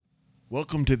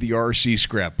Welcome to the RC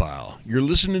Scrap Pile. You're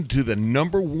listening to the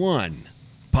 #1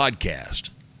 podcast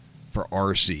for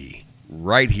RC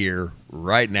right here,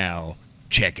 right now.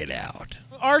 Check it out.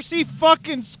 RC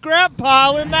fucking Scrap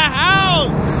Pile in the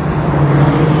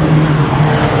house!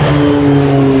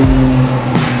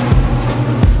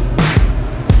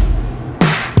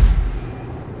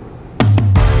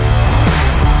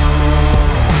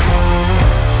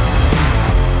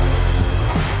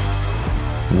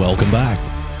 Welcome back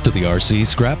to the RC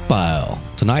Scrap Pile.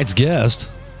 Tonight's guest,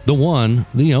 the one,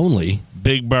 the only,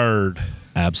 Big Bird.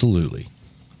 absolutely,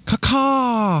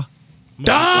 Caw-caw.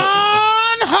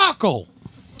 Don Huckle!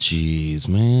 Jeez,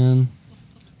 man.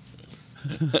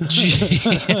 Gee.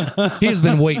 He has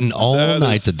been waiting all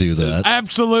night to do that.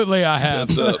 Absolutely, I have.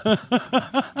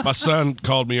 My son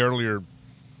called me earlier,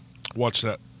 watched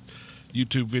that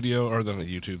YouTube video, or the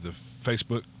YouTube, the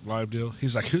Facebook live deal.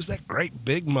 He's like, "Who's that great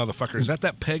big motherfucker? Is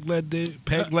that peg leg dude?"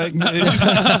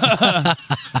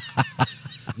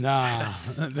 Nah,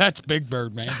 that's Big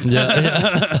Bird, man.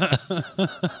 Yeah,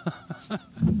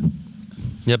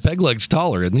 yeah. Pegleg's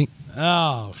taller, isn't he?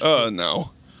 Oh,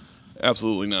 No.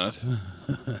 Absolutely not.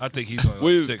 I think he's like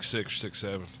We- 6'6",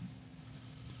 6'7".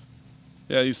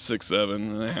 Yeah, he's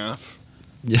 6'7.5".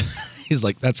 Yeah. He's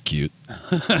like, that's cute.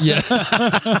 Yeah.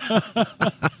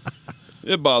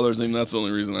 It bothers him. That's the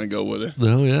only reason I go with it.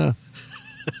 Oh, yeah.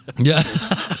 Yeah.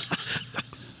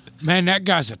 man, that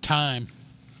guy's a time.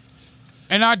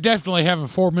 And I definitely have a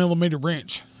 4mm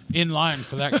wrench in line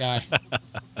for that guy.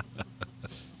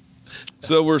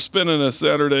 So we're spending a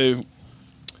Saturday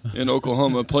in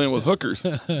Oklahoma playing with hookers.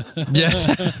 Yeah.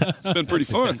 It's been pretty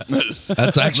fun.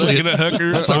 That's actually Looking at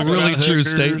hookers. That's a talking really about true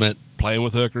hookers, statement. Playing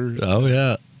with hookers, Oh,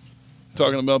 yeah.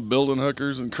 Talking about building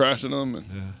hookers and crashing them.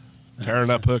 And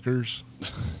tearing up hookers.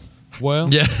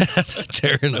 Well, Yeah.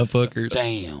 Tearing up hookers.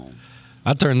 damn.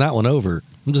 I turned that one over.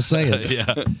 I'm just saying.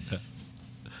 Yeah.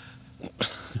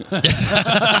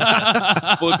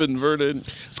 flip inverted.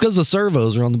 It's because the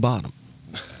servos are on the bottom.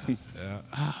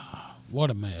 What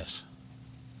a mess.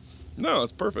 No,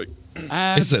 it's perfect. He said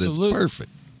Absolutely. it's perfect.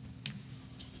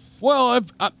 Well,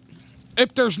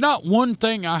 if there's not one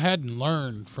thing I hadn't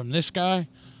learned from this guy,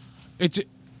 it's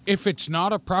if it's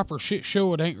not a proper shit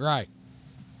show, it ain't right.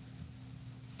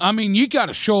 I mean, you got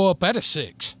to show up at a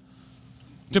 6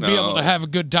 to be able to No. have a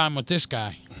good time with this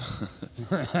guy. You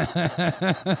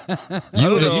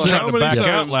don't would know He have how tried to many back out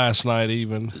times- last night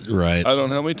even. right. I don't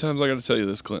know how many times I got to tell you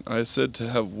this, Clint. I said to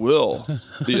have Will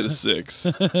be at a 6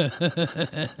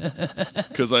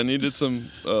 because I needed some,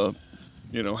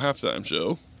 halftime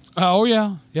show. Oh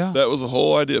yeah, yeah. That was the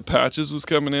whole idea. Patches was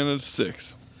coming in at a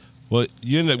 6. Well,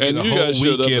 you ended up getting And the you whole guys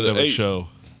showed up weekend at of a 8. show.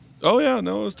 Oh yeah,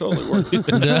 no, it was totally worth it.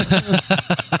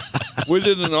 We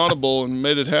did an audible and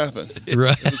made it happen.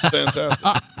 Right. It was fantastic.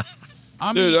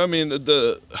 I Dude, mean, I mean,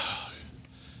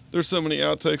 there's so many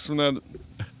outtakes from that.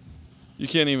 You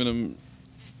can't even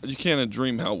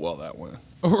dream how well that went.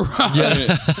 right.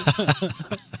 I mean,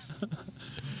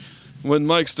 when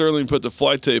Mike Sterling put the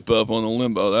flight tape up on the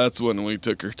limbo, that's when we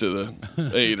took her to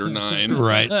the 8 or 9.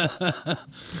 Right.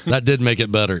 That did make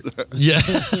it better. Yeah.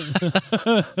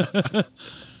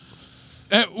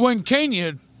 When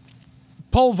Kenya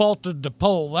pole vaulted the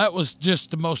pole, that was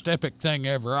just the most epic thing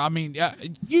ever. I mean,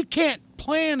 you can't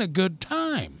plan a good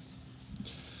time.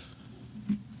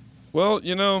 Well,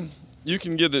 you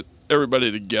can get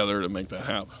everybody together to make that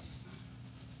happen.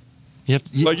 You have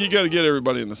to, Like, you got to get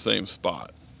everybody in the same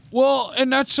spot, Well,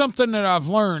 and that's something that I've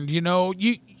learned. You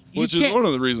which can't, is one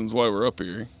of the reasons why we're up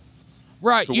here,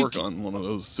 right to you work on one of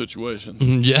those situations.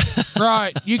 yeah.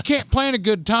 right. You can't plan a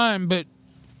good time, but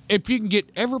if you can get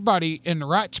everybody in the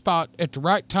right spot at the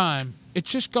right time,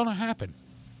 it's just gonna happen.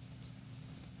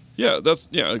 Yeah,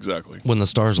 exactly. When the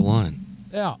stars align.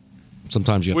 Yeah.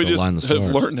 Sometimes you have We to just align the have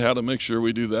stars. learned how to make sure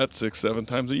we do that 6-7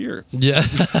 times a year. Yeah.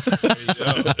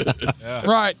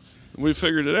 Right. We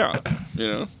figured it out,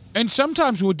 And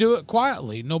sometimes we'll do it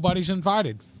quietly. Nobody's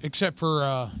invited except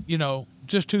for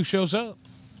just who shows up.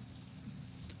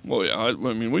 Well, yeah, I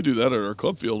mean, we do that at our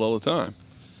club field all the time.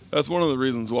 That's one of the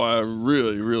reasons why I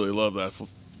really, really love that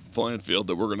flying field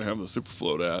that we're going to have the super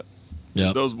float at.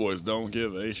 Yep. Those boys don't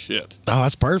give a shit Oh,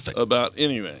 that's perfect. about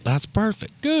anything. That's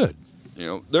perfect. Good.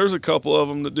 There's a couple of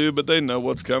them that do, but they know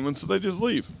what's coming, so they just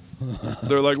leave.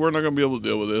 They're like, we're not going to be able to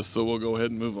deal with this, so we'll go ahead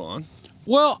and move on.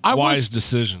 Well, I Wise wish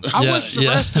decision. I Yeah, wish the yeah.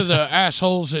 rest of the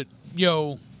assholes that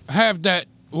have that.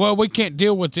 Well, we can't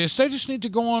deal with this. They just need to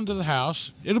go on to the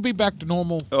house. It'll be back to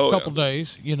normal couple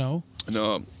days. No,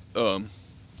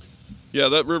 yeah,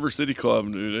 that River City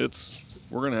Club, dude,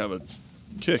 we're going to have a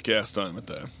kick-ass time at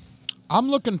that. I'm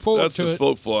looking forward That's to the it.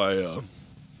 float fly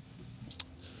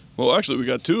Well, actually, we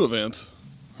got 2 events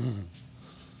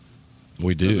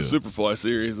We in do. the Superfly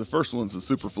series. The first one's the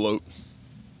Super Float.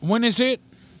 When is it?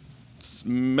 It's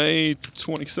May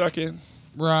 22nd.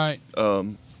 Right.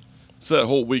 It's that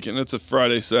whole weekend. It's a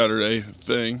Friday, Saturday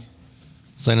thing.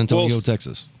 San Antonio, Well,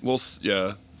 Texas. Well,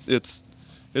 yeah, it's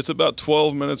about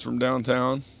 12 minutes from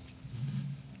downtown,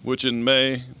 which in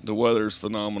May, the weather's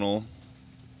phenomenal.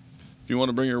 If you want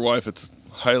to bring your wife, it's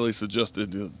highly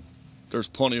suggested. There's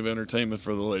plenty of entertainment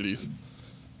for the ladies.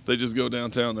 They just go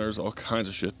downtown. There's all kinds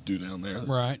of shit to do down there.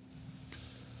 Right.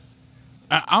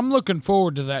 I'm looking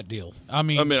forward to that deal. I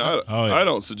mean, yeah. I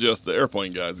don't suggest the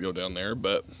airplane guys go down there,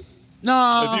 but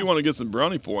no, if you want to get some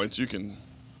brownie points, you can.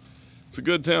 It's a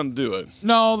good town to do it.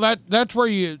 no, that's where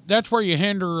you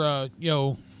hand her,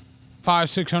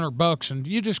 $500-600 and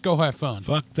you just go have fun.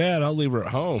 Fuck that. I'll leave her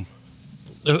at home.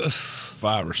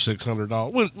 $500 or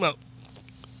 $600. Well,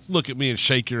 look at me and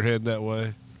shake your head that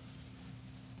way.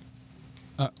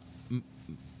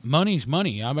 Money's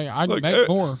money. I mean, I can Look, make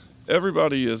more.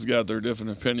 Everybody has got their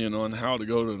different opinion on how to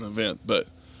go to an event, but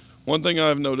one thing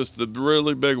I've noticed, the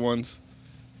really big ones,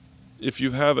 if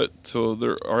you have it so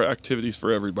there are activities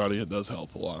for everybody, it does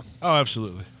help a lot. Oh,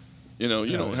 absolutely. You know,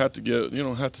 you Yeah, don't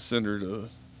yeah. have to send her to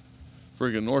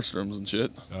friggin' Nordstrom's and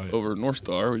shit Oh, yeah. over at North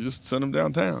Star. We just send them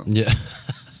downtown. Yeah.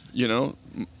 You know,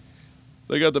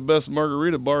 they got the best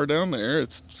margarita bar down there.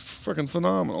 It's freaking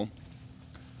phenomenal.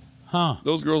 Huh.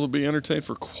 Those girls will be entertained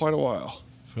for quite a while.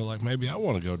 Feel like maybe I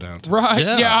want to go downtown. Right.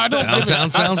 Yeah, I don't live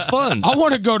Downtown sounds fun. I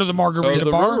want to go to the margarita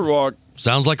The bar. Riverwalk.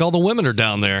 Sounds like all the women are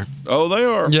down there. Oh, they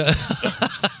are. Yeah.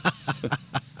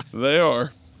 They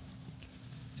are.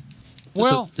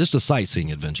 Well, just a sightseeing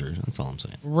adventure. That's all I'm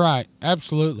saying. right.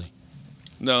 Absolutely.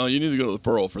 No, you need to go to the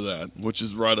Pearl for that, which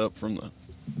is right up from the.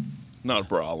 Not a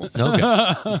problem. Okay.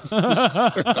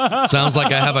 Sounds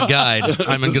like I have a guide.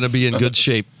 I'm going to be in good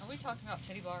shape. Are we talking about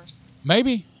titty bars?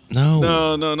 Maybe.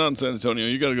 No. No, not in San Antonio.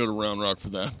 You got to go to Round Rock for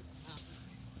that.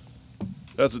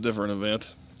 That's a different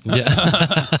event.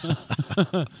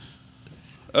 Yeah.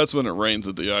 That's when it rains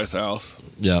at the ice house.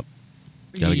 Yep.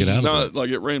 Got to get out of Not it.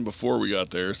 like it rained before we got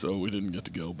there, so we didn't get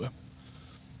to go. But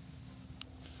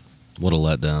What a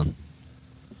letdown.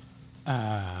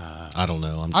 I don't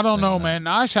know. I don't know, man. The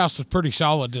ice house was pretty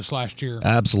solid this last year.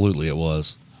 Absolutely, it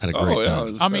was. Had a great oh yeah, time.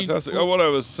 it was I mean- fantastic. What I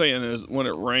was saying is, when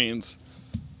it rains,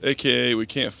 aka we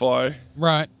can't fly,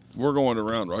 Right. we're going to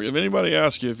Round Rock. If anybody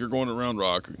asks you if you're going to Round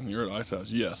Rock and you're at ice house,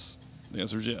 yes. The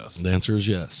answer is yes. The answer is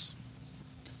yes.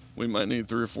 We might need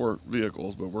 3 or 4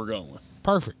 vehicles, but we're going.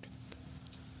 Perfect.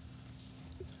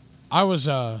 I was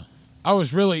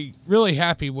really, really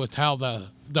happy with how the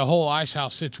whole ice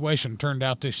house situation turned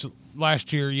out this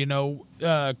last year. You know,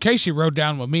 Casey rode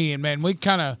down with me, and man, we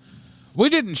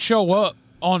didn't show up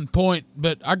on point,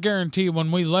 but I guarantee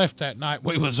when we left that night,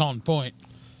 we was on point.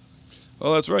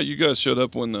 Oh, that's right. You guys showed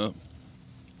up when the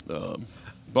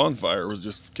bonfire was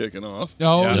just kicking off.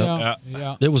 Oh Yeah. yeah, Yeah.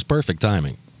 yeah. It was perfect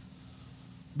timing.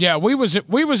 Yeah, we was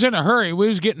in a hurry. We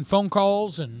was getting phone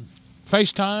calls and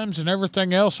FaceTimes and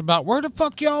everything else about where the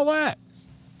fuck y'all at.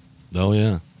 Oh,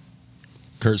 yeah.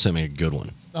 Kurt sent me a good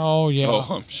one. Oh yeah. Oh,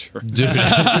 I'm sure. Dude,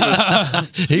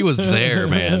 he was there,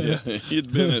 man.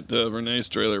 He'd been at Renee's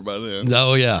trailer by then.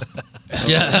 Oh, yeah.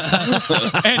 Yeah.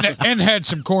 and had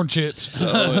some corn chips.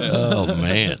 Oh,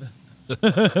 man.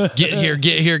 Get here,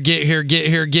 get here, get here, get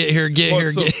here, get here, get Well,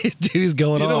 here. so- Dude, he's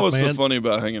going You know off, what's man. so funny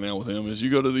about hanging out with him is you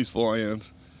go to these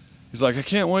fly-ins. He's like, I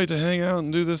can't wait to hang out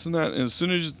and do this and that. And as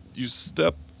soon as you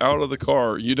step out of the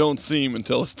car, you don't see him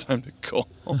until it's time to go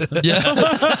home. Yeah.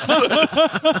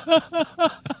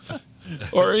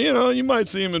 Or, you might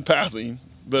see him in passing.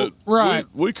 But Right.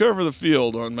 we cover the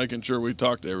field on making sure we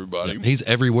talk to everybody. He's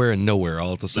everywhere and nowhere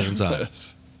all at the same time.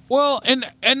 Yes. Well, and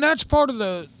that's part of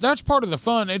the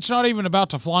fun. It's not even about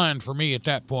the flying for me at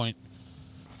that point.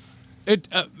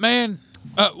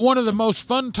 One of the most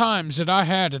fun times that I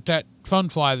had at that fun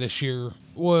fly this year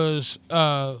was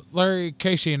Larry,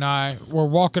 Casey, and I were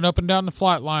walking up and down the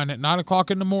flight line at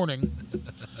 9:00 in the morning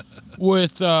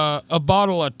with a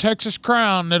bottle of Texas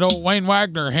Crown that old Wayne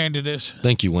Wagner handed us.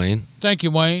 Thank you, Wayne. Thank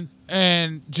you, Wayne.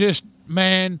 And just,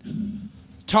 man,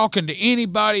 talking to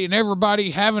anybody and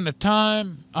everybody, having a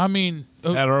time. I mean,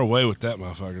 Had our way with that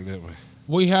motherfucker, didn't we?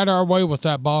 we had our way with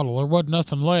that bottle. There wasn't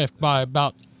nothing left by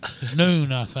about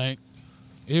noon, I think.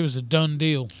 It was a done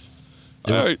deal. I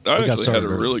got actually had started a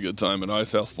early. really good time at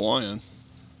Ice House Flying.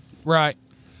 Right.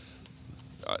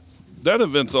 That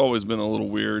event's always been a little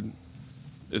weird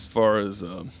as far as,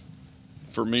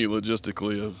 for me,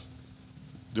 logistically, of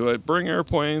do I bring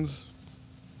airplanes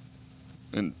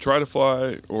and try to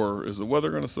fly, or is the weather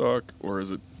going to suck, or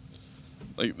is it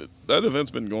like that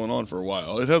event's been going on for a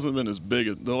while. It hasn't been as big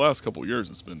as the last couple of years.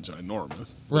 It's been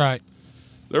ginormous. Right.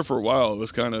 There for a while, it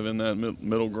was kind of in that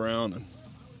middle ground, and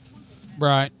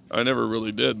Right. I never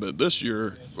really did. But this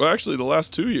year, well, actually, the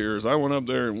last 2 years, I went up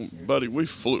there, and buddy, we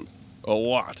flew a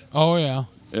lot, Oh yeah.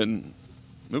 and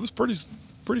it was pretty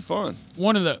fun.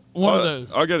 One of the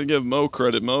I got to give Mo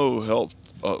credit. Mo helped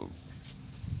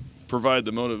provide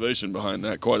the motivation behind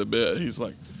that quite a bit. He's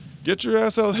like, "Get your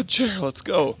ass out of that chair, let's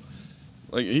go."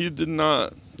 Like, he did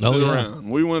not Oh, sit yeah. around.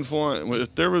 We went flying.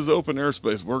 If there was open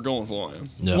airspace, we're going flying.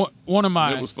 Yeah. one of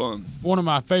It was my fun. one of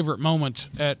my favorite moments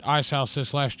at Ice House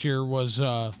this last year was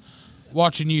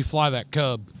watching you fly that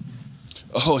Cub.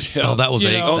 Oh yeah. Oh, that was You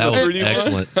a, know, that the was 3D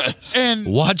one? excellent. And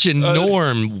Watching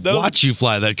Norm those- watch you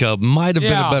fly that Cub might have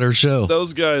been Yeah. a better show.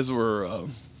 Those guys were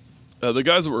the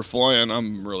guys that were flying.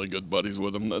 I'm really good buddies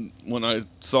with them. When I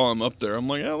saw them up there, I'm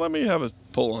like, yeah, let me have a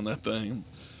pull on that thing.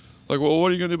 Like, well, what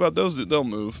are you gonna do about those? They'll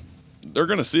move. They're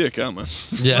gonna see it coming.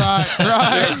 Yeah.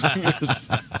 right.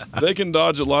 They can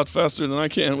dodge a lot faster than I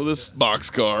can with this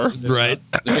boxcar. Right.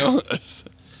 You know?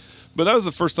 But that was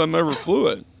the first time I ever flew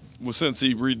it. Well, since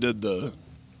he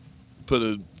put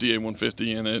a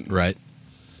DA-150 in it, Right.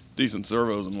 decent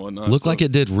servos and whatnot. Looked so- like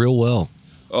it did real well.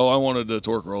 Oh, I wanted to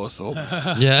torque roll it so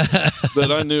bad. Yeah.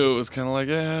 But I knew it was kind of like,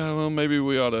 well, maybe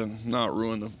we ought to not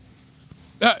ruin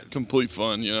the complete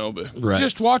fun, you know. But Right.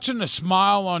 Just watching the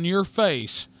smile on your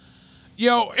face,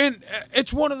 and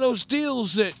it's one of those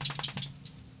deals that,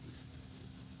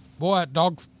 boy, that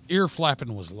dog ear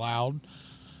flapping was loud.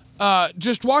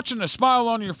 Just watching the smile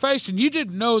on your face, and you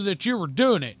didn't know that you were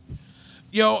doing it.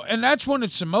 And that's when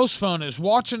it's the most fun, is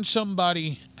watching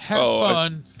somebody have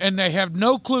fun and they have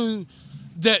no clue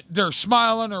that they're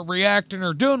smiling or reacting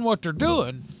or doing what they're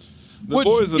doing. the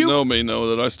boys that know me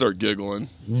know that I start giggling.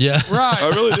 Yeah. I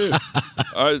Right. really do.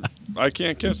 I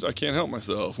can't help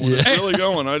myself. When it's really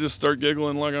going, I just start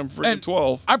giggling like I'm freaking And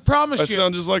 12. I promise I you.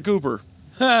 sound just like Cooper.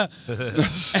 And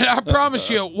I promise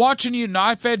you, watching you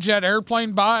knife edge that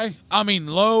airplane by, I mean,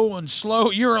 low and slow,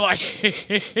 you were like,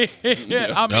 I mean,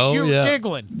 Oh, you were yeah.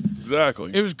 giggling.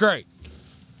 Exactly. It was great.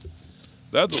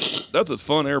 That's a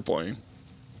fun airplane.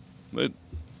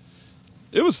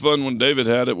 It was fun when David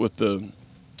had it with the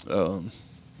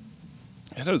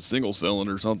it had a single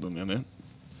cylinder or something in it.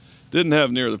 Didn't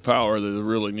have near the power that it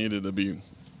really needed to be,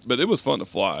 but it was fun to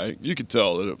fly. You could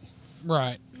tell that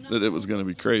Right. it was going to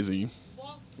be crazy,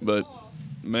 but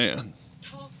man,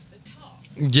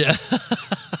 Yeah.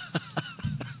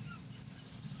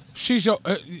 She's,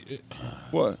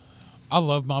 what? I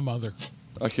love my mother.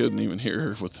 I couldn't even hear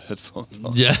her with the headphones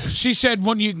on. Yeah. She said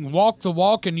when you can walk the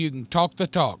walk and you can talk the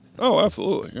talk. Oh,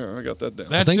 absolutely. Yeah, I got that down. I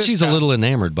That's think this she's a guy. little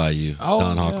enamored by you, Oh,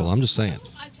 Don yeah. Huckle. I'm just saying.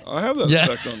 I have that Yeah.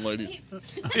 effect on ladies.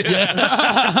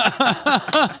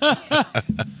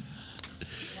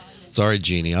 Sorry,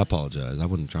 Jeannie. I apologize. I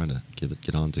wasn't trying to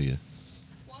get on to you.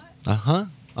 Uh-huh.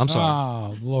 I'm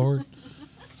sorry. Oh, Lord.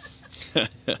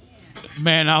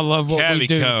 Man, I love what we Catty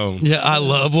do. cone. Yeah, I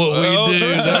love what we Oh,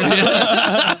 do.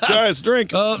 Guys,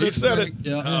 drink. Oh, He said it.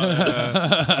 Yeah.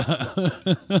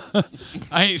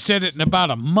 I ain't said it in about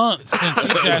a month since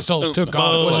these assholes took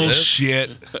off. with it.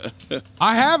 Bullshit.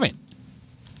 I haven't.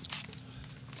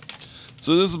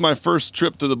 So this is my first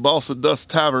trip to the Balsa Dust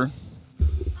Tavern.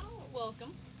 Oh,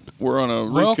 welcome. We're on a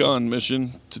Welcome. recon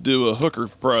mission to do a hooker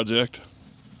project.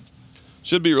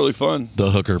 Should be really fun.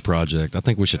 The Hooker Project. I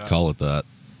think we should call it that.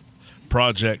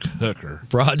 Project Hooker.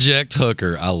 Project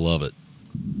Hooker. I love it.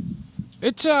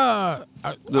 It's The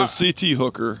CT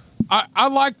hooker. I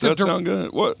like the That sound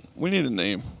good? What? We need a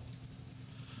name.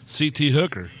 CT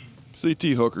Hooker.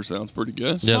 CT hooker sounds pretty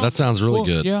good. Yeah, that sounds really Well,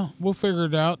 good. Yeah, we'll figure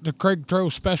it out. The Craig Trow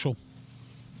special.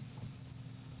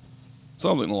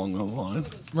 Something along those lines.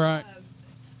 Right.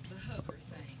 The hooker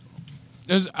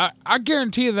thing. I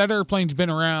guarantee you that airplane's been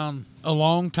around a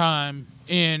long time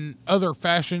in other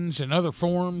fashions and other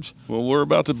forms. Well, we're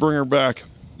about to bring her back.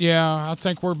 Yeah, I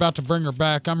think we're about to bring her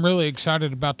back. I'm really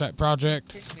excited about that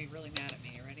project. You're gonna be really mad at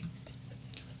me. You ready?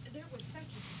 There was such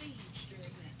a siege during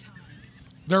that time.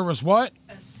 There was what?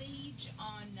 A siege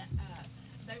on.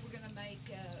 They were gonna make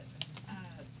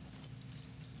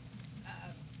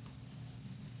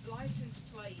license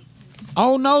plates and stuff.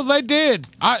 Oh no, they did.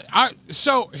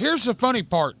 So here's the funny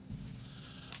part.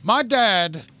 My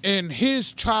dad and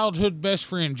his childhood best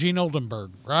friend, Gene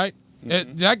Oldenburg, right?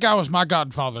 That guy was my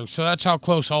godfather, so that's how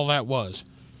close all that was.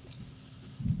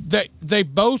 They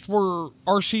both were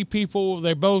RC people.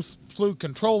 They both flew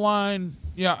control line.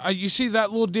 Yeah, you see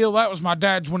that little deal? That was my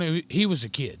dad's when he was a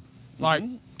kid, like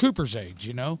Cooper's age,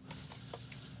 you know?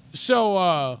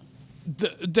 So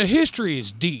the history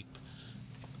is deep.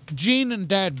 Gene and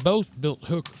Dad both built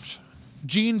hookers.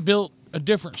 Gene built a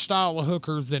different style of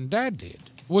hooker than Dad did,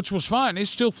 which was fine. It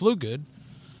still flew good.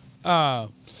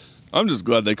 I'm just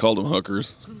glad they called them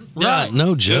hookers. Yeah,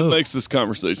 no It joke. makes this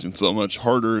conversation so much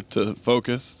harder to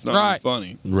focus. It's not Right. even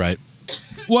funny. Right.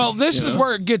 Well, this is Yeah.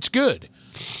 where it gets good.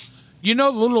 You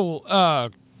know the little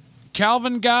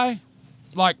Calvin guy,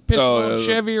 like Pistol Oh, yeah,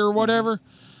 Chevy or whatever?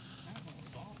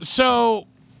 So,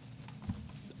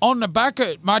 on the back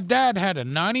of my dad had a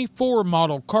 94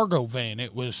 model cargo van.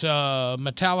 It was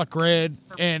metallic red,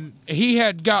 and he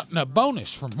had gotten a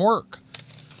bonus from work.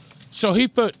 So he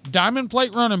put diamond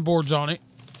plate running boards on it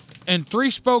and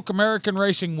 3-spoke American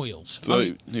racing wheels. So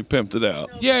he pimped it out.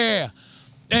 Yeah.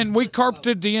 And we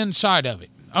carpeted the inside of it.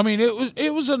 I mean,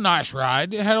 it was a nice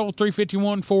ride. It had old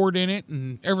 351 Ford in it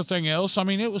and everything else. I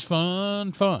mean, it was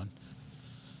fun.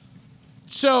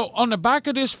 So on the back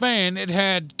of this van, it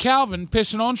had Calvin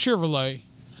pissing on Chevrolet,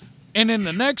 and in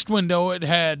the next window, it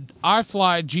had I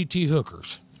Fly GT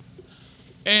hookers.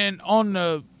 And on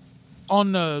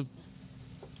the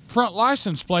front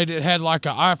license plate, it had like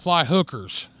a I Fly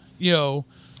hookers, you know.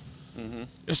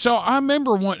 So I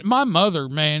remember when my mother,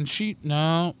 man, she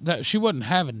wasn't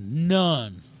having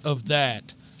none of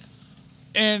that,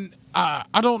 and I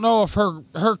don't know if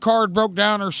her card broke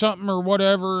down or something or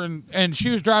whatever, and she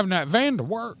was driving that van to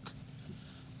work,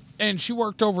 and she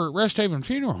worked over at Rest Haven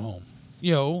Funeral Home,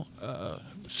 you know,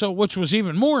 so which was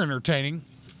even more entertaining.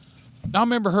 I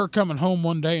remember her coming home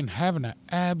one day and having an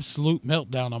absolute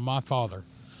meltdown on my father.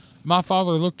 My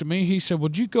father looked at me. He said,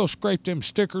 "Would you go scrape them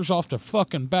stickers off the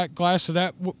fucking back glass of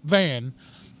that van,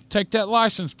 take that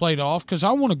license plate off, because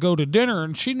I want to go to dinner,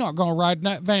 and she's not going to ride in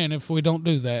that van if we don't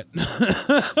do that."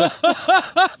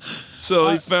 So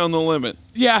he found the limit.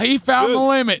 Yeah, he found Good. the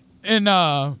limit. And,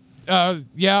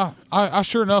 I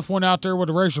sure enough went out there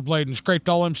with a razor blade and scraped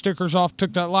all them stickers off,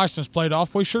 took that license plate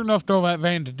off. We sure enough drove that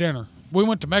van to dinner. We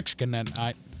went to Mexican that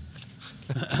night.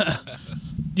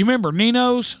 You remember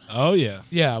Nino's? Oh yeah.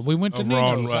 Yeah, we went to Over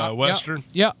on, Nino's. Western?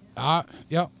 Yeah. I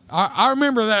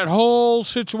remember that whole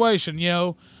situation, you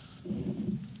know.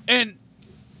 And,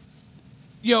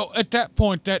 you know, at that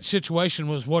point, that situation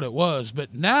was what it was.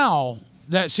 But now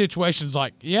that situation's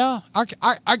like, yeah,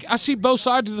 I see both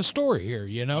sides of the story here,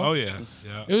 you know. Oh yeah.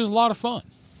 Yeah. It was a lot of fun.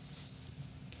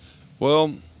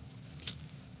 Well,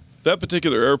 that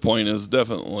particular airplane is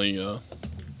definitely.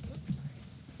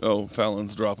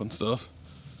 Fallon's dropping stuff.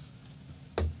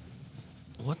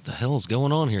 What the hell's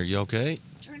going on here? You okay?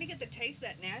 Trying to get the taste of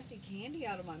that nasty candy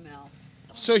out of my mouth.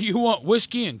 So you want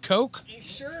whiskey and Coke?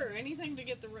 Sure, anything to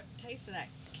get the taste of that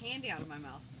candy out of my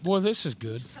mouth. Boy, this is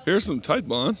good. Here's some Tide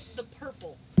Bond. The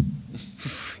purple.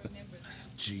 Remember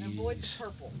that. Avoid the Jeez.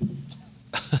 purple.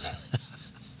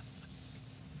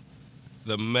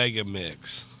 The Mega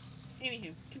Mix.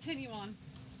 Anywho, continue on.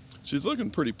 She's looking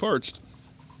pretty parched.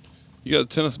 You got a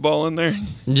tennis ball in there?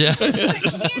 Yeah.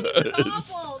 It's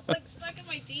awful. It's like stuck in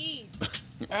my teeth.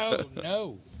 Oh,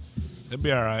 no. It'd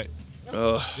be all right.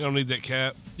 Ugh. You don't need that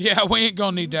cap. Yeah, we ain't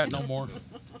going to need that no more.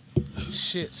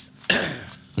 Shit.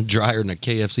 Drier than a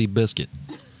KFC biscuit.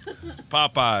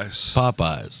 Popeyes.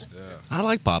 Popeyes. Yeah. I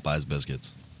like Popeyes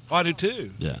biscuits. Oh, I do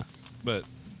too, Yeah. but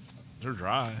they're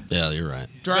dry. Yeah, you're right.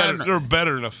 Drier They're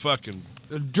better than a fucking.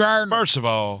 than First of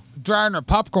all, a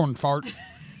popcorn fart.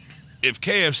 if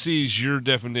KFC's your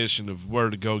definition of where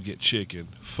to go get chicken,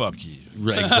 fuck you.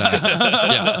 Right, exactly.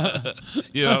 Yeah.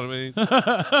 You know what I mean?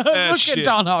 That shit's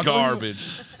Don Hawk. garbage.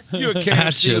 You a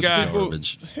That's KFC just guy?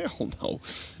 garbage. Hell no.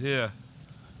 Yeah.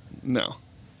 No.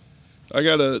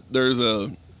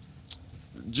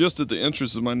 Just at the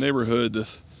entrance of my neighborhood,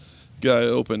 this guy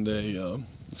opened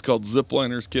it's called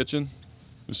Zipliner's Kitchen.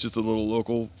 It's just a little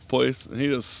local place, and he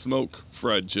does smoke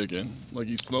fried chicken. Like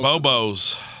he smokes.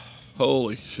 Bobo's.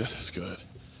 Holy shit, it's good.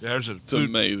 Yeah, there's a It's food,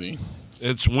 amazing.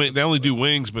 It's wing. They only do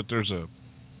wings, but there's a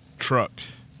truck.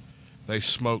 They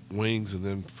smoke wings and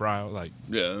then fry like.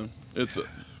 Yeah, that's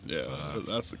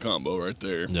the combo right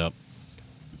there. Yep.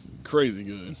 Crazy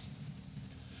good.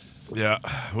 Yeah,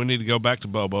 we need to go back to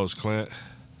Bobo's, Clint.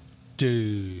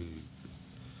 Dude.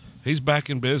 He's back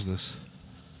in business.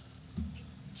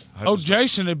 Oh,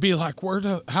 Jason would be like,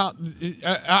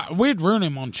 we'd ruin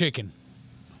him on chicken.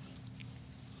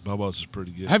 Bobo's is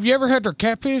pretty good. Have you ever had their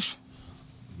catfish?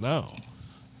 No.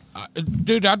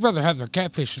 Dude, I'd rather have their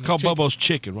catfish than It's called chicken. Bobo's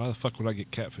Chicken. Why the fuck would I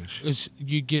get catfish?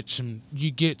 You get some, I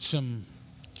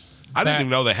didn't that- even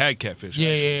know they had catfish.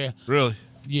 yeah, Really?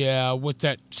 yeah, with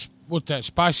that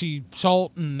spicy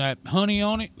salt and that honey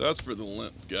on it. That's for the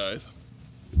Lent guys.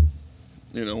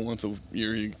 You know, once a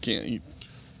year you can't eat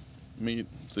meat,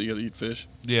 so you got to eat fish.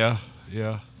 Yeah.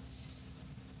 Yeah.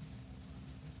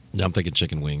 Yeah, I'm thinking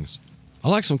chicken wings. I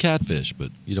like some catfish,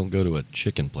 but you don't go to a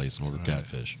chicken place and order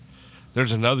catfish.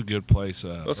 There's another good place.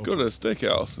 Let's go to a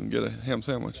steakhouse and get a ham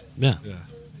sandwich. Yeah. Yeah.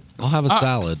 I'll have a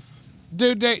salad.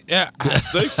 Dude,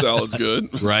 Steak salad's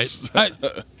good. Right.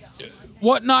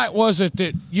 what night was it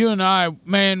that you and I,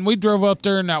 man, we drove up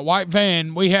there in that white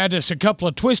van. We had us a couple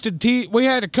of twisted tea. We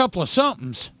had a couple of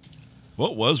somethings.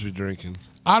 What was we drinking?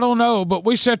 I don't know, but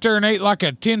we sat there and ate like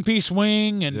a 10-piece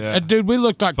wing, and Yeah. Dude, we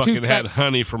looked like Fucking two had fat.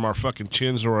 honey from our fucking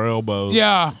chins to our elbows.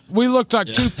 Yeah, we looked like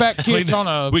two fat kids Cleaned- on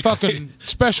a we fucking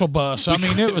special bus. I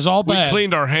mean, it was all We bad.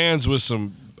 cleaned our hands with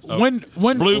some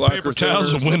blue Lacquer paper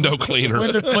towels and cleaner. window cleaner.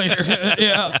 window cleaner.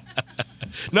 Yeah,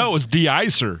 No, it was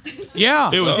de-icer.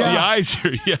 yeah. It was yeah.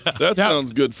 de-icer. Yeah. That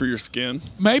sounds good for your skin.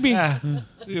 Maybe.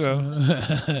 You know.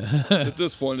 At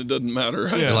this point, it doesn't matter.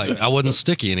 Right? Yeah. Like I wasn't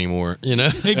sticky anymore, you know?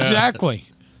 Exactly.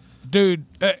 Dude,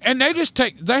 and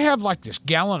they have like this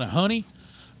gallon of honey,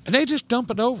 and they just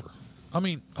dump it over. I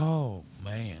mean, oh,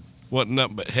 man. Wasn't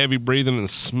nothing but heavy breathing and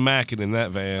smacking in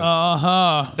that van.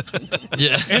 Uh-huh.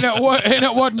 Yeah. And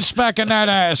it wasn't smacking that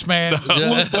ass, man.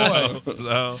 Yeah. Oh, boy.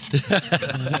 No.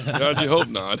 God, you hope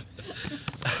not.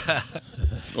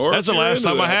 Or That's the last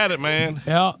time I had it, man.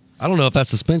 Yeah. I don't know if that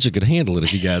suspension could handle it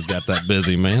if you guys got that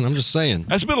busy, man. I'm just saying.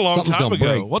 That's been a long Something's time gonna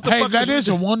ago. break. What the Hey, fuck that is is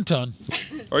a 1-ton.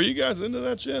 Are you guys into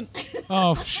that shit?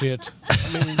 Oh, shit.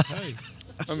 hey,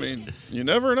 I mean, you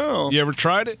never know. you ever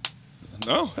tried it?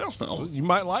 No, hell no. You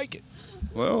might like it.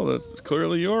 Well, that's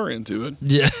clearly you are into it.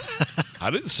 Yeah. I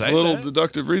didn't say A little that.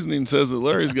 deductive reasoning says that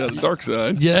Larry's got a dark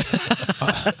side. Yeah.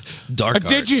 Dark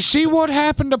Did you see what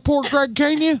happened to poor Greg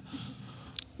Kenya?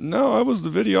 No, I was the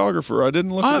videographer. I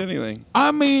didn't look at anything.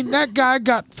 I mean, that guy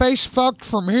got face fucked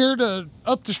from here to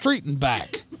up the street and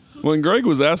back. When Greg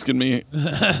was asking me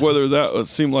whether that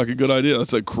seemed like a good idea,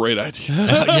 that's a great idea.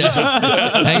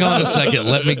 Hang on a second.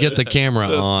 Let me get the camera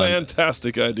That's a on.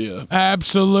 fantastic idea.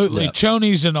 Absolutely. Yeah.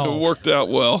 Chonies and It all. worked out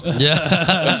well. Yeah.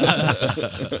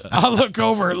 I look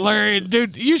over at Larry, and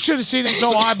dude, you should have seen his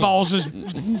old eyeballs, his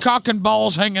cock and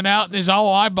balls hanging out, and his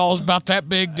old eyeballs about that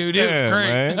big, dude. It Yeah, was great.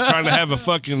 man. Trying to have a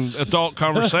fucking adult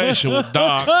conversation with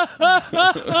Doc.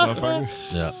 Motherfucker.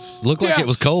 Yeah. Looked like Yeah. it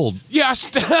was cold. Yeah,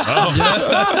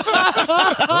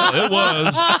 It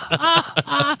was.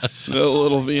 The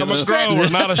little I'm a Venus. grower,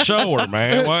 not a shower,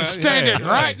 man. Why- standing hey,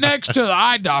 right next to the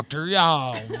eye doctor.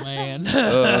 Oh, man.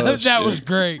 That was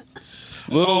great.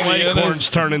 Little All acorns Vienna's.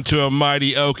 turn into a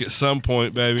mighty oak at some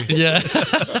point, baby. Yeah.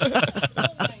 Oh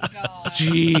my God.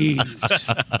 Jeez.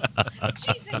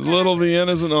 She's in Little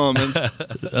Viennas and almonds.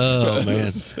 Oh,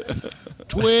 man.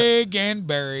 Twig and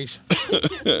berries.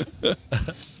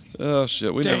 Oh,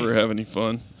 shit. We Dang. never have any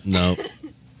fun. No.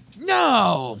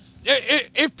 No.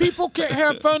 If people can't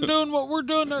have fun doing what we're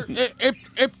doing,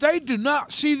 if they do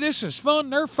not see this as fun,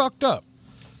 they're fucked up.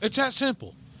 It's that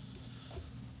simple.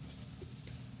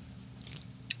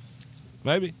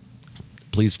 Maybe.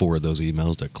 Please forward those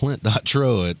emails to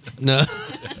Clint.Troit. No.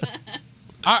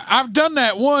 I've done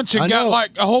that once and I got know.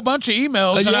 like a whole bunch of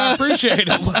emails, and I Yeah. appreciate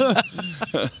them.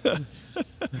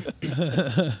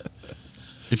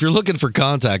 If you're looking for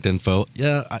contact info,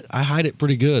 yeah, I hide it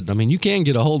pretty good. I mean, you can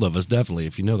get a hold of us, definitely,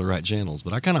 if you know the right channels,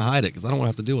 but I kind of hide it because I don't want to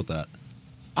have to deal with that.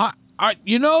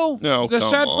 No, the come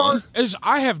sad on. part is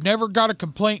I have never got a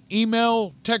complaint,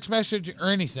 email, text message, or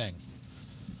anything.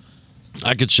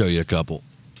 I could show you a couple.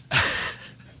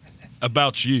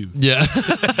 About you. Yeah.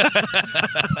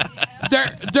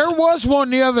 There was one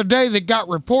the other day that got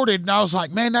reported, and I was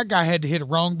like, man, that guy had to hit a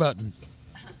wrong button.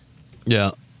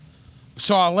 Yeah.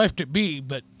 So I left it be.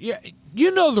 But yeah,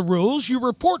 you know the rules. You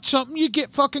report something, you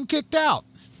get fucking kicked out.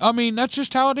 I mean, that's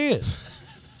just how it is.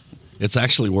 It's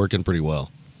actually working pretty well.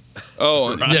 Oh,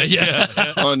 on, Yeah.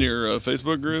 on your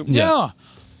Facebook group? Yeah.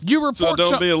 You report So don't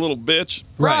something. be a little bitch.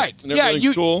 Right. And Yeah, everything's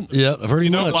you cool. Yeah, pretty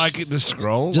You much. don't like it, just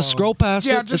scroll. Just scroll past it.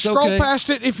 Yeah, just It's scroll okay. past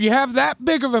it. If you have that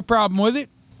big of a problem with it,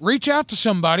 reach out to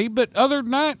somebody. But other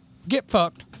than that, get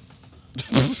fucked.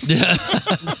 Yeah.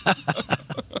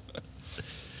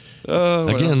 Well,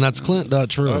 Again, that's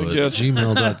Clint.Troit I at guess.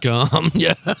 gmail.com.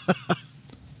 Yeah.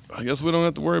 I guess we don't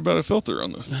have to worry about a filter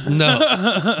on this.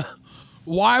 No.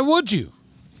 Why would you?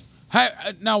 Hey,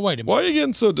 now wait a minute. Why are you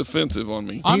getting so defensive on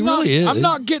me? I'm not. really is. I'm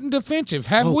not getting defensive.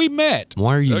 Have we met?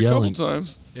 Why are you A yelling? couple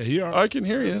times. Yeah, you are. I can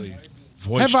hear you.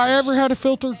 Voice- Have I ever had a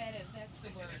filter? That's the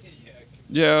word.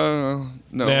 Yeah.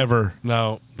 No. Never.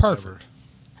 No. Perfect.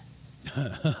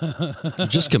 You're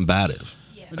just combative.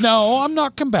 No, I'm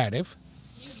not combative.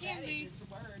 You can be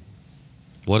the word.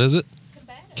 What is it?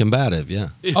 Combative. Combative, yeah.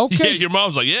 Okay. Yeah, your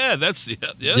mom's like, yeah, that's yeah.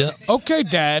 Yeah. Okay,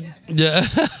 Dad. Yeah.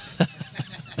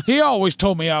 He always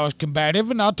told me I was combative,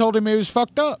 and I told him he was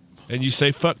fucked up. And you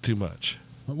say fuck too much.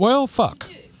 Well, fuck.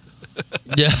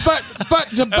 Yeah. But the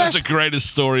That's the best. greatest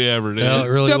story ever, dude. Yeah, it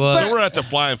really The was. We're at the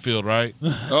flying field, right?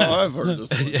 Oh, I've heard this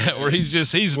one. Yeah, where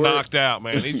he's Where- knocked out,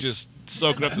 man. He's just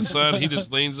soaking up the sun. He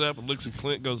just leans up and looks at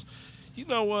Clint and goes, "You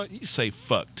know what? You say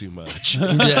fuck too much."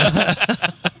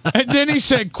 Yeah. And then he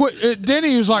said, "Quit." Then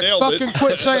he was like, Nailed it. "Fucking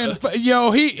quit saying." He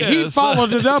it's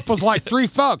followed it up with like 3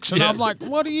 fucks, and Yeah. I'm like,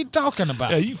 "What are you talking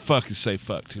about?" Yeah, you fucking say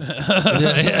fuck too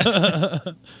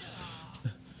much.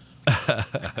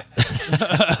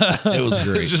 It was It's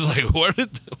great. just like, where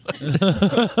did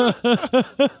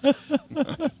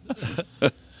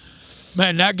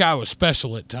Man, that guy was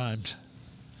special at times.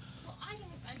 Well, I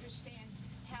don't understand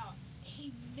how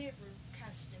he never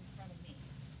cussed in front of me.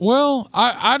 Well,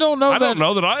 I don't know I that. don't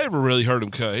know that I ever really heard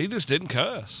him cuss. He just didn't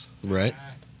cuss. Right.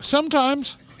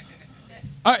 Sometimes,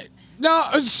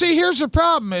 see, here's the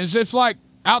problem: is if like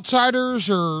outsiders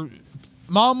or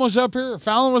Mom was up here, or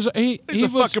Fallon was He's he a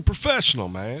was fucking professional,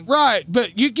 man. right,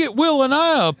 but you get Will and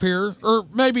I up here, or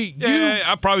maybe you. Yeah,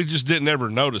 I probably just didn't ever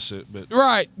notice it, but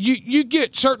Right, you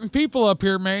get certain people up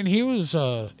here, man. He was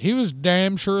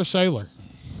damn sure a sailor.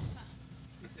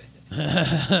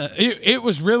 it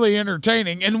was really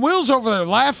entertaining, and Will's over there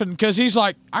laughing because he's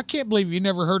like, I can't believe you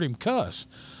never heard him cuss.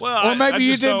 well, Or maybe I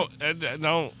you just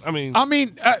don't. I mean, I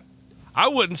mean, I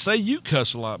wouldn't say you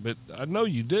cuss a lot, but I know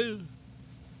you do.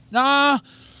 nah,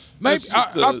 maybe It's,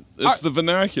 just it's the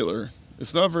vernacular.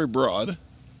 It's not very broad.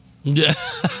 Yeah.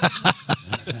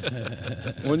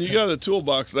 When you got a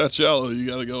toolbox that shallow, you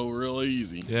got to go real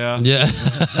easy. Yeah. Yeah.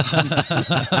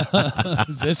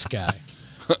 this guy.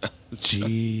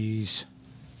 Jeez.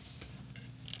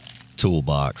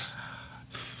 Toolbox.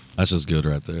 That's just good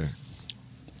right there.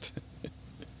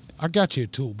 I got you a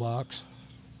toolbox.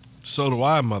 So do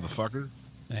I, motherfucker.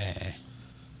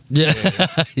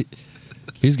 Yeah.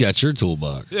 He's got your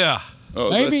toolbox. Yeah. Oh,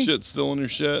 Maybe. that shit's still in your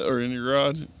shed or in your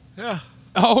garage? Yeah.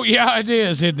 Oh yeah, it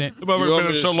is, isn't it? The motherfucker want been me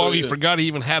up to so show long he you? forgot he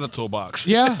even had a toolbox.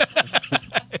 Yeah.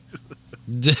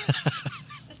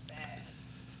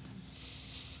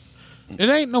 It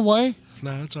ain't in the way.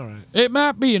 No, it's all right. It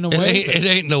might be in the It way. ain't, it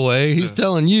ain't no way. He's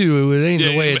telling you it ain't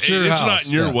Yeah, the way at your it's house. not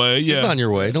in your way, yeah. It's not in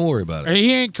your way. Don't worry about it.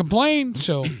 He ain't complained,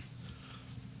 so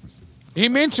he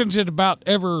mentions it about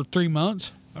every 3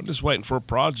 months. I'm just waiting for a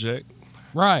project.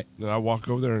 Right. Then I walk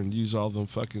over there and use all them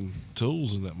fucking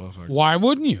tools in that motherfucker. Why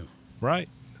wouldn't you? Right.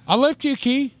 I left you a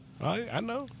key. I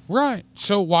know. Right.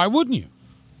 So why wouldn't you?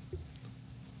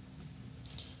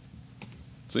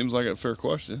 Seems like a fair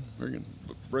question. We can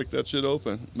break that shit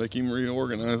open, make him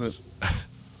reorganize it.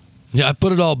 Yeah, I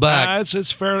put it all back.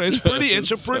 It's fair. It's pretty.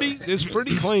 It's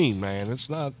pretty clean, man. It's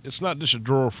not just a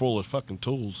drawer full of fucking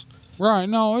tools. Right.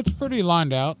 No, it's pretty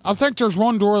lined out. I think there's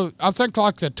one drawer. I think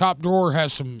like the top drawer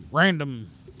has some random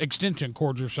extension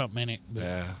cords or something in it. But,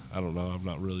 Yeah, I don't know. I've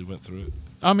not really went through it.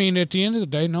 I mean, at the end of the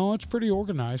day, no, it's pretty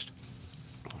organized.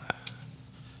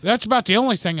 That's about the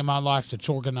only thing in my life that's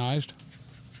organized.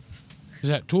 Is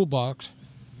that toolbox.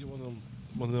 Get one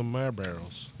of them air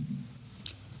barrels.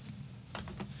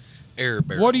 Air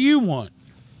barrel. What do you want?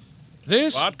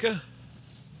 This? Vodka?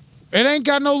 It ain't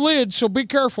got no lid, so be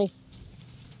careful.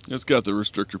 It's got the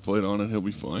restrictor plate on it. He'll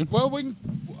be fine. Well, we can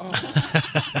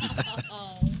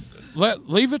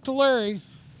leave it to Larry.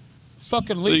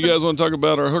 Fucking So leave you it. guys want to talk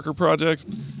about our hooker project?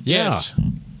 Yes.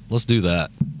 Let's do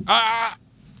that.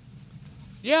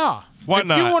 Yeah. Why if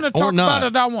not? you want to Or talk not. about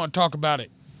it, I want to talk about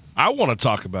it. I want to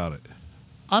talk about it.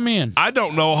 I'm in. I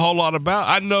don't know a whole lot about.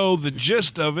 I know the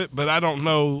gist of it, but I don't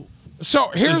know So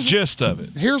the here's gist of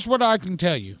it. here's what I can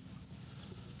tell you.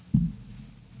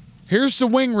 Here's the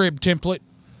wing rib template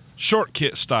Short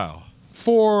kit style.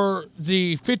 for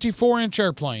the 54-inch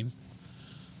airplane.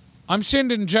 I'm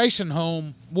sending Jason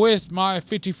home with my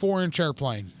 54-inch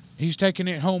airplane. He's taking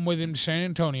it home with him to San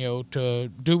Antonio to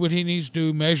do what he needs to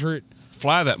do, measure it.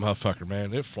 Fly that motherfucker,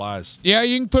 man. It flies. Yeah,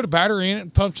 you can put a battery in it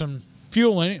and pump some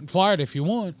fuel in it and fly it if you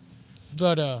want.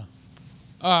 But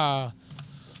I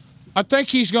think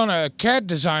he's gonna CAD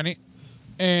design it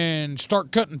and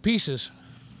start cutting pieces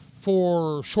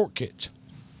for short kits.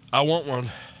 I want one.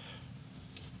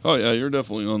 Oh yeah, you're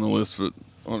definitely on the list for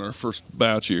on our first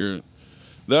batch here.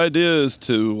 The idea is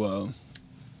to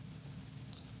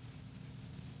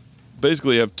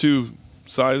basically have two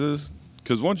sizes,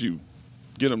 because once you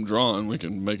get them drawn, we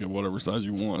can make it whatever size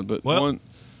you want. But Well, one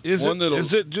Is One it? that'll-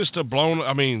 Is it just a blown?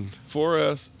 I mean,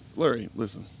 4S. Larry,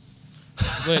 listen.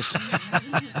 Listen,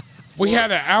 we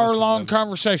had an hour-long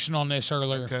conversation on this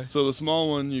earlier. okay. So the small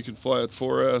one you can fly at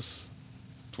 4S,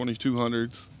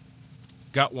 2200s.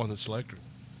 Got one that's electric.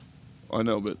 I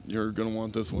know, but you're gonna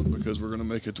want this one because we're gonna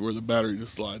make it to where the battery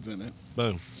just slides in it,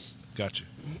 Boom. Got you.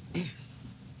 and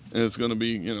it's gonna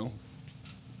be,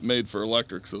 made for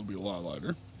electric, so it'll be a lot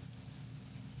lighter.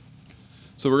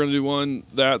 So we're going to do one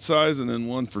that size and then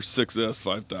one for 6S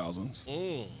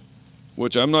 5000s.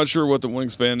 Which I'm not sure what the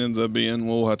wingspan ends up being.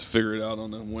 We'll have to figure it out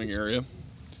on the wing area.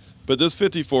 But this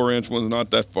 54-inch one's not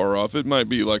that far off. It might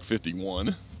be like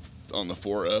 51 on the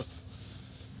 4S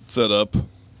setup.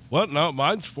 What? No,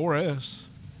 mine's 4S.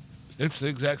 It's the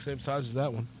exact same size as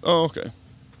that one. Oh, okay.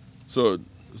 So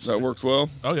that works well?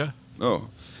 Oh, yeah. Oh,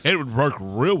 It would work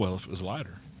real well if it was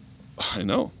lighter. I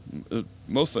know.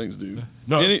 Most things do.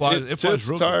 No, it flies tits,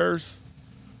 real good. tires.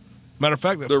 Matter of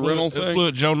fact, that The flew, rental it thing? flew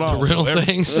at Joe Knoll. The rental every,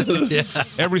 things.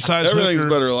 Yeah. Every size Everything's hooker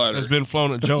better lighter. has been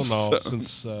flown at Joe Knoll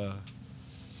since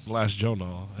last Joe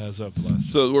Knoll as of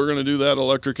last. So we're going to do that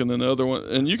electric and then the other one.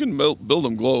 And you can build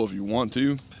them glow if you want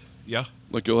to. Yeah.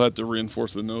 Like you'll have to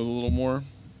reinforce the nose a little more.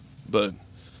 But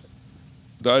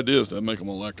the idea is to make them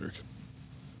electric.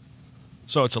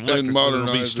 So it's electric, but it'll be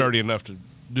modernize it. sturdy enough to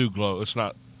do glow. It's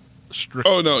not strict.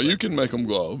 Oh, no, you can make them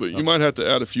glow, but you might have to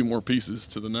add a few more pieces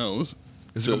to the nose.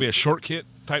 Is it going to be a short kit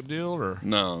type deal or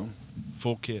No.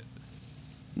 full kit?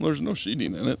 There's no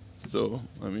sheeting in it. So,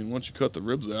 I mean, once you cut the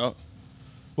ribs out,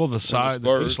 Well, the size, the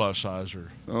start. fuselage size,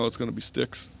 or it's going to be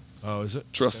sticks. oh, is it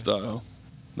Truss style.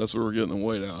 That's where we're getting the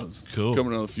weight out. It's Cool.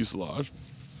 coming out of the fuselage.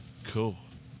 Cool.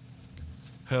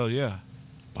 Hell yeah,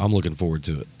 I'm looking forward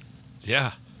to it.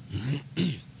 yeah.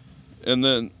 And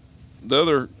then the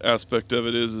other aspect of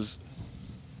it is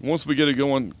once we get it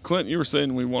going, Clint, you were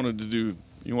saying you want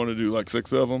to do like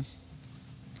 6 of them?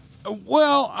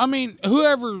 Well, I mean,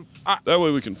 whoever That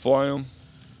way we can fly them.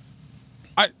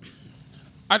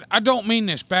 I don't mean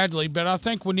this badly, but I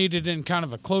think we need it in kind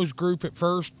of a closed group at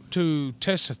first to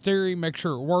test the theory, make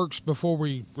sure it works before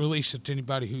we release it to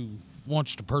anybody who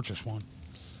wants to purchase one.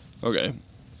 Okay.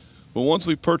 But once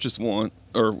we purchase one,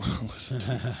 or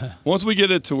once we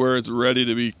get it to where it's ready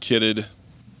to be kitted,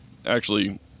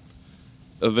 actually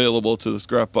available to the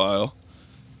scrap pile,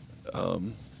 we're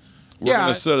Yeah.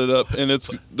 going to set it up. And it's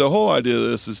the whole idea of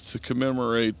this is to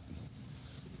commemorate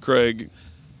Craig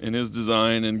and his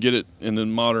design and get it in the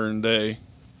modern day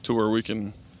to where we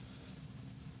can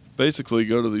basically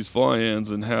go to these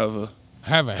fly-ins and have a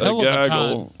Have a hell of a time.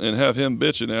 gaggle and have him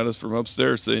bitching at us from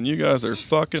upstairs saying, you guys are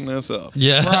fucking this up.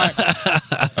 Yeah. Right.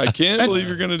 I can't believe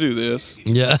you're going to do this.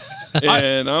 Yeah.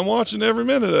 And I'm watching every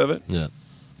minute of it. Yeah.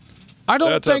 I don't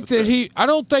That type think of that thing. I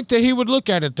don't think that he would look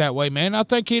at it that way, man. I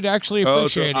think he'd actually Oh,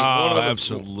 appreciate trust me. it. One Oh, of us-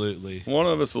 absolutely. One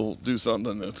of us will do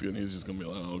something that's good. He's just going to be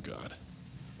like, oh, God.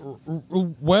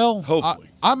 Well, Hopefully.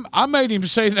 I made him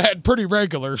say that pretty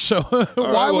regular. So why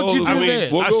right, would well, you do I mean,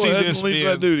 this? We'll I go see ahead this and leave being-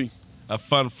 that duty. A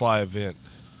fun fly event.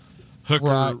 Hooker.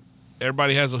 Right.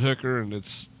 Everybody has a hooker, and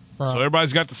it's Right. so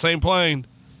everybody's got the same plane.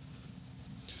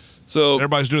 So,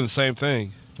 Everybody's doing the same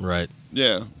thing. Right.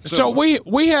 yeah. So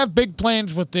we have big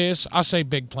plans with this. I say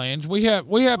big plans. We have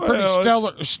Well,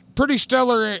 pretty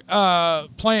stellar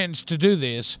plans to do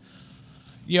this.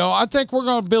 You know, I think we're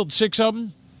going to build 6 of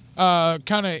them,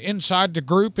 kind of inside the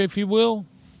group, if you will,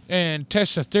 and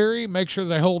test the theory. Make sure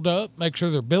they hold up. Make sure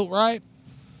they're built right.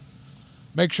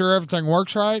 Make sure everything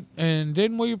works right, and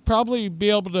then we probably be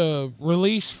able to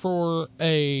release for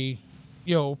a,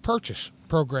 purchase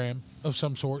program of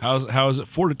some sort. How is it?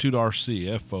 Fortitude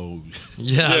RC FO. Yeah.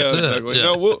 Yeah, That's it. exactly. Yeah.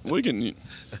 No, we can.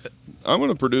 I'm going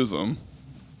to produce them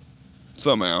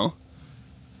somehow.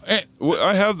 Eh,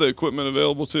 I have the equipment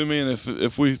available to me, and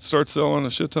if we start selling a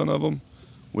shit ton of them,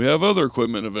 we have other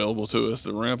equipment available to us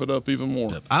to ramp it up even more.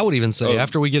 I would even say Oh.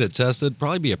 after we get it tested,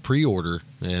 probably be a pre-order,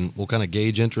 and we'll kind of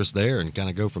gauge interest there and kind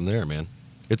of go from there, man.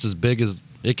 It's as big as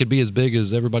it could be, as big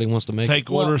as everybody wants to make Take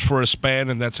it. orders for a span,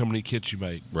 and that's how many kits you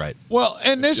make. Right. Well,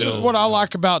 and this is what I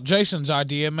like about Jason's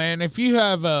idea, man. If you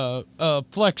have a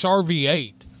Flex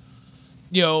RV8,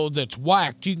 that's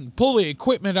whacked, you can pull the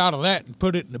equipment out of that and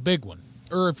put it in the big one.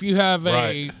 Or if you have a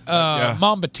Right. Yeah.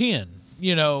 Mamba 10,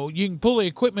 you can pull the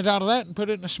equipment out of that and put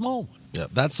it in a small one. Yeah.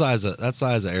 That size of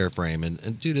airframe,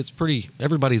 and dude, it's pretty.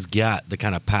 Everybody's got the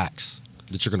kind of packs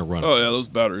that you're going to run. Oh yeah, those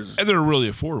batteries. And they're really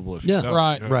affordable. If Yeah. you don't,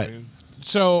 Right. you know what I Right. mean?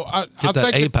 So I Get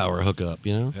that think A-power hookup,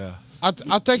 Yeah.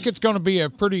 I think it's going to be a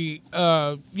pretty,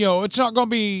 it's not going to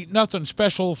be nothing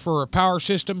special for a power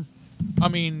system. I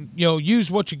mean, use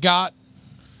what you got.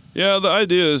 Yeah, the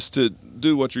idea is to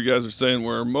do what you guys are saying,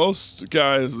 where most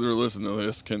guys that are listening to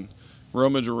this can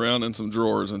rummage around in some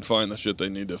drawers and find the shit they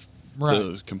need to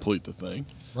Right. complete the thing.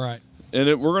 Right. And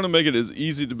we're going to make it as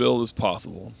easy to build as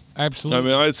possible. Absolutely. I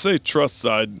mean, I'd say trust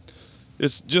side.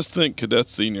 It's just think Cadet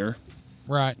Senior.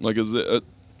 right. Like,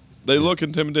 they look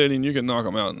intimidating. You can knock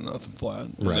them out in nothing flat.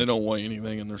 And Right. They don't weigh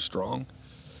anything, and they're strong.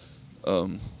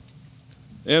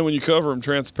 And when you cover them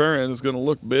transparent, it's going to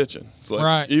look bitching. It's like,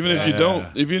 Right. even if you Yeah. don't,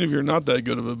 even if you're not that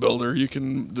good of a builder, you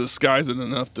can disguise it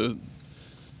enough to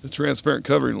the transparent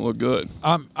covering will look good.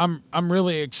 I'm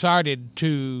really excited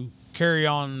to carry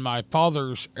on my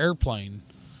father's airplane,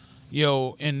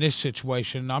 in this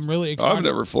situation. I'm really excited. I've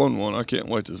never flown one. I can't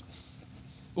wait to.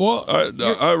 Well,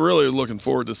 I really looking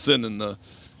forward to sending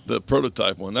the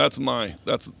prototype one. That's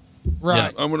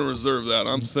right. I'm going to reserve that.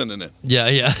 I'm sending it. Yeah,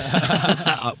 yeah.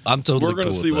 I'm totally. We're going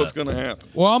to cool see with what's that. going to happen.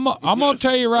 Well, I'm going to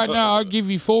tell you right now. I'll give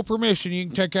you full permission. You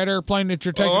can take that airplane that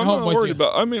you're taking I'm home not with worried you.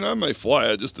 about. I mean, I may fly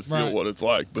it just to feel Right. what it's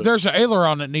like. But There's an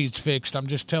aileron that needs fixed. I'm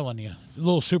just telling you. A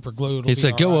little super glue. It'll He be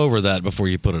said, all "Go right." over that before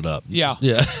you put it up." Yeah.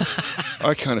 Yeah,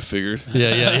 I kind of figured.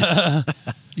 yeah.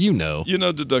 You know.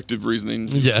 Deductive reasoning.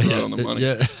 Yeah, right yeah. on the money.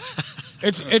 Yeah.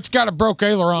 It's got a broke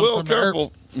aileron Well, from,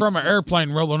 careful. from an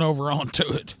airplane rolling over onto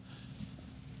it.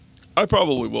 I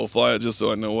probably will fly it just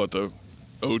so I know what the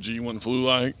OG one flew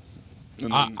like,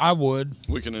 and then I would.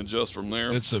 we can adjust from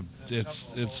there. It's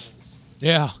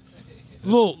Yeah.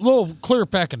 Little clear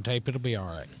packing tape. It'll be all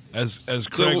right. as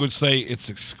Craig would say, it's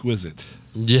exquisite.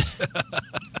 Yeah.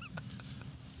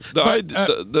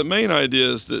 The main idea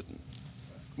is that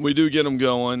we do get them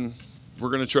going. We're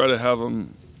going to try to have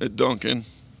them at Duncan,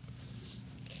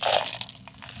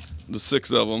 the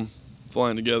 6 of them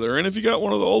flying together. And if you got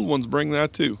one of the old ones, bring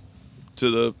that too, to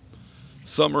the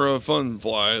Summer of Fun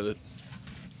fly that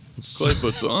Clay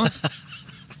puts on.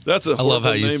 That's a I love horrible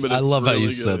how you. name, but I it's love how really you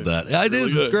good. said that. Yeah, it really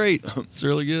is. good. It's great. It's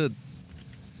really good.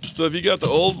 So if you got the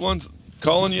old ones,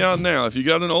 calling you out now. If you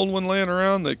got an old one laying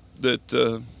around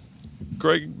that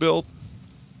Craig built,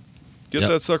 get Yep.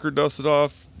 that sucker dusted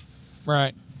off.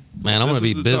 Right. Man, I'm This gonna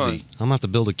be is the busy. time. I'm gonna have to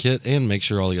build a kit and make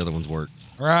sure all the other ones work.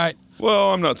 Right.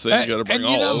 Well, I'm not saying you got to bring and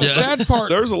all you know of the them. sad part.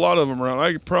 There's a lot of them around.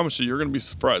 I promise you, you're going to be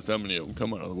surprised how many of them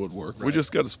come out of the woodwork. We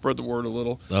just got to spread the word a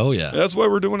little. Oh yeah. That's why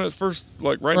we're doing it first,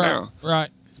 like right now. Right.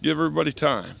 Give everybody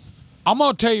time. I'm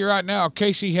gonna tell you right now.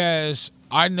 Casey has.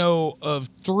 I know of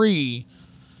 3.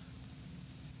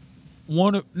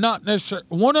 One of not necessarily.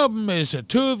 One of them is a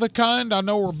 2 of a kind. I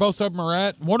know where both of them are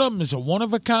at. One of them is a 1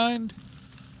 of a kind,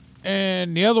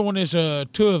 and the other one is a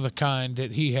 2 of a kind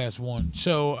that he has one.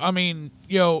 So I mean,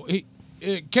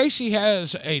 Casey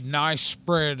has a nice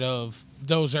spread of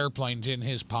those airplanes in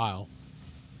his pile.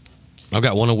 I've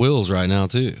got one of Will's right now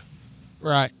too.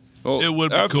 Right. Well, It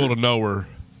would be after- cool to know where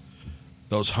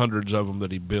those hundreds of them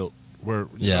that he built were.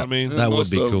 You know Yeah. what I mean? That would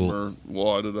most be of them cool. are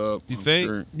wadded up. You I'm think?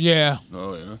 sure. Yeah.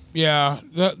 Oh yeah.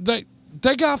 Yeah.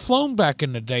 They got flown back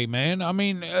in the day, man. I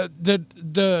mean,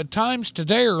 the times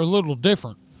today are a little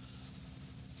different.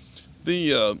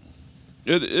 The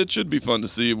it should be fun to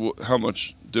see how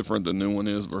much different the new one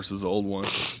is versus the old one,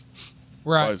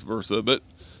 Right. vice versa. But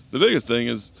the biggest thing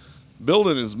is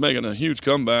building is making a huge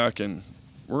comeback, and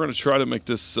we're going to try to make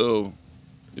this so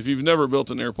if you've never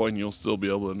built an airplane, you'll still be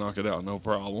able to knock it out no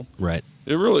problem. Right.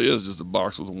 It really is just a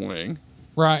box with a wing.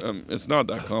 Right. It's not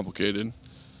that complicated.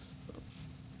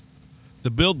 The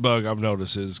build bug I've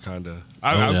noticed is kind of.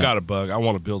 I've yeah. got a bug. I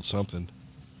want to build something.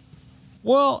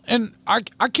 Well, and I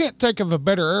can't think of a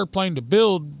better airplane to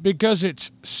build because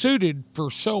it's suited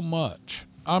for so much.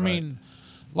 I mean,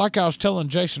 like I was telling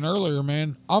Jason earlier,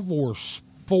 man, I've wore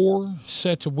 4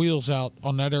 sets of wheels out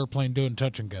on that airplane doing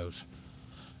touch and goes.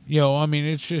 I mean,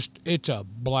 it's a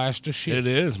blast of shit. It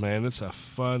is, man. It's a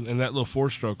fun, and that little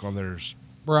 4-stroke on there's.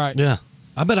 Right. Yeah.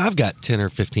 I bet I've got 10 or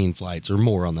 15 flights or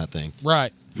more on that thing.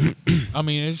 Right. I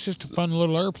mean, it's just a fun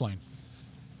little airplane.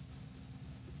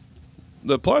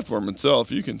 The platform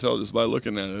itself, you can tell just by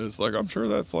looking at it. It's like, I'm sure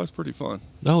that flies pretty fun.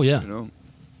 Oh yeah.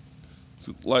 It's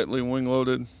lightly wing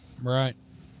loaded. Right.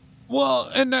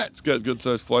 Well, and that It's got good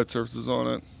sized flight surfaces on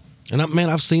it. And man,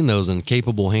 I've seen those in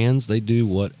capable hands. They do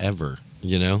whatever.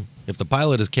 If the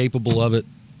pilot is capable of it,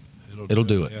 It'll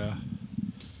do it. Yeah.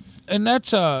 and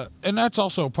that's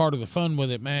also part of the fun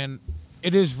with it, man.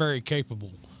 It is very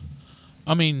capable.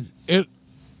 I mean,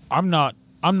 I'm not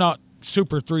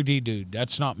super 3D dude.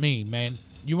 That's not me, man.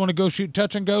 You want to go shoot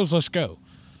touch and goes? Let's go.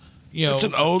 It's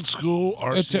an old school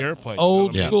It's RC an airplane.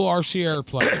 old Yeah. school RC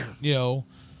airplane.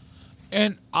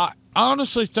 And I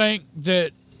honestly think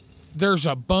that there's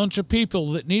a bunch of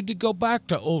people that need to go back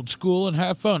to old school and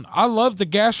have fun. I love the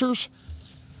gassers.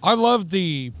 I love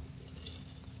the,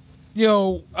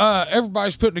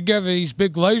 everybody's putting together these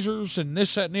big lasers and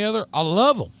this, that, and the other. I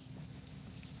love them.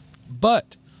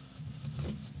 But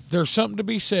there's something to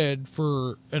be said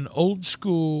for an old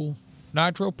school,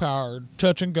 nitro powered,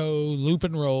 touch and go, loop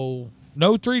and roll,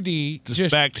 no 3D,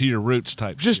 Just back to your roots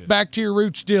type. just shit. back to your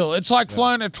roots deal. It's like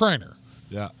flying a trainer.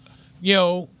 Yeah.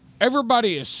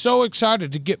 Everybody is so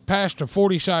excited to get past a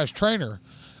 40 size trainer,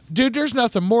 dude, there's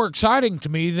nothing more exciting to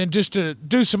me than just to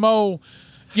do some old,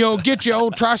 get your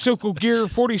old tricycle gear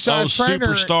 40 size trainer.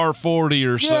 Superstar 40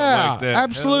 or something like that.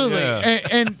 Absolutely. Hell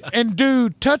yeah. And do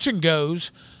touch and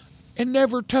goes and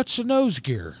never touch the nose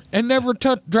gear and never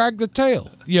drag the tail.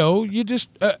 You just,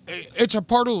 it's a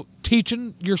part of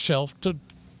teaching yourself to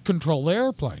control the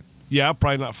airplane. Yeah, I've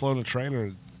probably not flown a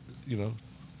trainer,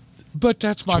 But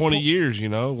that's my 20 years,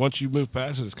 Once you move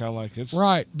past it, it's kind of like it's.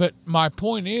 Right. But my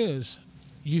point is,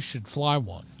 you should fly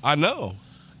one. I know.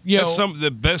 You That's know, some of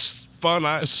the best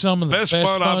fun Some of the best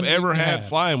fun I've you ever can had have.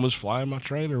 flying was flying my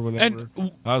trainer whenever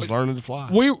I was learning to fly.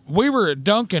 we were at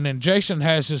Duncan, and Jason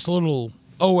has this little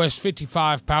OS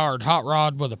 55 powered hot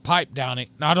rod with a pipe down it.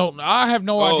 And I have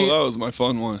no Oh, idea. that was my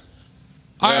fun one.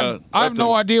 I Yeah, have that no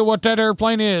thing- idea what that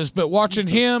airplane is, but watching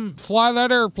him fly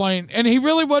that airplane, and he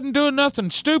really wasn't doing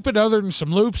nothing stupid other than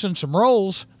some loops and some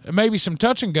rolls, and maybe some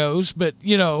touch and goes. But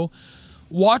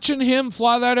watching him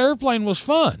fly that airplane was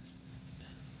fun.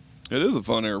 It is a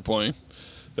fun airplane.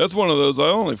 That's one of those. I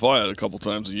only fly it a couple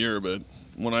times a year, but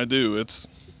when I do, it's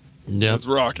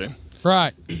rocking.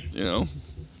 Right.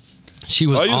 She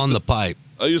was I used on to- the pipe.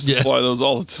 I used to Yeah. fly those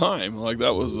all the time. Like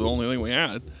that was the only thing we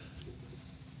had.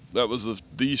 That was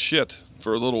the shit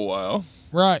for a little while.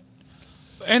 Right.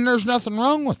 And there's nothing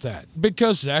wrong with that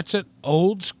because that's an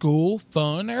old school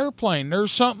fun airplane.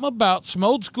 There's something about some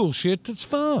old school shit that's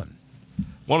fun.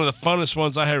 One of the funnest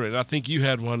ones I had, and I think you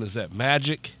had one, is that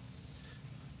Magic.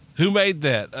 Who made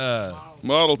that?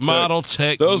 Model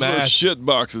Tech. Those were Magic. shit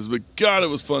boxes, but God, it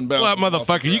was fun Well, bouncing. that off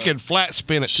the motherfucker, you ground. can flat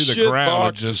spin it to the Shit ground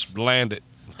boxes. and just land it,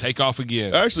 take off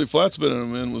again. Actually, flat spinning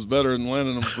them in was better than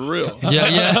landing them for real.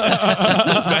 Yeah.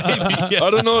 I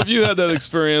don't know if you had that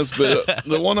experience, but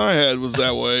the one I had was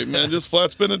that way. Man, just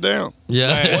flat spin it down.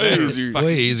 Yeah. Way easier.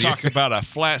 Way easier. Talk about a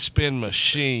flat spin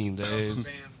machine, dude.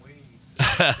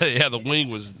 Yeah, the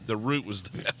root was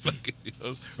that fucking,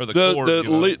 or the cord.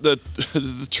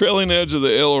 The trailing edge of the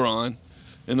aileron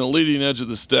and the leading edge of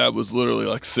the stab was literally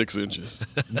like 6 inches.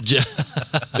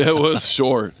 It was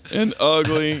short and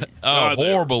ugly. God, they were-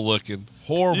 Horrible looking.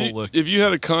 Horrible looking. If you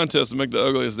had a contest to make the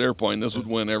ugliest airplane, this would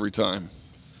win every time.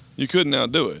 You couldn't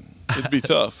outdo it. It'd be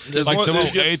tough. It's like some it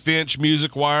old gets- 1/8-inch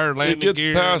music wire landing It gets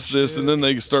gear past this, and then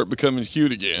they start becoming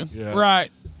cute again. Yeah.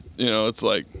 Right. It's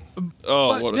like,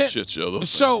 But what a shit show those things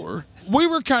So were. we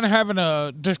were kind of having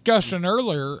a discussion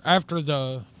earlier after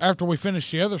we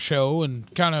finished the other show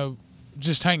and kind of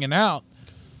just hanging out.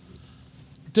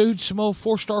 Dude, some old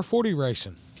 4-star 40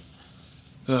 racing.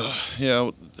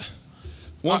 Yeah,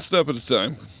 one step at a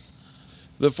time.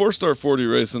 The 4-star 40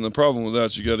 racing, the problem with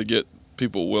that, you got to get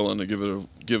people willing to give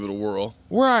it a whirl.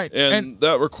 Right. And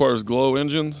that requires glow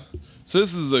engines. So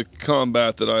this is the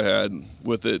combat that I had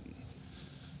with it.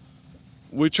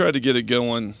 We tried to get it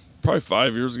going probably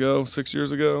 5 years ago, 6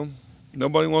 years ago.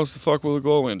 Nobody wants to fuck with a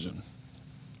glow engine.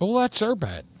 well, that's their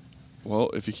bad. Well,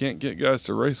 if you can't get guys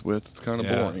to race with, it's kind of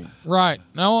Yeah. boring. Right.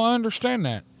 No, I understand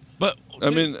that. But I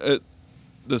mean,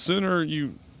 the sooner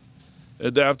you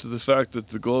adapt to the fact that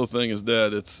the glow thing is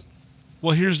dead, it's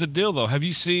well, here's the deal though. Have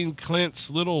you seen Clint's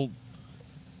little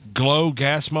glow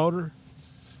gas motor?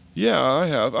 yeah, I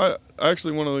have. I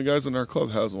actually, one of the guys in our club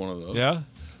has one of those. Yeah.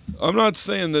 I'm not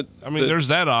saying that. I mean, there's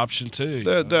that option too.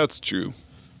 That's true,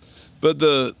 but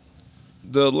the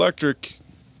electric,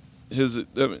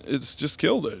 it's just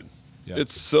killed it. Yeah.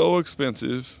 It's so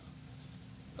expensive.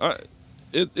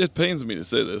 It pains me to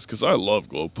say this because I love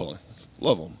glow pellets.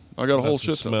 Love them. I got a whole Nothing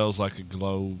shit ton. smells like a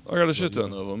glow. I got a shit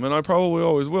ton of them, and I probably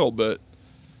always will. But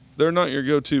they're not your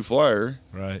go-to flyer.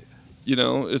 Right.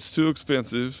 It's too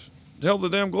expensive. Hell, the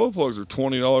damn glow plugs are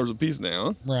 $20 a piece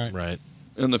now, Right. Right.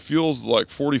 and the fuel's like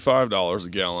 $45 a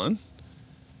gallon.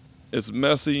 It's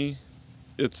messy.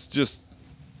 It's just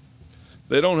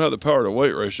they don't have the power to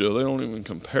weight ratio. They don't even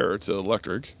compare to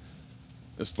electric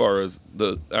as far as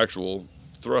the actual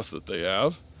thrust that they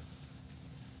have.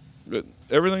 But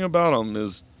everything about them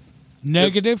is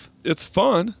Negative. it's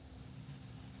fun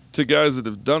to guys that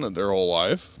have done it their whole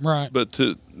life. Right. But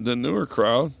to the newer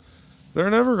crowd, they're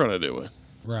never going to do it,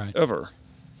 Right. ever.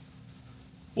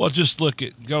 Well, just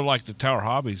go like the Tower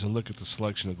Hobbies and look at the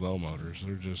selection of glow motors.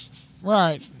 They're just,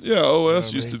 Right. Yeah, OS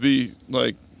I used mean? to be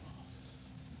like,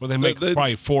 well, they make They-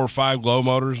 probably 4 or 5 glow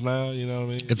motors now. You know what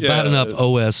I mean? It's Yeah, bad enough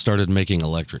OS started making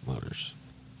electric motors.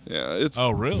 yeah, it's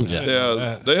Oh, really? Yeah.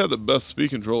 yeah. They have the best speed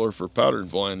controller for pattern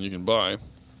flying you can buy.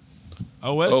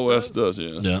 OS. OS does,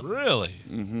 yeah. Yeah. Really?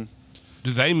 Mm-hmm.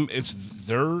 Do they? It's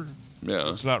their.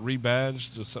 Yeah, It's not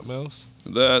rebadged to something else.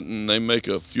 that and they make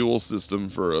a fuel system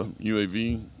for a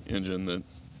UAV engine that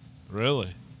Really?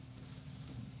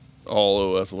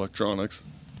 all OS electronics.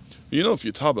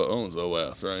 Futaba owns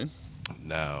OS, right?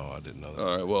 No, I didn't know that.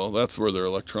 All right, well, that's where their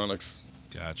electronics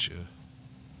Gotcha.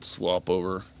 swap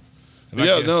over. And I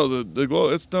Yeah, guess- no, the glow,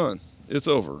 it's done. It's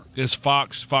over. Is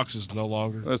Fox is no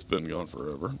longer? That's been gone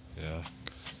forever. Yeah.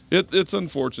 It's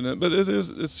unfortunate, but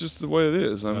it's just the way it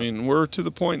is. I mean, we're to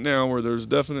the point now where there's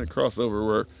definite crossover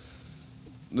where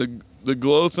the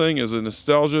glow thing is a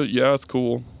nostalgia. Yeah, it's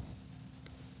cool.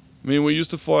 I mean, we used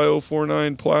to fly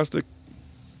 049 plastic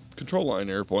control line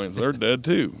airplanes. They're dead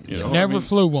too. You know, Never I mean,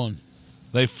 flew one.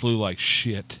 They flew like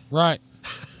shit. Right.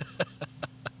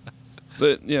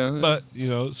 but yeah, But, you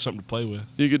know, it's something to play with.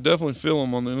 you could definitely feel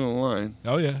them on the end of the line.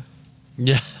 Oh, yeah.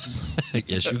 Yeah.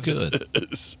 Yes, you could.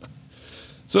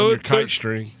 So On your they're, kite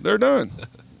string. they're done.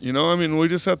 You know, I mean, we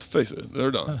just have to face it.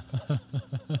 They're done.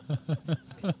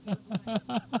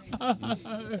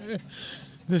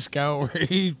 This guy over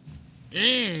here,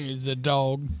 he's a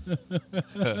dog.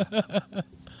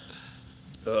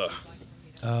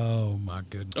 Oh my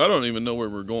goodness. I don't even know where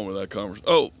we're going with that conversation.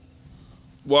 Oh,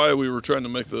 why we were trying to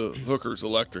make the hookers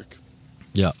electric.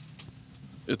 Yeah.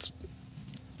 It's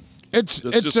It's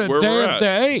That's just a where day we're of at.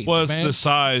 the age, Was man. the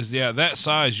size. Yeah, that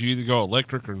size, you either go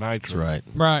electric or That's nitro. right.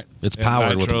 Right. It's And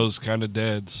powered nitro's kind of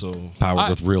dead, so.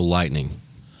 with real lightning.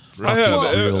 I have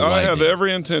Real I have lightning.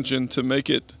 every intention to make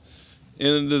it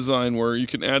in a design where you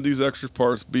can add these extra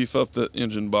parts, beef up the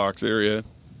engine box area,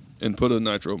 and put a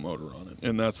nitro motor on it,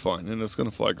 and that's fine, and it's going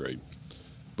to fly great.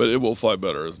 But it will fly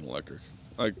better as an electric.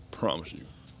 I promise you.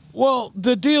 Well,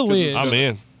 the deal 'Cause is, I'm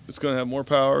in. It's going to have more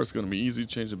power. It's going to be easy to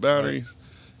change the batteries.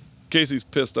 Casey's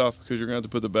pissed off because you're going to have to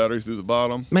put the battery through the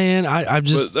bottom. Man, I But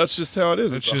just that's just how it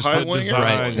is. It's It's a just high the wing design.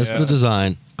 airplane. it's yeah. the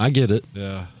design. I get it.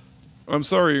 Yeah. I'm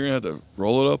sorry you're going to have to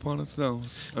roll it up on its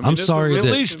nose. I mean, I'm it's a sorry At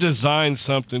that- least design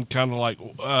something kind of like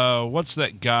what's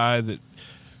that guy that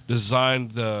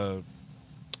designed the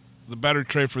battery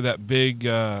tray for that big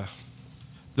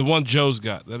the one Joe's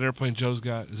got, that airplane Joe's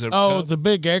got? Is it the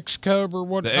big X Cub or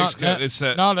what? The not, X-Cub, it's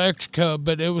that- not X Cub,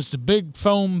 but it was the big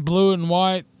foam blue and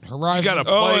white Horizon. you got a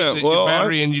plate Oh, yeah. that well, your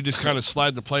battery and you just kind of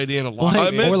slide the plate in and lock Well,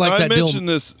 it hey, in. or like I that deal- mentioned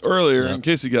this earlier in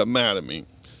case he got mad at me.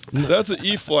 That's an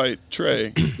E-Flight tray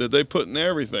that they put in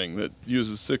everything that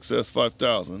uses 6S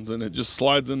 5000s, and it just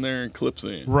slides in there and clips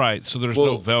in. Right, so there's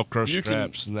Well, no Velcro you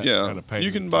straps can, and that yeah, kind of paint.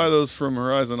 you can buy those from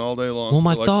Horizon all day long. Well,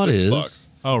 my for like thought is- $6.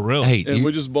 Oh, really? Hey, And you-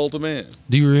 we just bolt them in.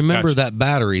 do you remember Gotcha. that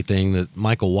battery thing that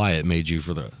Michael Wyatt made you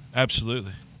for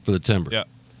Absolutely. the timber? Yeah.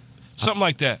 Something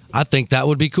like that. I think that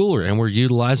would be cooler, and we're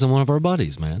utilizing one of our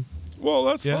buddies, man. Well,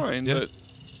 that's Yeah, fine, yeah. but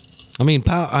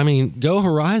I mean, go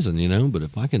Horizon, you know. But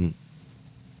if I can,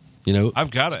 you know,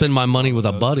 I've got it. spend my money with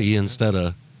a buddy instead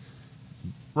of,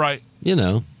 Right, you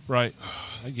know, right.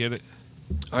 I get it.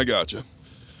 I got you.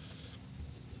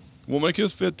 We'll make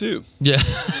his fit too. yeah.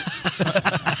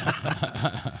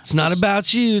 It's not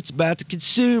about you; it's about the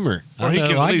consumer. Or I he know,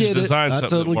 can at I least get it. design I something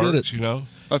totally that get works, it. you know?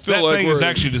 I feel That like thing we're is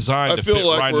actually designed I to feel fit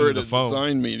like right we're at into a the phone.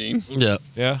 design meeting. Yeah.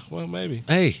 Yeah, well, maybe.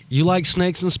 Hey, you like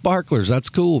snakes and sparklers? That's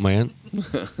cool, man.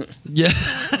 Yeah.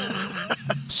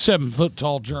 7 foot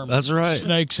tall German. That's right.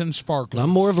 Snakes and sparklers. I'm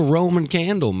more of a Roman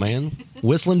candle, man.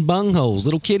 Whistling bungholes,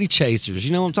 little kitty chasers.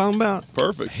 You know what I'm talking about?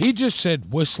 Perfect. He just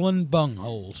said whistling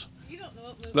bungholes.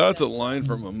 That's a line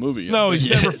from a movie. I No, think.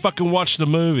 he's never fucking watched the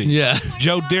movie. Yeah.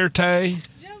 Joe Dirte,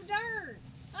 Joe Dirt.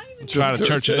 I even trying to Dirte.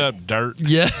 church it up, dirt.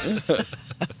 Yeah.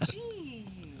 Gee.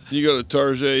 You go to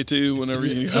Target too whenever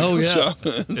you go Oh, yeah.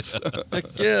 shopping. Heck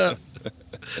yeah.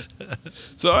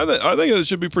 So I think it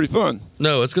should be pretty fun.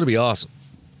 No, it's going to be awesome.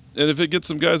 And if it gets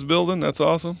some guys building, that's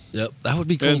awesome. Yep. That would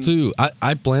be cool, And- too.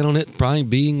 I plan on it probably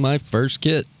being my first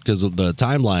kit because of the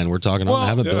timeline we're talking on. Well, I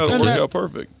haven't Yeah, built it'll it work yet. out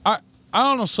perfect. I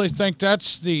honestly think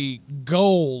that's the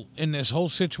goal in this whole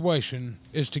situation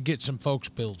is to get some folks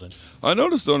building. I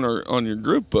noticed on your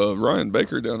group, Ryan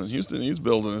Baker down in Houston, he's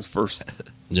building his first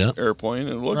Yeah. airplane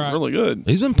and it looking Right. really good.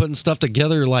 He's been putting stuff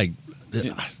together like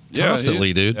Yeah,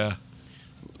 constantly, dude. Yeah.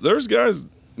 There's guys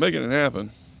making it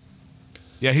happen.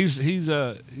 Yeah, he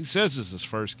says it's his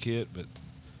first kit, but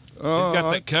he's Uh,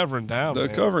 got that covering down. the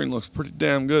man. covering looks pretty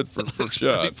damn good for the first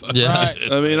shot. Yeah. Right.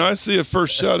 I mean, I see a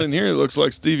first shot in here. It looks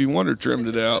like Stevie Wonder trimmed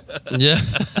it out. Yeah.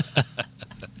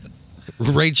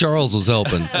 Ray Charles was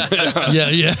helping.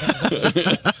 Yeah.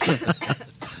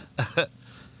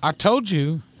 I told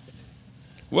you.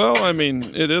 Well, I mean,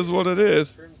 it is what it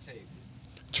is.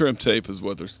 Trim tape is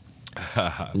what there's.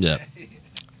 Yeah.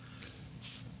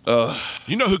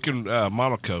 You know who can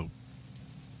monocoat?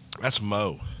 That's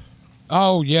Mo.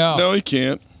 Oh yeah. No, he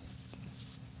can't.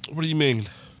 What do you mean?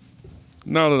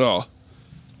 Not at all.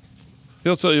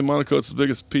 He'll tell you Monaco's the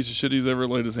biggest piece of shit he's ever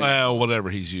laid his hand. Well, whatever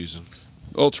he's using.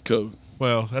 Ultra coat.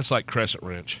 Well, that's like crescent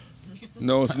wrench.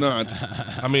 No, it's not.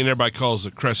 I mean, everybody calls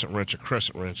a crescent wrench,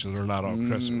 and they're not all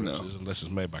crescent No. wrenches unless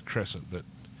it's made by Crescent. But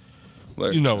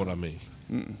Like, you know what I mean.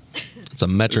 It's a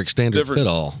metric It's standard different. fit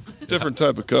all. different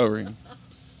type of covering.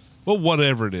 Well,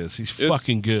 whatever it is, he's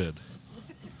fucking good.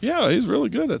 Yeah, he's really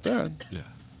good at that. Yeah.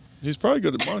 He's probably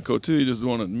good at Monaco too. He just don't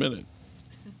want to admit it.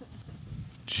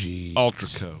 Gee. Ultra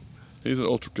coat. He's an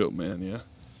ultra coat man. Yeah.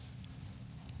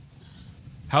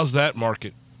 How's that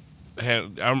market? I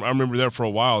remember there for a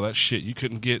while. That shit, you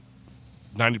couldn't get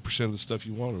 90% of the stuff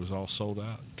you wanted. It was all sold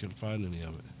out. You couldn't find any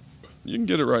of it. You can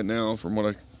get it right now from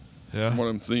what Yeah,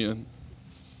 I'm seeing.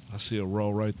 I see a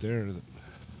roll right there.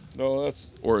 No, that's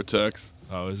Oratex.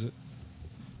 Oh, is it?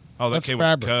 Oh, that That's came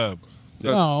fabric. with Cub.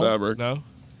 That's No. fabric. No.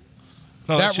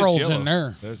 That shit's rolls yellow. in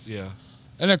there. Yeah.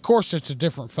 And of course, it's a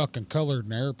different fucking color than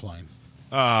the airplane.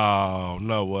 Oh,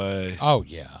 no way. Oh,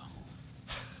 yeah.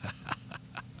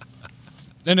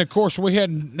 And of course, we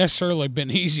hadn't necessarily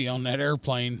been easy on that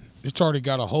airplane. It's already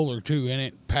got a hole or two in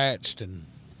it, patched and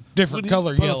different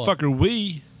color yellow.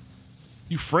 Motherfucker,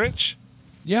 you French?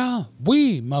 Yeah,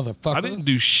 we motherfucker. I didn't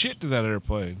do shit to that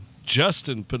airplane.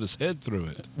 Justin put his head through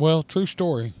it. Well, true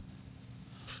story.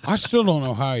 I still don't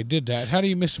know how he did that. How do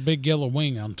you miss a big yellow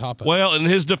wing on top of it? Well, in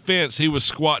his defense, he was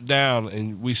squat down,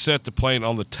 and we set the plane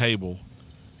on the table,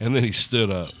 and then he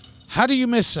stood up. How do you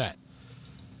miss that?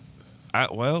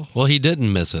 Well, Well, he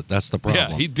didn't miss it. That's the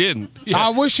problem. yeah, he didn't. Yeah, I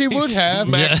wish he would have.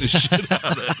 Smacked the shit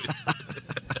out of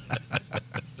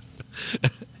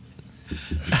it.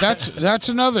 That's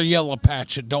another yellow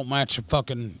patch that don't match the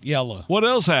fucking yellow. What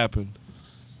else happened?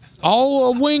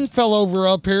 Oh, a wing fell over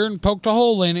up here and poked a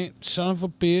hole in it. Son of a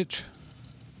bitch.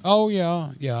 Oh, yeah.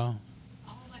 All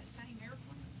that same airplane.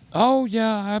 Oh,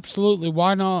 yeah, absolutely.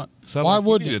 Why not? Sounds Why like you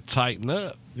wouldn't need it? to tighten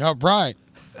up. Yeah, right.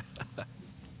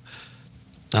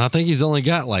 I think he's only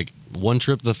got like one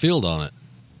trip to the field on it.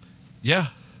 Yeah.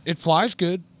 It flies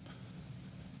good.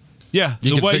 Yeah, You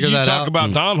the can way figure you that talk out about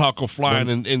and- Don Huckle flying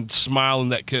and smiling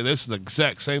that kid, that's the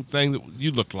exact same thing that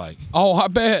you look like. Oh, I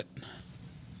bet.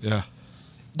 Yeah.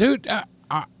 Dude,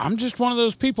 I'm just one of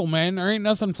those people, man. There ain't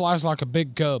nothing flies like a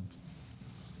big cub.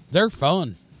 They're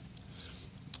fun.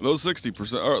 Those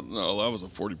 60%. Or, no, that was a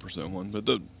 40% one. But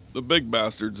the big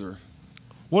bastards are.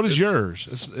 What is yours?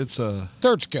 It's a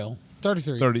Third scale,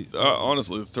 33. 30.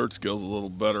 Honestly, the third scale's a little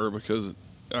better because it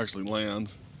actually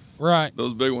lands. Right.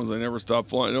 Those big ones, they never stop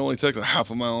flying. It only takes a half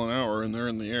a mile an hour, and they're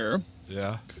in the air.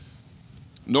 Yeah.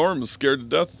 Norm was scared to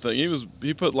death of the thing.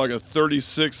 He put like a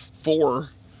 36.4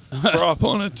 prop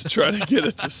on it to try to get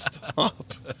it to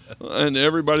stop. And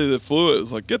everybody that flew it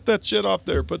was like, get that shit off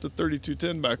there. Put the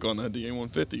 3210 back on that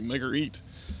DA-150. Make her eat.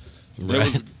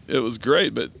 Right. It was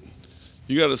great, but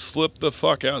you got to slip the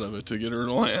fuck out of it to get her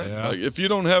to land. Yeah. Like, if you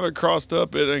don't have it crossed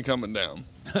up, it ain't coming down.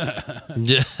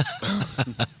 Yeah.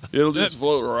 It'll just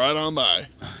float right on by.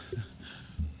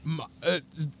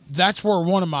 That's where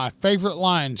one of my favorite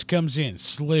lines comes in.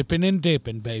 Slipping and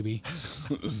dipping, baby.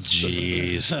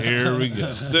 Jeez. Here we go.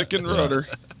 Stick and rudder.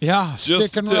 Yeah, Just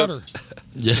stick and tip. rudder.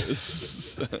 Yeah.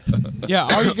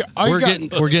 Yeah, We're getting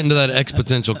to that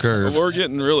exponential curve. We're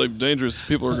getting really dangerous.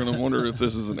 People are going to wonder if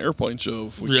this is an airplane show.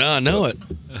 If we, Yeah, I know it.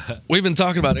 We've been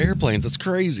talking about airplanes. It's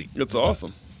crazy. It's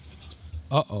awesome.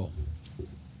 Uh-oh.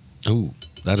 Ooh,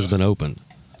 that has been opened.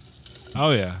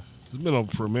 Oh, yeah. It's been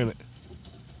open for a minute.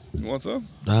 You want some?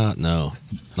 No,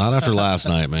 not after last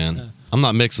night, man. I'm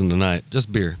not mixing tonight. Just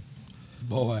beer.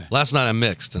 Boy. Last night I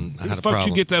mixed and I Where had the a fuck problem.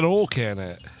 you get that oil can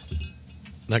at?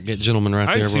 That gentleman right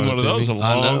I there. ain't seen brought one it of to those in a me.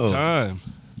 I long know. time.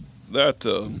 That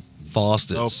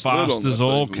Foster's. Oh, lid on that Foster's oil thing's a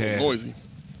little can. noisy.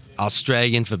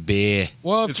 Australian for beer.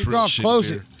 Well, if It's you're real going to shit close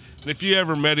beer. it, And if you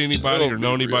ever met anybody It'll or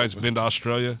know be anybody that's real. been to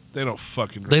Australia, they don't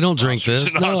fucking drink They don't drink Foster's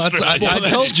this. in No, that's, I, Australia. I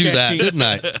told you that, sketchy. didn't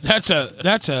I? that's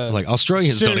a Like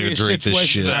Australians don't even serious drink this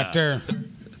situation shit. right there.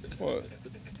 What?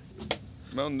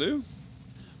 Mountain Dew?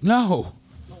 No.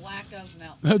 The lack of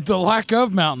milk. The lack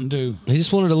of Mountain Dew. He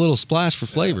just wanted a little splash for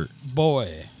flavor.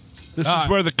 Boy. This is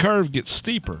where the curve gets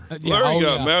steeper. Yeah, Larry oh,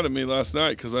 got yeah. mad at me last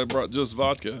night because I brought just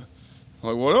vodka. I'm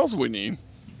like, what else we need?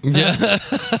 Yeah,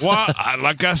 Well,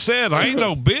 like I said, I ain't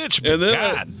no bitch, but And then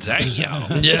God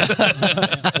damn.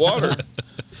 yeah. Water.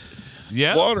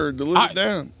 Yeah. Water to live it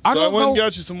down. I So I don't went and know-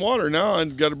 got you some water. Now I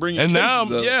got to bring you And now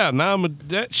cases I'm, of it. now I'm a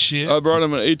that shit. I brought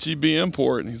him an HEB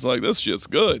import, and he's like, "This shit's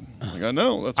good." I'm like, I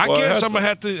know. That's I why guess I I'm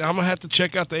gonna have to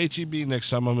check out the HEB next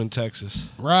time I'm in Texas.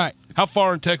 Right. How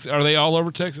far in Texas are they? All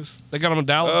over Texas? They got them in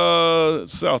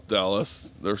Dallas. South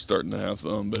Dallas. They're starting to have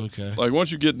some, but Okay. like once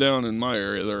you get down in my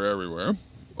area, they're everywhere,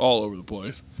 all over the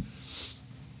place.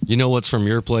 You know what's from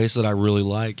your place that I really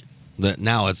like? That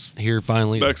now it's here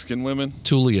finally. Mexican women.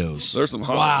 Tulio's. There's some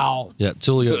hot. Wow. Yeah,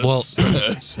 Tulio. Well,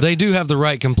 they do have the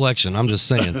right complexion. I'm just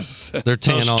saying. They're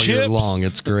tan Those all year chips? long.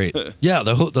 It's great. Yeah,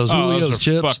 those Oh, Julio's those are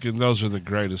chips. those are the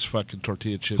greatest fucking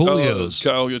tortilla chips. Julio's.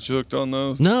 Kyle gets you hooked on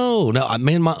those. No.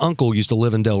 Me and my uncle used to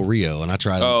live in Del Rio, and I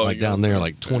tried Oh, like you down got there that.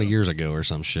 like 20 years ago or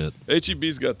some shit.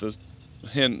 HEB's got this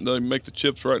hand. They make the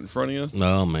chips right in front of you.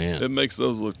 Oh man, It makes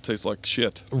those taste like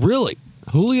shit. really?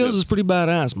 Julio's Yes. is pretty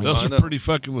badass, man. Those I are know. pretty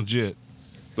fucking legit.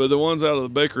 But the ones out of the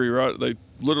bakery, right? They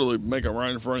literally make them right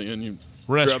in front of you, and you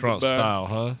grab the Restaurant bag. style,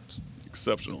 huh?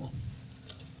 Exceptional.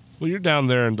 Well, you're down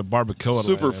there in the barbacoa.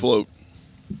 Super land. float.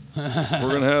 We're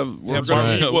gonna have. We're Yeah,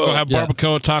 gonna eat we're well. gonna have Yeah.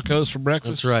 barbacoa tacos for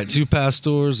breakfast. That's right. 2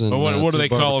 pastors and But what do 2 they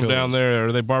call them down barbacoas. there?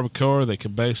 Are they barbacoa? Or are they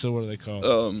cabeza? What do they call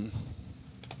it?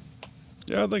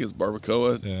 Yeah, I think it's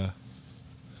barbacoa. Yeah.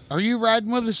 Are you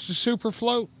riding with us to Super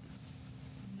Float?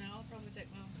 No, I'll probably take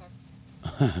my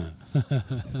own car.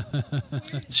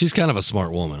 She's kind of a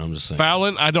smart woman. I'm just saying.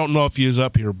 Fallon, I don't know if he was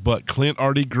up here, but Clint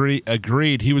already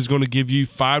agreed he was going to give you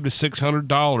 $500 to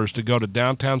 $600 to go to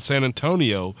downtown San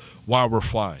Antonio while we're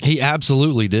flying. He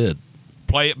absolutely did.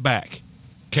 Play it back.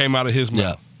 Came out of his Yeah.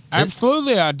 mouth.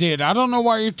 Absolutely, I did. I don't know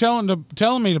why you're telling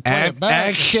me to play it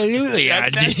back. Absolutely, I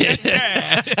did.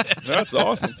 That's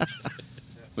awesome.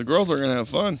 The girls are gonna have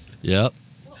fun. Yep.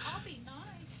 Well, I'll be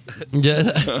nice.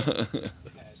 Yeah.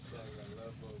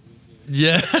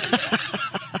 Yeah.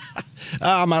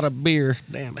 I'm out of beer.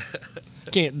 Damn it.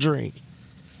 Can't drink.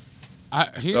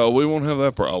 We won't have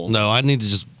that problem. No, I need to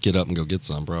just get up and go get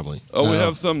some, probably. Oh, we No.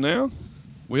 have some now.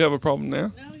 We have a problem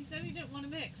now. No, he said he didn't want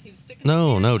to mix. He was sticking.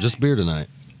 No, to no, beer just tonight. beer tonight.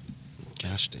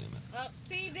 Gosh damn it. Well,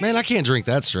 see, there Man, I you- can't drink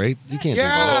that straight. You can't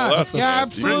Yeah, Oh, that's yeah,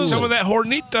 nasty. Drink absolutely. some of that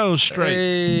Hornito straight.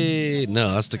 Hey,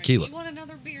 no, that's tequila. You want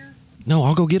another beer? No,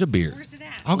 I'll go get a beer. Where's it at?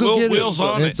 I'll go get Will's it.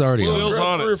 on It's it. already Will's on.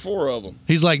 on Grab it. 3 or 4 of them.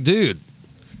 He's like, dude,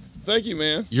 Thank you,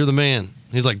 man. you're the man.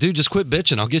 He's like, dude, just quit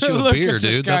bitching. I'll get you a Look beer, at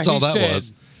this dude. guy. That's all He that said,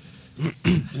 was.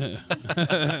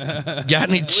 Got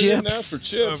any We didn't ask chips? for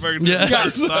chips. Yeah.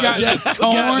 Got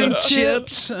corn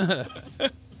chips.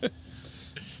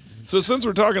 So since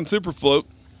we're talking super float,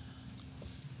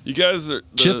 you guys are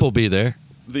Chip will be there.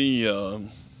 yeah,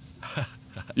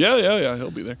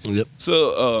 he'll be there. Yep.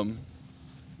 So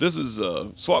this is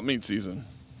swap meet season.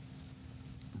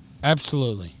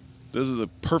 Absolutely. This is a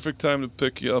perfect time to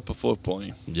pick you up a float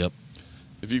plane. Yep.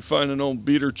 If you find an old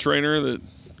beater trainer that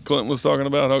Clinton was talking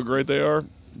about how great they are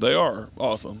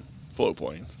awesome float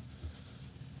planes.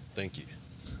 Thank you.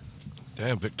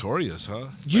 Damn, Victoria's, huh?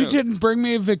 You Yeah. didn't bring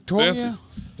me a Victoria?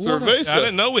 What a- Cerveza. I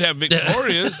didn't know we have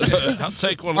Victoria's. I'll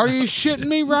take one. Are you shitting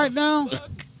me right now?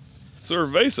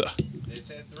 Cerveza.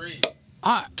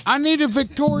 I need a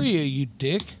Victoria, you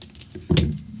dick.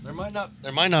 There might not be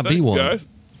Thanks, one. guys.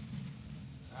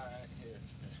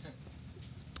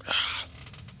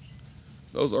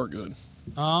 Those are good.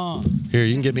 Oh. Here,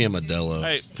 you can get me a Modelo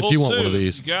Hey, if you want one of two.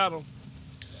 these. You got 'em.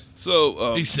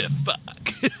 So He said, "Fuck."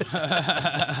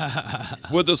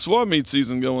 with the swap meet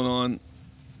season going on,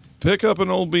 pick up an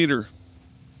old beater.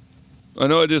 I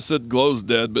know I just said glow's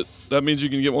dead, but that means you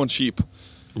can get one cheap.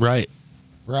 Right.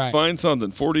 Right. Find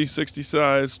something 40, 60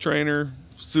 size trainer,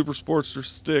 super sportster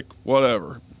stick,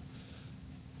 whatever.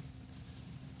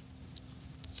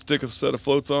 Stick a set of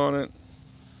floats on it.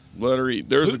 Let her eat.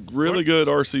 There's a really good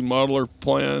RC modeler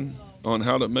plan on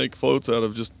how to make floats out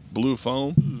of just blue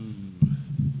foam.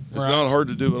 It's Right. not hard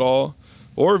to do at all.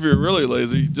 Or if you're really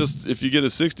lazy, just if you get a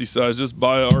 60 size, just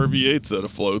buy a RV8 set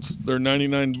of floats. They're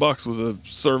 $99 with the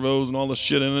servos and all the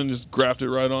shit in it, and just graft it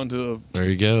right onto a. There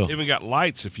you go. Even got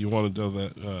lights if you want to do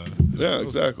that. Yeah,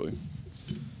 exactly.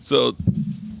 So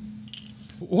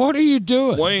What are you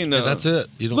doing? Wayne, Yeah, that's it.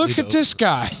 You don't Look need at to this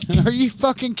guy. Are you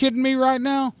fucking kidding me right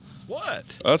now? What?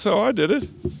 that's how I did it.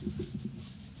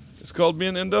 It's called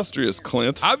being industrious,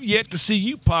 Clint. I've yet to see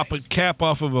you pop a cap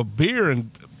off of a beer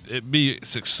and it be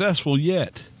successful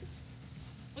yet.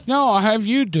 No, I'll have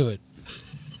you do it.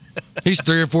 He's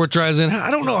 3 or 4 tries in.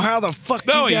 I don't know how the fuck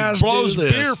No, you he guys blows do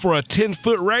this. beer for a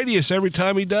 10-foot radius every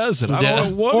time he does it. I Yeah. don't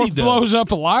know what Or he does. blows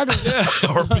up a lighter. Yeah,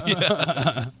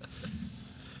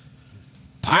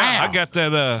 I got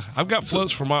that. I've got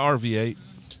floats for my RV8,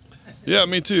 Yeah,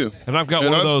 me too. and I've got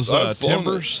And one of I've- those I've flown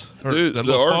timbers. it. Or Dude, the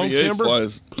the little foam RV8 timber.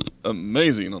 flies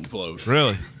amazing on floats.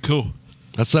 Really cool.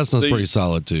 That Cessna's The- pretty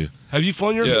solid too. Have you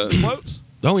flown your Yeah. floats?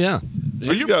 Oh yeah. Are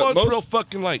He's your got floats most- real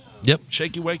fucking like Yep.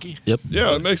 shaky wakey? Yep.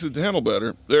 Yeah, it makes it handle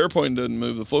better. The airplane doesn't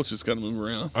move; the floats just kind of move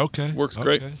around. Okay, Works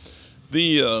great. okay.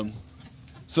 The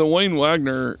so Wayne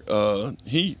Wagner,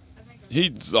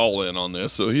 he's all in on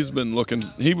this. So he's been looking.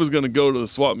 He was going to go to the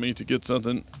swap meet to get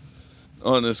something.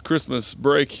 on his Christmas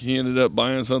break, he ended up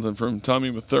buying something from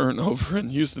Tommy Mathern over in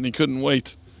Houston. He couldn't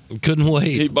wait. Couldn't wait.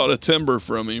 He bought a timber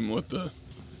from him with the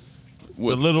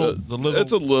little.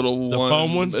 It's a little the one.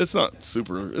 foam one? It's not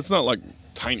super. It's not like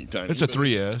tiny. It's a but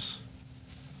 3S.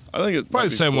 I think it's Probably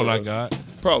the same one I got.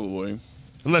 Probably.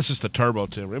 Unless it's the turbo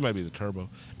timber. It might be the turbo.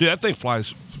 Dude, that thing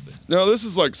flies. No, this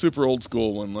is like super old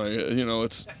school one. Like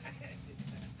it's.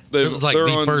 It was like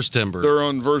the first timber. They're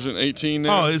on version 18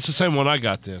 now. Oh, it's the same one I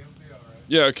got then.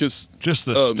 Yeah, because Just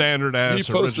the standard ass.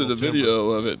 he posted original a video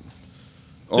of it.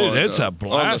 Dude, it's a on the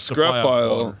blast to scrap fly off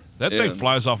pile. water. That thing and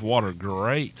flies off water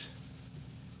great.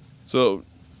 So,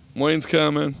 Wayne's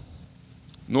coming.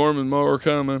 Norm and Mo are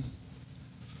coming.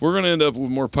 We're going to end up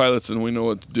with more pilots than we know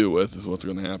what to do with, is what's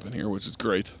going to happen here, which is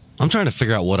great. I'm trying to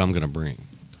figure out what I'm going to bring.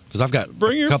 Because I've got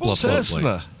Bring a your couple of full float Cessna.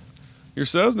 planes. Your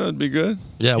Cessna would be good.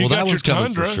 Yeah, You well, got that your one's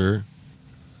coming for Tundra. sure.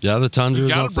 Yeah, the Tundra is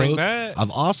gotta on bring floats. that. I've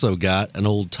also got an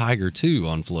old Tiger 2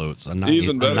 on floats, a 90,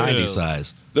 Even better. 90 Yeah.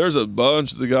 size. There's a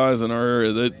bunch of the guys in our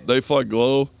area. They fly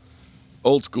glow,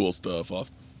 old school stuff,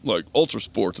 off like ultra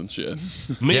sports and shit.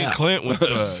 Me Yeah. and Clint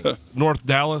with North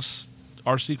Dallas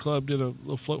RC Club did a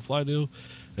little float fly deal.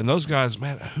 And those guys,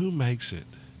 man, who makes it?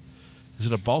 Is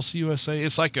it a Balsa USA?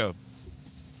 It's like a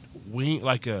wing,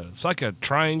 it's like a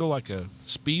triangle, like a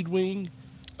speed wing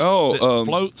that Oh,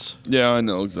 floats. yeah, I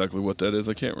know exactly what that is.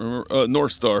 I can't remember.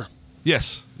 North Star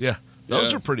Yes, yeah.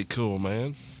 Those Yeah. are pretty cool,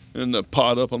 man. and the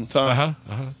pod up on the top.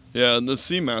 Uh-huh. Yeah, and the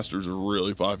Seamasters are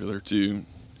really popular too.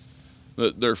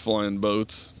 They're flying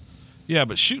boats. Yeah,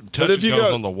 but shooting But touch if and you goes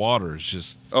got- on the water is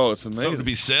just Oh, it's something to amazing.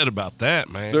 be said about that,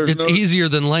 man. There's It's no- easier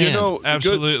than land. You know,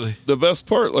 Absolutely. The best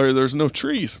part, Larry, there's no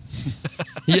trees.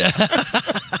 yeah.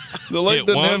 The lake Hit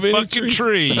doesn't one have any fucking trees.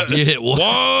 tree. You hit one.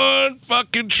 One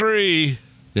fucking tree.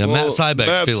 Yeah, Well, Matt Sybeck's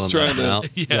Matt's feeling trying that to- now.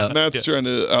 Yeah. Matt's trying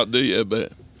to outdo you,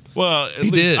 but Well, at He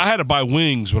least did. I had to buy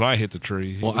wings when I hit the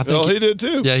tree. Well, I think well, he did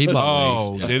too. Yeah, he bought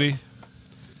oh, wings. Yeah. did he?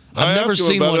 I've I never asked him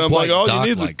seen about one it. I'm quite like, all you docked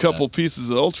need is a like couple that. pieces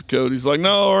of Ultra Code. He's like, no,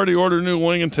 I already ordered a new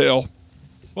wing and tail.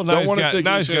 Well, Don't now wanna he's take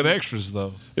got any chances. extras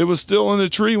though. It was still in the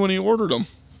tree when he ordered them,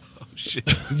 Oh shit!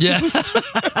 Yeah.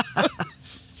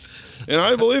 and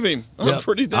I believe him. I'm Yep.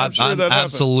 pretty damn sure I'm that happened.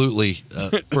 absolutely,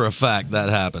 for a fact, that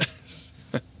happened.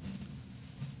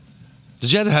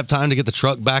 Did you have to have time to get the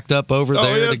truck backed up over Oh, he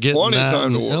there had to get plenty of that?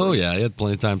 time to And- order oh it. yeah, he had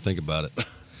plenty of time to think about it.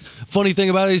 Funny thing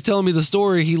about it, he's telling me the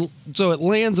story. So it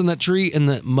lands in that tree and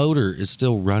the motor is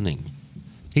still running.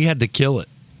 He had to kill it.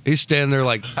 He's standing there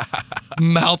like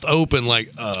mouth open,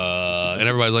 like and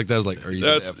everybody's like that. I was like,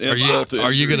 That's insult to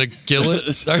are you injury. gonna kill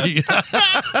it? Are you?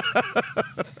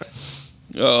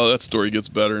 Oh, that story gets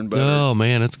better and better. Oh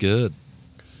man, it's good.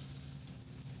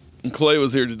 And Clay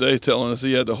was here today telling us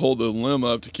he had to hold the limb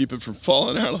up to keep it from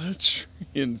falling out of the tree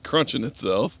and crunching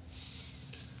itself.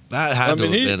 That had I to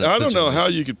mean, have been. I don't know how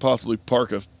you could possibly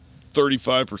park a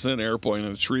 35% airplane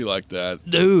in a tree like that.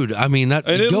 Dude, I mean that.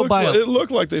 And it, go by. it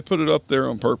looked like they put it up there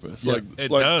on purpose, Yeah, like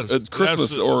It like does. a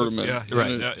Christmas Absolutely. ornament. Yeah, you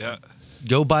know? right. Yeah.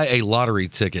 Go buy a lottery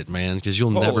ticket, man, because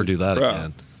you'll never Holy do that crap.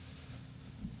 again.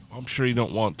 I'm sure you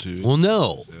don't want to. Well,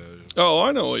 no. Oh,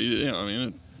 I know what you know. I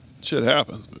mean, shit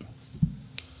happens, but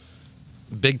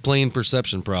Big plane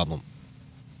perception problem.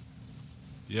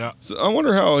 Yeah. so I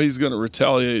wonder how he's going to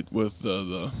retaliate with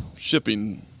the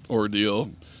shipping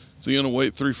ordeal. Is he going to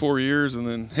wait 3-4 years and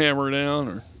then hammer it down,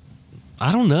 or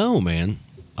I don't know, man.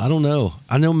 I don't know.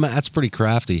 I know Matt's pretty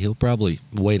crafty. He'll probably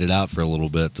wait it out for a little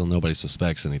bit till nobody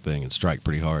suspects anything and strike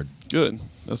pretty hard. good?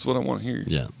 That's what I want to hear.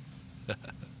 Yeah.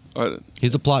 I,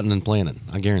 He's a plotting and planning.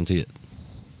 I guarantee it.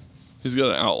 he's got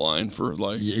an outline for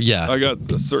like. Yeah. I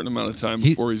got a certain amount of time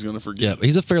before he's going to Yeah, forget.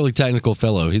 he's a fairly technical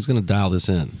fellow. He's going to dial this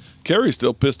in. Carrie's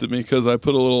still pissed at me because I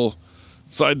put a little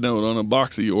side note on a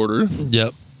box he ordered.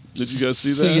 Yep. Did you guys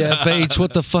see that? CFH,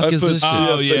 what the fuck I is put this shit?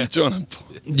 Oh, yeah. CFH on it.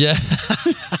 Yeah.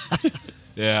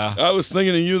 Yeah. I was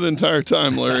thinking of you the entire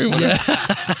time, Larry. When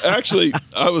actually,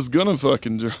 I was gonna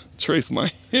fucking trace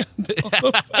my hand,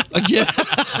 Yeah.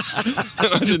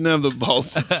 and I didn't have the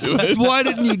balls to do it. Why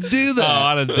didn't you do Oh, that?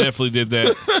 I'd have definitely did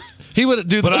that. He would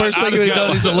do the But first I'd thing he would have have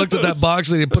done got- is he looked at that box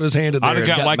and he put his hand in there. I'd have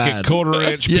and got like mad. a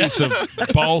 1/4-inch Yeah. piece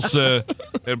of balsa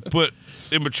and put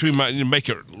in between my, and make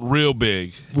it real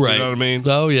big. Right. You know what I mean?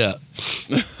 Oh yeah.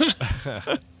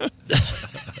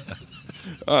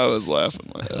 I was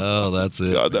laughing my head. Oh, that's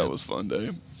it. God, that was fun,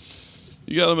 Dave.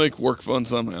 You got to make work fun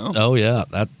somehow, Oh yeah.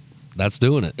 That's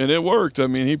doing it. and it worked. I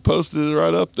mean, he posted it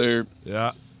right up there.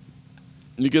 Yeah.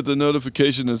 You get the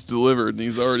notification it's delivered, and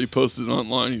he's already posted it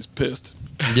online. He's pissed.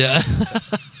 Yeah.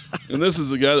 And this is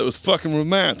the guy that was fucking with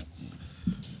Matt.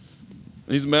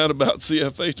 He's mad about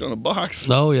CFH on a box.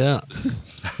 Oh yeah.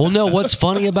 Well, no. What's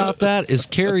funny about that is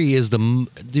Kerry is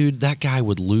dude. That guy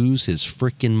would lose his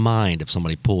freaking mind if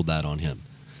somebody pulled that on him.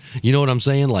 You know what I'm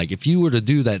saying? Like if you were to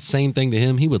do that same thing to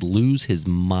him, he would lose his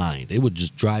mind. It would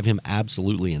just drive him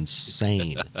absolutely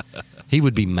insane. He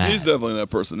would be mad. He's definitely that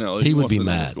personality. He would wants be to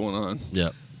know mad. What's going on?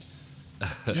 Yep.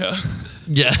 Yeah.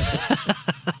 Yeah.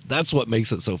 That's what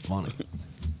makes it so funny.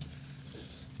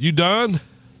 You done?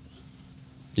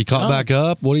 You caught back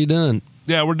up? What are you doing?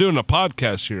 Yeah, we're doing a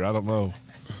podcast here. I don't know.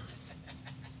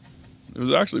 It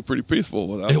was actually pretty peaceful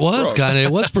without It the was frog. kind of.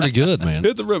 It was pretty good, man.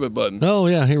 Hit the ribbit button. Oh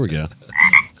yeah, here we go.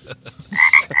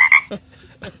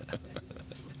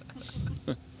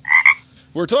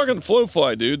 We're talking flow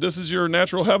fly, dude. This is your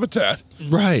natural habitat.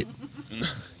 Right.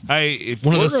 Hey, if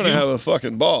One of We're the going to few- have a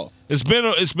fucking ball. it's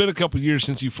been a couple years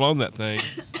since you've flown that thing,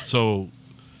 so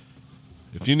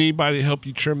if you need anybody to help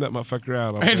you trim that motherfucker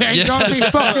out, I'm It there. ain't gonna be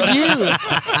fucking you.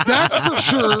 That's for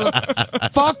sure.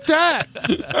 Fuck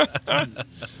that.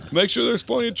 Make sure there's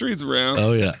plenty of trees around.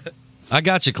 Oh yeah. I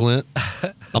got you, Clint.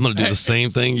 I'm gonna do the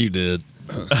same thing you did.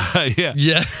 Yeah,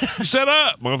 Yeah. set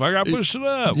up, motherfucker. I pushed it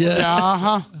up. Yeah. Yeah,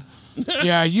 uh-huh.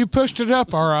 Yeah, you pushed it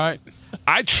up all right.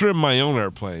 I trim my own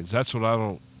airplanes. That's what I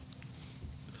don't.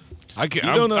 I can.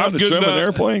 You don't know how to trim an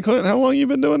airplane, Clint? How long you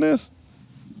been doing this?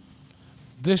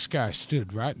 This guy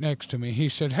stood right next to me. He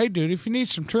said, "Hey, dude, if you need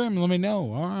some trim, let me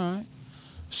know." All right.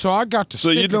 So I got to. So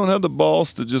you stick it- don't have the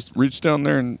balls to just reach down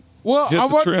there and Well, hit I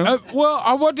the wasn't. trim? Well,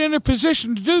 I wasn't in a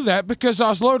position to do that because I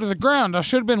was low to the ground. I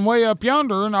should have been way up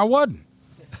yonder, and I wasn't.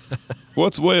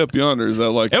 What's way up yonder? Is that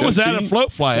like It 10 was at a feet?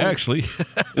 float fly, actually.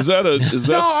 Is that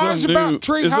No, I some was new? about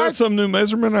tree Is height. that some new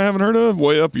measurement I haven't heard of?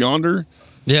 Way up yonder?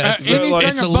 Yeah. anything like-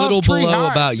 it's a above little tree below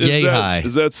height. about Is yay that, high.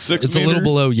 Is that 6 It's meter? a little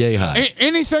below yay high.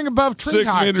 Anything above tree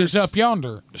 6 height meters, is up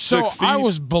yonder. So 6 I feet.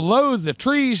 was below the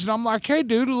trees, and I'm like, "Hey,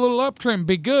 dude, a little up trim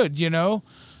be good, you know."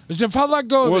 As if I let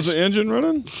go of Was this the engine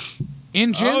running?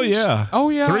 engines. Oh yeah. Oh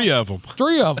yeah. 3 of them.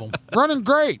 3 of them running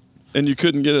great. And you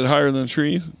couldn't get it higher than the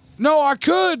trees? No, I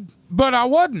could, but I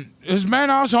wasn't. As man,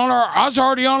 I was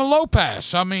already on a low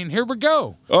pass. I mean, here we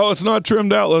go. Oh, it's not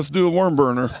trimmed out. Let's do a worm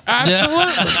burner.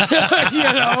 Absolutely. You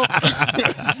know.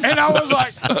 And I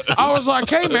was like,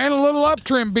 hey man, a little up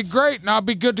trim be great, and I'll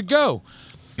be good to go.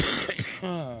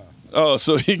 Oh,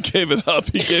 so he gave it up.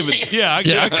 He gave it Yeah, I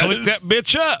clicked that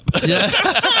bitch up.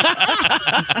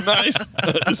 nice.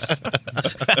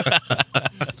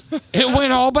 It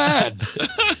went all bad.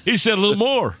 He said a little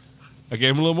more. I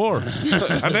gave him a little more.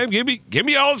 I damn, give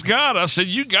me all it's got. I said,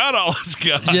 you got all it's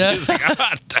got. Yeah. He's like,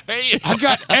 God damn. I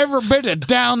got every bit of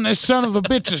down this son of a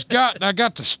bitch has got, and I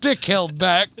got the stick held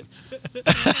back.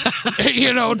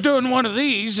 You know, doing one of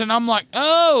these, and I'm like,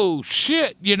 oh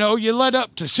shit, you know, you let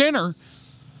up to center,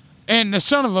 and the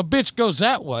son of a bitch goes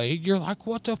that way. You're like,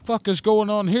 what the fuck is going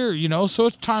on here? You know, so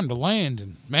it's time to land,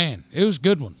 and man, it was a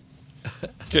good one.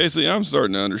 Casey, I'm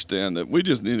starting to understand that we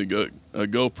just need a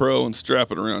GoPro and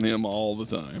strap it around him all the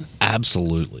time.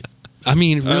 Absolutely. I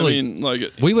mean, really, I mean, like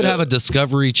we would have a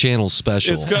Discovery Channel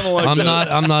special. It's kind of like I'm not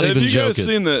have even you guys joking.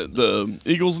 seen the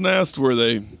eagle's nest where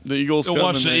the eagles To come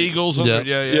watch and the they- Eagles. Yeah.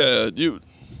 Yeah, you.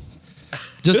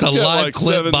 Just It's a got live like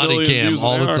clip 7 body million cam views an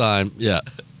all the hour. time. Yeah.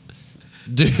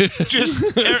 Dude.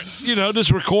 Just,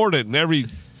 just record it, and every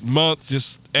month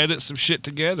just edit some shit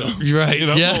together. Right, You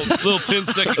know, yeah. little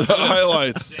 10-second The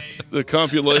highlights, the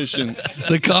compilation.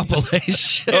 The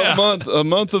compilation. A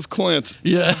month of Clint,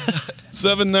 Yeah.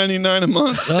 $7.99 a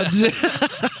month.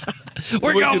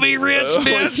 We're We gonna could- be rich,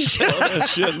 bitch. Oh, that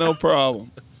shit, no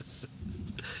problem.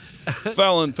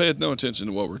 Fallon, pay no attention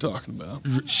to what we're talking about.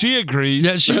 She agrees.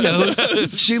 Yeah, she knows.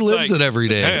 She lives Like, it every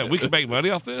day. Man, we can make money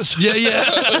off this. Yeah,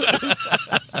 yeah.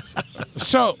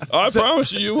 So, I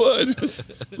promise you would.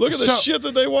 Look at the So- shit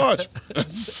that they watch.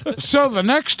 so the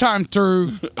next time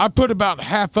through, I put about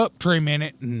half up trim in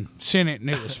it and sent it, and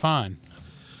it was fine.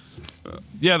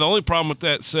 Yeah, the only problem with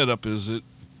that setup is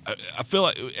I feel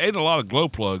like it ate a lot of glow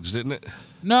plugs, didn't it?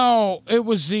 No, it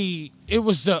was the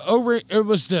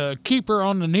keeper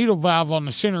on the needle valve on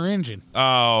the center engine.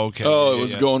 Oh, okay. Oh, it Yeah,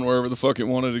 was yeah. going wherever the fuck it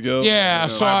wanted to go. Yeah,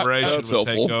 so I- Vibration That's would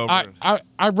helpful. take over.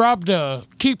 I robbed a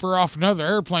keeper off another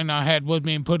airplane I had with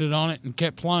me and put it on it and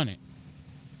kept flying it.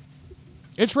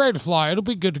 It's ready to fly. It'll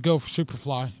be good to go for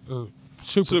Superfly or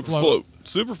Super Super float.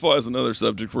 Superfly is another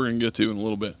subject we're gonna get to in a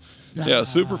little bit. Yeah,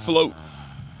 super float.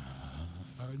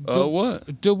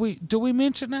 What? Do we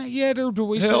mention that yet, or do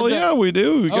we? Hell say yeah, that? we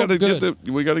do. We Oh, gotta good.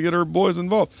 we gotta get our boys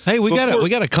involved. Hey, we Before-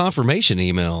 got a confirmation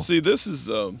email. See, this is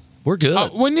We're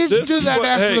good. We need to This do is that what-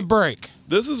 after hey. the break.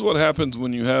 this is what happens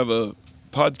when you have a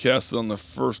podcast on the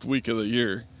first week of the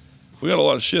year. We got a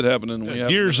lot of shit happening. We have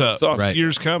Years up. Right.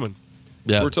 Years coming.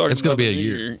 Yeah, We're talking it's going about to be a the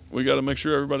new year. We got to make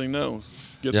sure everybody knows.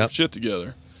 Get their Yep. shit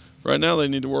together. Right now, they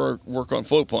need to work on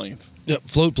float planes, Yep,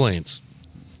 float planes.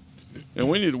 and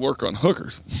we need to work on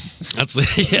hookers. That's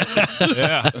yeah.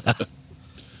 Yeah.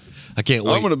 I can't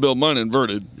wait. I'm going to build mine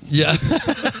inverted. Yeah,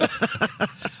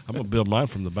 I'm gonna build mine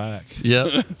from the back.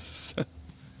 yep,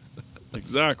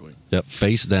 Exactly. yep.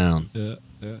 Face down. Yeah.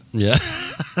 Yeah. Yeah,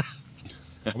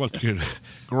 I'm gonna get a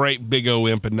great big old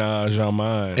empennage on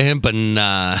mine.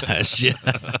 empennage. Yeah.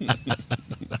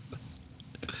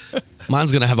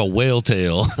 Mine's gonna have a whale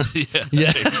tail.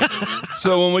 Yeah.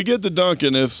 So when we get to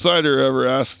Duncan, if Cider ever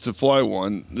asks to fly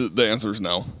one, the answer is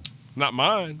no. Not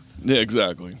mine. Yeah,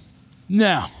 exactly.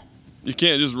 No. You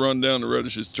can't just run down to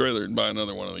Reddish's trailer and buy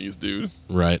another one of these, dude.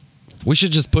 Right. We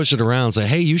should just push it around and say,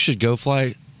 hey, you should go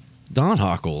fly Don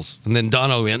Hockles. And then Don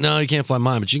will be like, no, you can't fly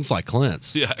mine, but you can fly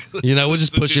Clint's. Yeah. You know, we'll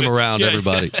just push him around Yeah,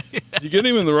 everybody. You get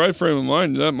him in the right frame of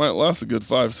mind, that might last a good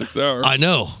 5-6 hours. I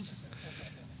know.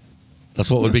 That's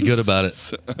what would be good about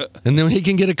it. And then he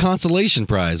can get a consolation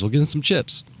prize. We'll give him some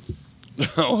chips.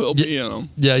 Oh, he'll be in them.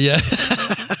 Yeah, yeah.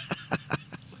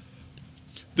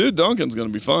 Dude, Duncan's going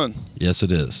to be fun. Yes,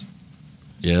 it is.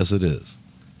 Yes, it is.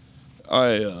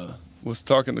 I was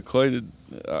talking to Clay.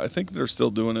 I think they're still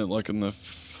doing it like in the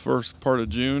first part of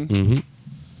June. Mm-hmm.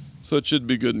 So it should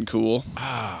be good and cool.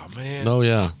 Oh man. Oh,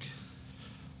 yeah. One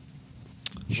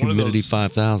of Humidity those-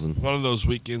 5,000. One of those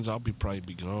weekends, I'll probably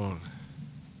be gone.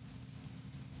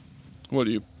 What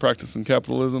are you practicing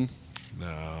capitalism?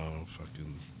 No,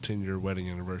 fucking 10-year wedding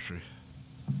anniversary.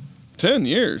 10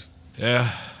 years.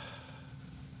 Yeah.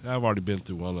 I've already been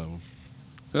through one of them.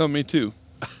 Oh, me too.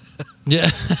 Yeah.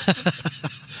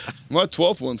 My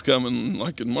 12th one's coming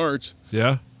like in March.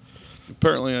 Yeah.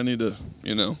 Apparently, I need to,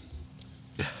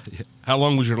 How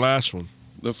long was your last one?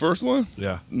 the first one?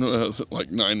 Yeah. No,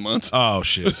 like 9 months. Oh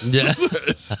shit. Yeah.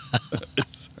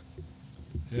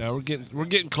 Yeah, we're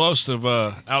getting close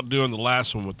to outdoing the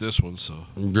last one with this one. So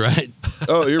Right.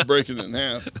 Oh, you're breaking it in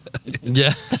half.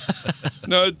 Yeah.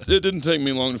 No, it didn't take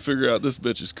me long to figure out this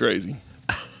bitch is crazy.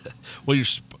 well,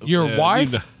 Your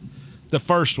wife? The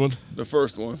first one. The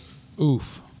first one,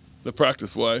 Oof. the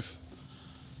practice wife.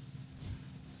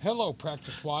 Hello,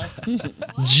 practice wife.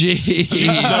 Jeez.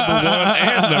 Number one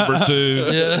and number two.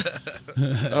 Yeah.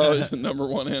 Oh, number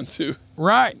 1 and 2.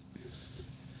 Right.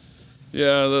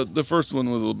 Yeah, the first one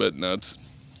was a little bit nuts.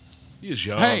 He is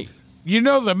young. Hey, you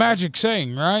know the magic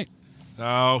saying, right?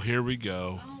 Oh, here we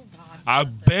go. Oh, God. I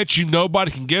bet you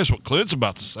nobody can guess what Clint's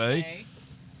about to say. Okay.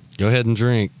 Go ahead and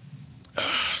drink.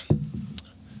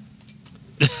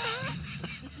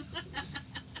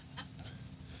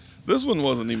 This one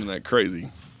wasn't even that crazy.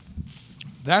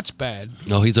 That's bad.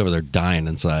 Oh, he's over there dying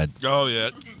inside. Oh yeah.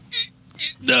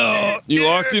 You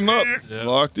locked him up. Yeah.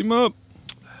 Locked him up.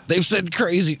 They've said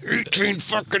crazy 18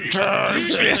 fucking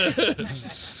times.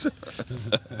 He's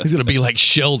going to be like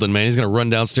Sheldon, man. He's going to run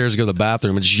downstairs and go to the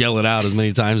bathroom and just yell it out as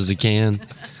many times as he can.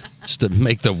 Just to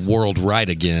make the world right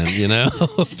again, you know?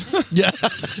 Yeah.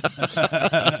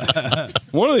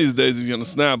 One of these days he's gonna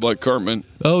snap like Cartman.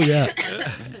 Oh, yeah.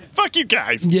 Fuck you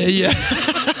guys. Yeah,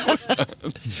 yeah.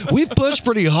 We've pushed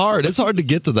pretty hard. It's hard to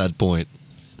get to that point.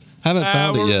 Haven't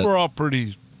found it yet. We're all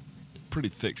pretty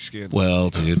thick-skinned. Well,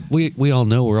 dude, we all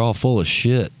know we're all full of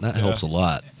shit. That helps a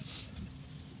lot.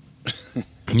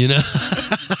 You know?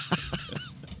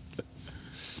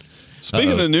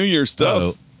 Speaking Uh-oh. of New Year's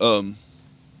stuff,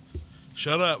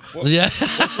 Shut up. Yeah.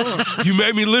 You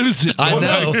made me lose it. I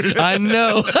know. I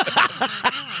know.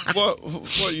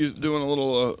 what you doing a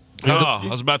little? Oh, I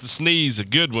was about to sneeze. A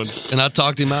good one. And I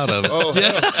talked him out of it. Oh,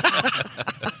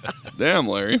 damn,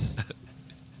 Larry.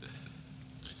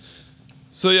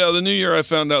 So yeah, the new year I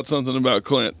found out something about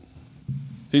Clint.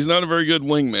 He's not a very good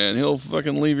wingman. He'll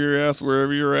fucking leave your ass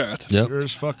wherever you're at. Yep. Sure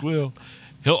as fuck will.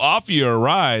 He'll offer you a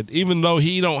ride, even though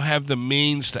he don't have the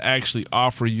means to actually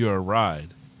offer you a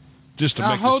ride. Just to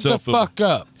Now make hold the yourself feel. fuck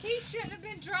up. He shouldn't have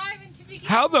been driving to begin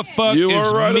How the with. fuck You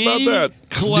is are right me, about that.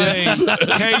 Clay,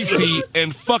 Casey,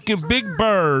 and fucking Big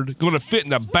Bird going to fit in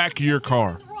the back of your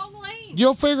car? The wrong lane.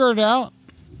 You'll figure it out.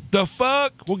 The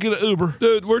fuck? We'll get an Uber.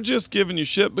 Dude, we're just giving you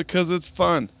shit because it's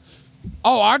fun.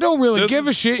 Oh, I don't really This give a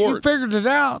is shit. You sport. figured it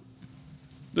out.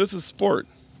 This is sport.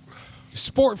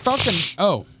 Sport fucking.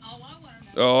 Oh. Oh, I want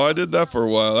to know. Oh, I did that for a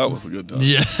while. That was a good time.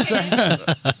 Yeah.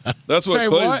 That's what Say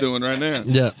Clay's what? doing right now.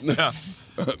 Yeah. I want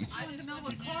to know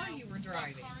what car you were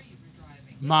driving.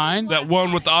 Mine. That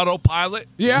one with the autopilot?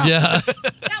 Yeah. Yeah.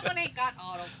 That one ain't got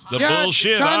autopilot. The Yeah,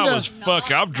 bullshit. kinda. I was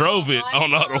fuck. I've drove it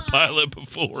on autopilot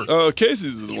before.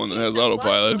 Casey's is the one that has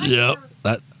autopilot. Yep.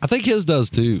 I think his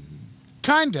does too.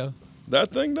 Kinda.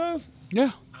 That thing does? Yeah.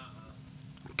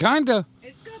 Kinda.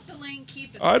 It's got the lane,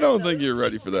 keep I don't think you're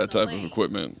ready for that type of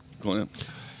equipment, Clint.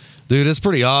 Dude, it's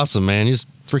pretty awesome, man. You just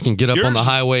freaking get up on the Yours-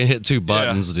 highway and hit two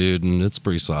buttons, dude, and it's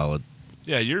pretty solid.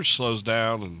 Yeah, yours slows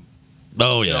down and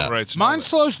Oh, yeah. accelerates and all Mine that.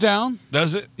 slows down.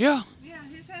 Does it? Yeah. Yeah,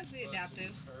 his has the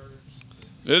adaptive.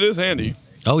 It is handy.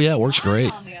 Oh, yeah, it works Mine,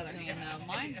 great. on the other hand, though,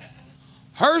 mine's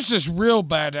Hers is real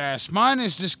badass. Mine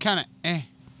is just kind of eh.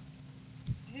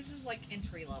 his is like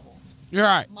entry level. You're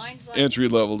right. Mine's like Entry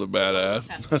level to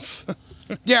badass.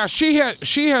 Yeah, she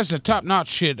has the top notch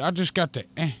shit. I just got the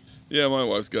eh. Yeah, my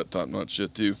wife's got top notch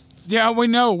shit too. Yeah, we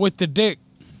know with the dick.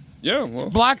 Yeah, well,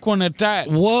 Black one at that.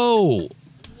 Whoa.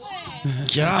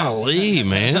 Golly,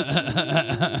 man.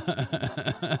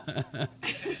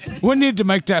 We need to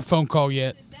make that phone call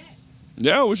yet.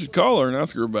 yeah, we should call her and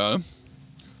ask her about it.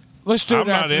 Let's do I'm it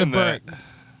not after the in break. that.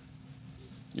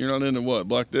 You're not into what,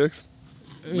 black dicks?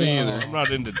 Me either. I'm not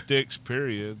into dicks,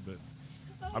 period. But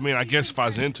I mean, I guess if I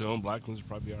was into them, black ones would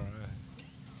probably be all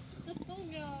right. oh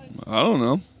god. I don't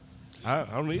know. I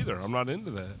don't either. I'm not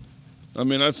into that. I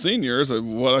mean, I've seen yours. I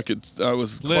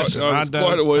was Listen,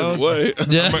 quite a ways away.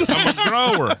 Yeah. I'm a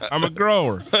grower. I'm a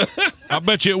grower. I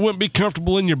bet you it wouldn't be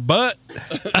comfortable in your butt. Larry,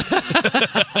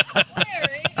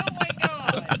 oh my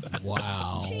god.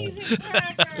 Wow. Cheese and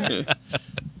crackers.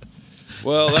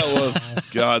 Well,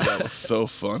 that was so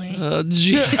funny.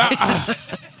 Gee.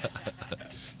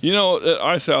 You know, at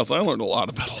Ice House, I learned a lot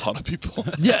about a lot of people.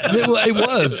 Yeah, it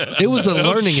was. It was a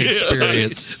learning Shit.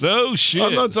 experience. No shit.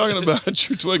 I'm not talking about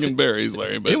your twig and berries,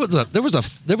 Larry, but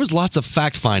There was lots of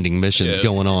fact-finding missions Yes.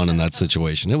 going on in that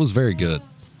situation. It was very good.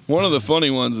 one of the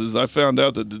funny ones is I found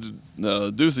out that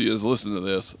Ducey has listened to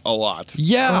this a lot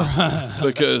Yeah.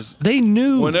 because They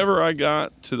knew. whenever I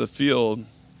got to the field,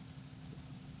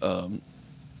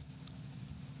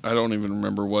 I don't even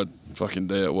remember what fucking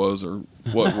day it was or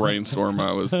what rainstorm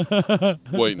I was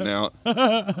waiting out.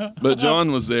 But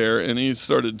John was there and he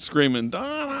started screaming,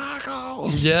 Don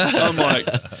Ackle. Yeah. I'm like,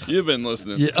 you've been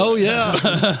listening. Yeah, oh, yeah.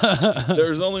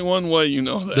 There's only one way you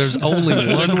know that. There's only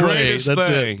one way. Greatest That's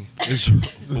it. thing is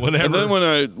whenever. And then when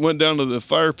I went down to the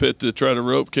fire pit to try to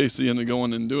rope Casey into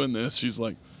going and doing this, she's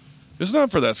like, it's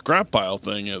not for that scrap pile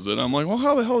thing, is it? I'm like, well,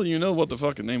 how the hell do you know what the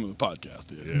fucking name of the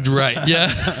podcast is? Right. Yeah.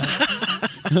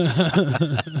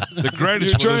 the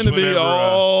greatest You're one trying is to be whenever,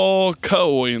 all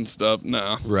coy and stuff.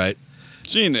 No, Right.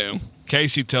 she knew.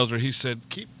 Casey tells her, he said,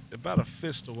 keep about a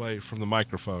fist away from the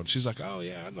microphone. She's like, oh,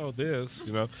 yeah, I know this,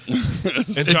 you know.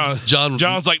 And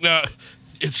John's like, no,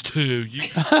 it's 2. You...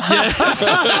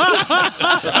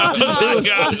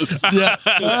 Yeah.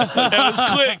 That was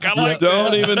quick. I like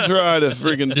Don't even try to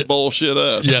freaking bullshit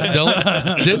us. Yeah.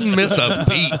 Didn't miss a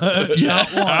beat. Yeah.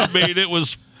 I mean, it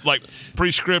was like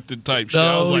pre-scripted type shit.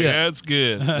 I was Oh, like, yeah. that's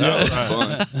good.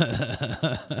 That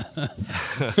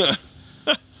was fun.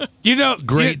 You know,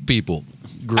 Great people.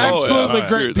 Great. Oh, yeah. absolutely Right.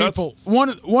 great Dude, that's- people.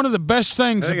 One of the best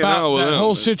things Hanging about out with that them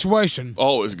whole is- situation,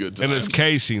 Always good And time. it's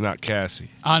Casey, not Cassie.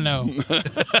 I know,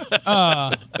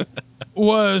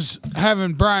 was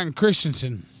having Brian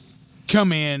Christensen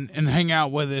come in and hang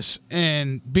out with us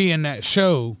and be in that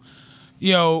show.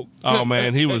 You know, Oh,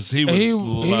 man, he was he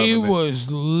loving it.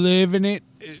 was living it.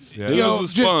 Yeah. He Yo,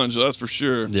 was a just- sponge, that's for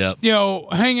sure. Yep. You know,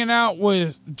 hanging out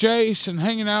with Jace and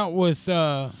hanging out with.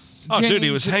 Oh, dude, he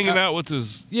Jennings was and- hanging out with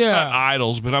his Yeah. not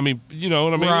idols, but I mean, you know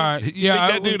what I mean? Right. You Yeah,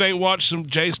 think that dude ain't watched some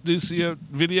Jace Ducey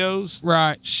videos?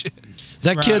 Right. Shit.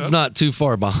 That Right. kid's not too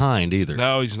far behind either.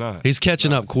 No, he's not. He's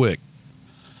catching up quick.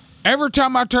 Every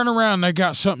time I turn around, they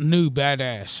got something new,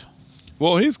 badass.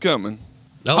 Well, he's coming.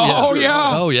 Oh, yeah.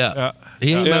 Oh, yeah. Yeah.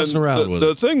 He ain't messing And around the, with the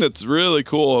it. thing that's really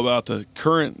cool about the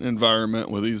current environment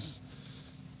with these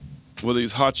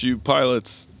hot shoe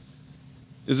pilots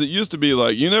is it used to be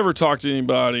like you never talk to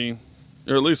anybody,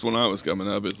 or at least when I was coming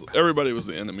up, everybody was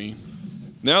the enemy.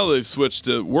 Now they've switched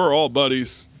to we're all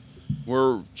buddies,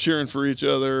 we're cheering for each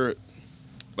other.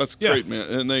 That's Yeah. great, man.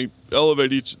 And they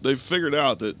elevate they've figured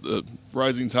out that the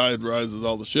rising tide rises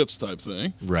all the ships type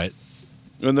thing. Right.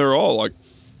 And they're all like,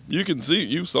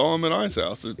 you saw them in Ice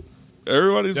House.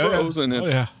 Everybody's Yeah, bros, yeah. and Oh,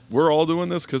 yeah. we're all doing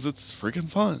this because it's freaking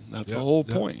fun. That's Yeah, the whole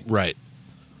yeah. point. Right.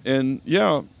 And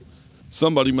yeah,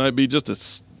 somebody might be just a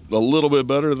little bit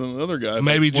better than the other guy. but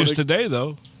Maybe when just it, today,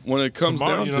 though. when it comes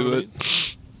Tomorrow, down you know to what I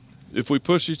it, if we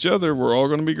push each other, we're all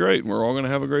going to be great, and we're all going to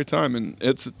have a great time. And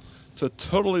it's a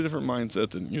totally different mindset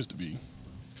than it used to be.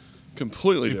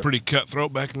 Completely Be different. pretty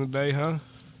cutthroat back in the day, huh?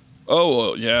 Oh,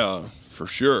 well, yeah, for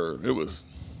sure. It was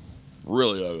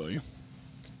really ugly.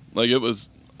 Like, it was,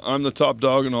 I'm the top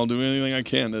dog and I'll do anything I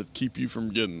can to keep you from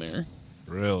getting there.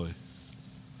 Really?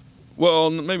 Well,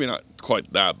 maybe not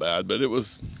quite that bad, but it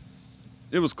was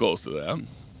close to that.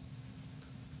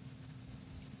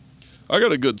 I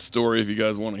got a good story if you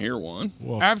guys want to hear one.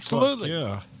 Well, Absolutely.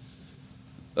 fuck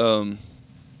yeah.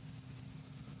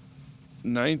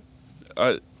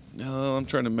 I'm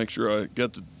trying to make sure I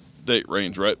got the date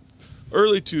range right.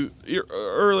 Late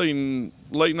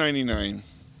 99,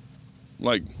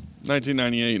 like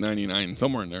 1998, 99,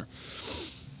 somewhere in there.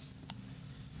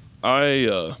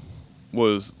 I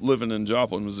was living in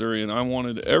Joplin, Missouri, and I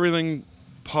wanted everything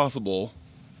possible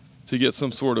to get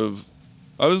some sort of.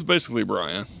 I was basically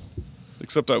Brian,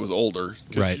 except I was older.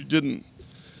 'Cause Right. You didn't.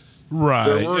 Right.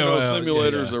 There were Yeah, no well,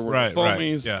 simulators. yeah. There were right, no right,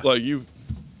 foamies. yeah. Like you,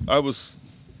 I was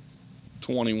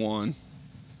 21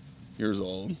 years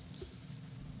old,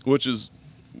 which is,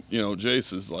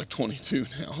 Jace is like 22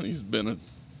 now, and he's been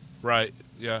Right.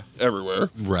 Yeah. everywhere.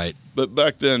 Right. But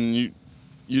back then,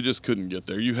 you just couldn't get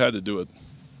there. You had to do it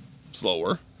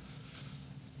slower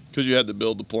because you had to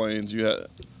build the planes. You had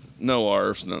no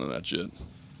ARFs, none of that shit.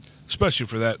 Especially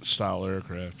for that style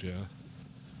aircraft. Yeah.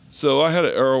 So I had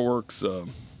an AeroWorks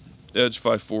Edge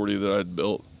 540 that I'd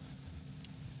built.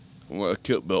 Well, a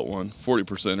kit built one,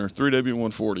 40%er,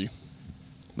 3W140.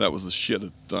 That was the shit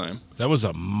at the time. That was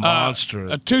a monster.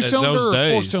 A at 2-cylinder those or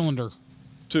days. 4-cylinder?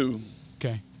 2.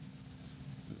 Okay.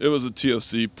 It was a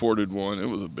TFC ported one. It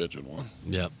was a bitchin' one.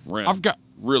 Yep. Ran I've got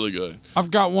really good.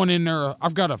 one in there.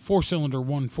 I've got a 4-cylinder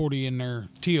 140 in there,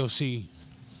 TOC.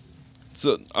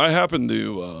 So I happened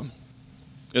to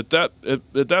at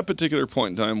that particular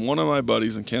point in time, one of my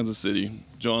buddies in Kansas City,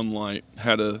 John Light,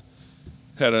 had a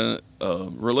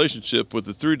relationship with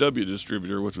the 3W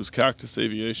distributor, which was Cactus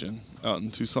Aviation out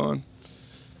in Tucson.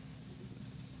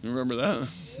 You remember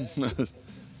that?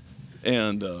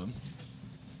 And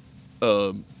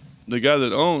the guy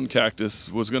that owned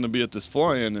Cactus was going to be at this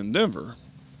fly-in in Denver.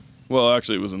 Well,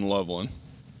 actually, it was in Loveland,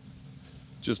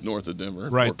 just north of Denver.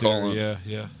 Right Fort there. Collins. Yeah.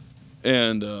 Yeah.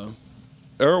 And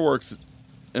AeroWorks,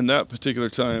 in that particular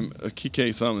time, Kike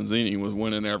Simonzini was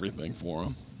winning everything for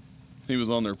him. He was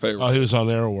on their payroll. Oh, he was on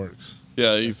AeroWorks.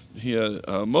 Yeah, he had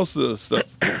most of the stuff.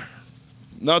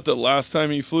 Not the last time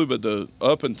he flew, but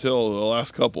up until the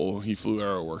last couple, he flew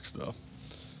AeroWorks stuff.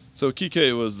 So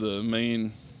Kike was the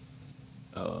main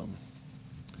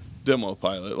demo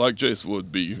pilot, like Jace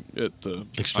would be at the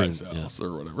Extreme, Ice House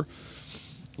or whatever.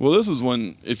 Well, this was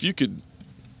when, if you could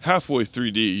halfway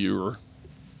 3D, you were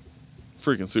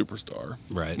freaking superstar.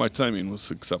 Right. My timing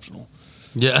was exceptional.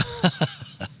 Yeah.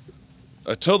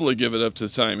 I totally give it up to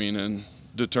timing and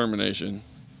determination.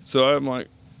 So I'm like,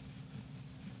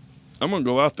 I'm going to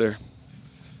go out there.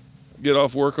 Get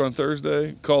off work on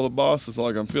Thursday, call the boss. It's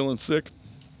like I'm feeling sick.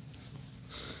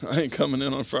 I ain't coming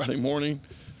in on Friday morning.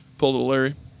 Pull the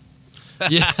Larry.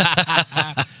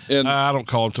 Yeah. And I don't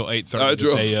call him till 8:30 I the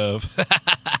drove- day of.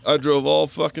 I drove all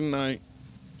fucking night.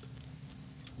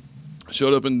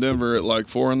 Showed up in Denver at like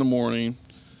 4 a.m.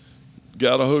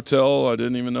 Got a hotel. I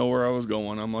didn't even know where I was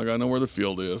going. I'm like, I know where the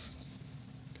field is.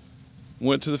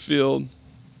 Went to the field.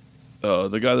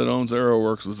 The guy that owns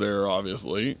AeroWorks was there,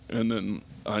 obviously. And then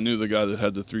I knew the guy that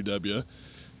had the 3W.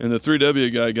 And the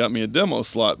 3W guy got me a demo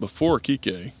slot before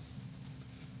Kike.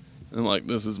 I'm like,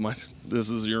 this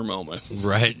is your moment.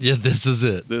 Right. Yeah, this is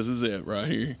it. This is it right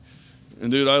here. And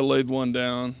dude, I laid one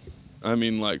down. I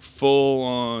mean, like full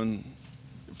on.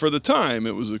 For the time,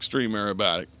 it was extreme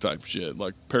aerobatic type shit,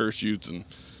 like parachutes and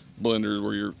blenders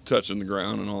where you're touching the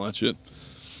ground and all that shit.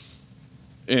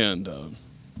 And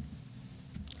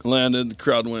landed, the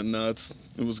crowd went nuts.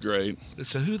 It was great.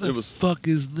 So who the It was- fuck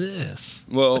is this?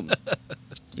 Well,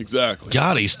 exactly.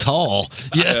 God, he's tall.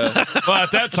 Yeah. Yeah. Well,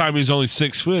 at that time, he was only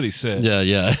 6 foot, he said. Yeah.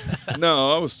 Yeah.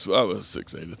 No, I was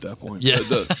 6'8" at that point. Yeah.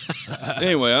 But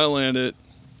anyway, I landed.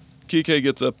 Kike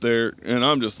gets up there, and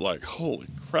I'm just like, holy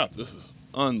crap, this is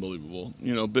unbelievable.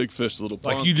 You know, big fish, little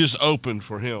pond. Like you just opened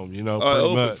for him, you know, I pretty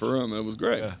opened much. for him. It was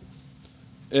great. Yeah.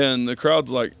 And the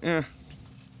crowd's like, They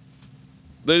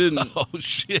didn't. Oh,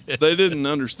 shit. They didn't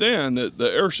understand that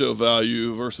the air show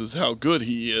value versus how good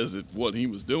he is at what he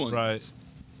was doing. Right.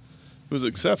 It was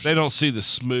exceptional. They don't see the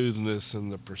smoothness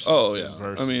and the precision. Oh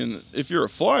yeah. I mean, if you're a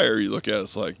flyer, you look at it,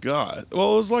 it's like God.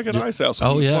 Well, it was like an ice house. When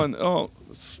Oh, you yeah. won- Oh,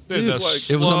 it's, Dude, dude, that's like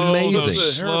it was slow, amazing.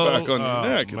 those The hair slow- back on your oh,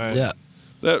 neck. man. Yeah.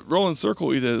 that rolling circle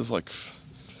he did is like,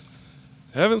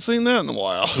 haven't seen that in a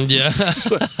while. Yeah.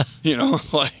 You know,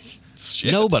 like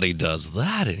shit. Nobody does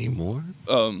that anymore.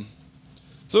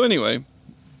 So anyway,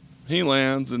 he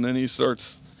lands and then he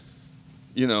starts.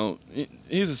 You know,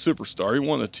 he's a superstar. He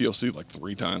won the TLC like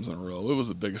 3 times in a row. It was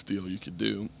the biggest deal you could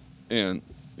do. And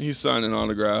he's signing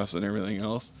autographs and everything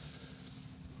else.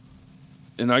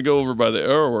 And I go over by the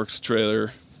AeroWorks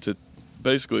trailer to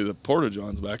basically the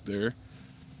Porta-Johns back there.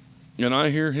 and I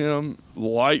hear him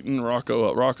lighting Rocco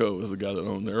up. Rocco is the guy that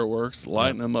owned Airworks,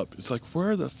 lighting him up. It's like,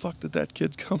 where the fuck did that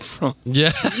kid come from?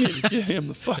 Yeah. We need to get him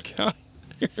the fuck out.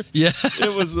 Yeah.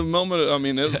 It was the moment. I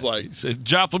mean, it was like He said,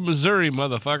 Joplin, Missouri,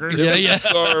 motherfucker. Yeah, yeah.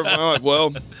 star of my life.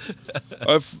 Well,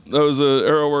 I was a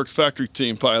Aeroworks factory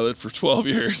team pilot for 12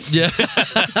 years. Yeah.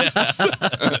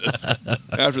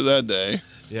 After that day,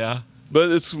 Yeah.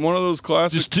 but it's one of those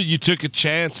classic. You took a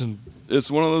chance and It's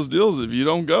one of those deals. If you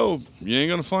don't go, you ain't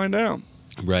gonna find out.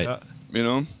 Right. You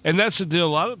know. that's the deal. A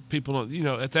lot of people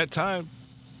don't, at that time,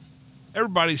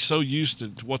 everybody's so used to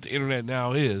what the internet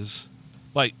now is.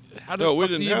 Like, how No, we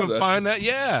do didn't you have even that. find that?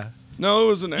 Yeah. No, it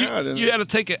was an ad. and You had to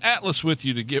take an atlas with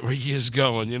you to get where you is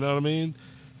going. You know what I mean?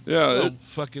 yeah, Little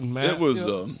fucking map. it was. you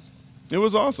know? It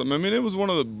was awesome. I mean, it was one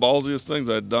of the ballsiest things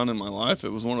I'd done in my life. It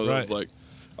was one of those Right. like,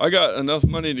 I got enough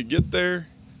money to get there,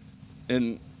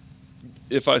 and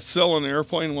if I sell an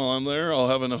airplane while I'm there, I'll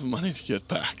have enough money to get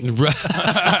back. You Right.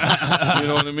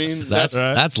 know what I mean?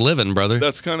 That's living, brother.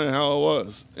 That's kind of how it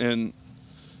was. And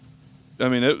I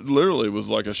mean, it literally was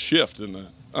like a shift in that.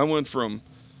 I went from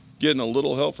getting a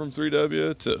little help from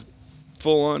 3W to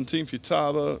full on Team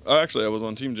Futaba. Actually, I was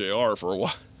on Team JR for a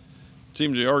while.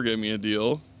 Team JR gave me a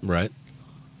deal. Right.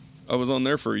 I was on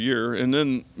there for a year. And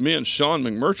then me and Sean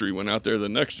McMurtry went out there the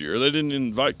next year. They didn't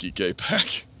invite Kike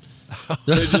back.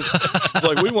 They just, it's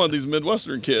like, we want these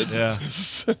Midwestern kids. Yeah.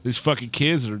 These fucking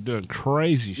kids that are doing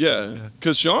crazy shit. Yeah.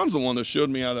 Because Sean's the one that showed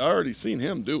me how to, I already seen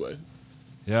him do it.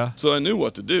 Yeah. So I knew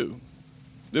what to do.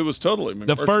 It was totally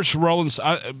The McMurtry. first rolling,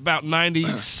 about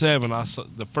 97, I saw,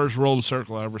 the first rolling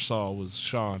circle I ever saw was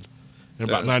Sean. And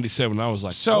about Yeah. 97, I was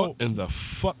like, So- what in the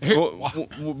fuck? Well,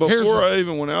 Here's before what- I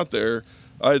even went out there,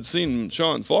 I had seen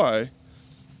Sean fly,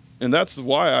 and that's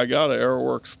why I got an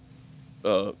Aeroworks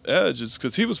Edge. Is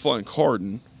because he was flying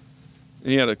Carden,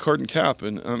 and he had a Carden cap,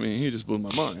 and I mean, he just blew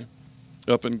my mind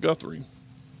up in Guthrie.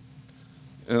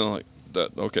 And I'm like,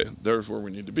 that okay, there's where we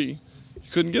need to be.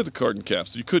 You couldn't get the Carden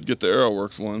caps, you could get the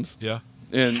Aeroworks ones, Yeah.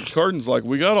 and Carden's like,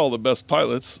 we got all the best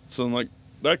pilots, so I'm like,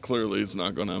 that clearly is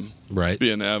not going to Right.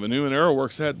 be an avenue, and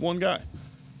Aeroworks had one guy,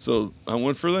 so I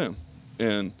went for them.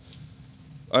 And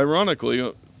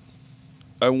ironically,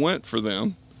 I went for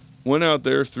them, went out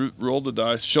there, rolled the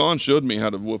dice. Sean showed me how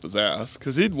to whoop his ass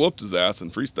because he'd whooped his ass in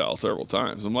freestyle several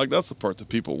times. I'm like, that's the part that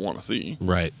people want to see.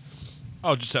 Right.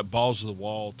 Oh, just that balls to the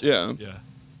wall. Yeah, Yeah.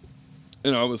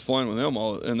 and I was flying with him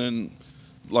all. And then,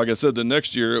 like I said, the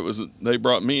next year they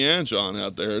brought me and Sean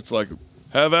out there. It's like,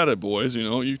 have at it, boys. You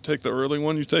know, you take the early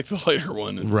one, you take the later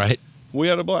one. And Right. we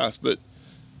had a blast. But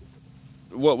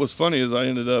what was funny is I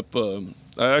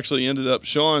actually ended up,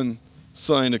 Sean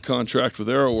signed a contract with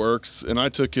Aeroworks, and I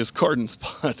took his Carden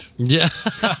spot. Yeah.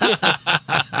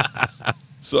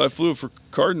 So I flew for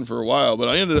Carden for a while, but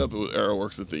I ended up with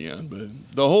Aeroworks at the end. But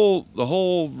the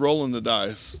whole rolling the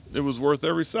dice, it was worth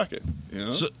every second. You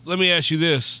know, So let me ask you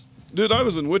this. dude, I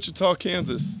was in Wichita,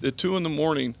 Kansas at 2 a.m,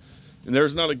 and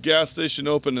there's not a gas station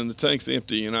open, and the tank's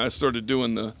empty. And I started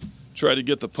try to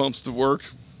get the pumps to work,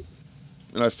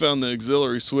 and I found the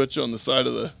auxiliary switch on the side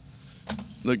of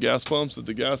the gas pumps at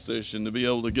the gas station to be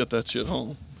able to get that shit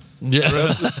home.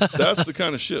 Yeah. That's the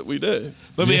kind of shit we did.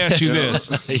 Let me ask you Yeah.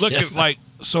 this. Look at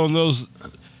so in those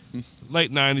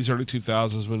late 90s, early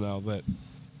 2000s when all that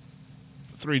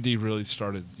 3D really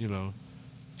started,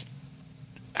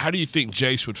 how do you think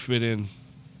Jace would fit in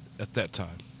at that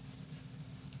time?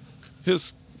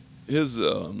 His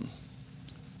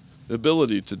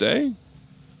ability today.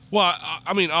 Well,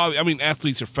 I mean,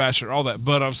 athletes are faster, all that,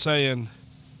 but I'm saying,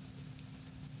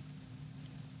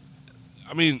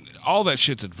 all that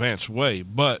shit's advanced way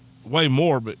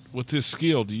more. But with his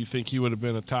skill, do you think he would have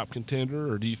been a top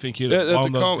contender, or do you think he'd have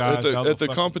blown those guys out at the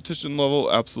fucking- competition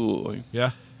level? Absolutely.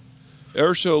 Yeah,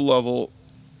 Air show level,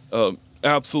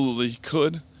 absolutely he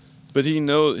could, but he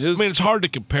knows his. it's hard to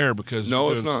compare because No,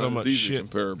 you're it's doing not. So It's much easy shit. to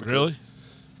compare because Really?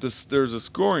 There's a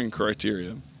scoring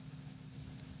criteria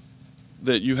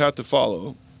that you have to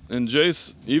follow. And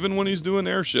Jace, even when he's doing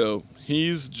air show,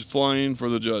 he's flying for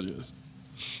the judges.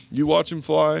 You watch him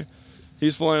fly,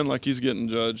 he's flying like he's getting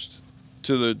judged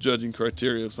to the judging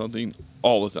criteria of something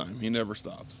all the time. He never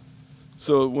stops.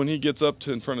 So when he gets up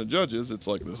to in front of judges, it's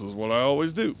like, this is what I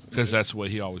always do. Because that's the way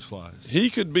he always flies.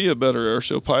 He could be a better air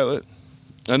show pilot.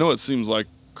 I know it seems like,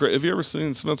 have you ever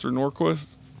seen Spencer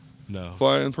Norquist No.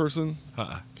 fly in person?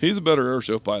 Uh-uh. He's a better air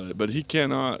show pilot, but he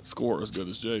cannot score as good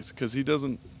as Jace because he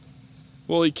doesn't.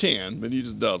 Well, he can, but he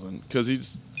just doesn't because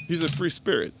he's a free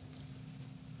spirit.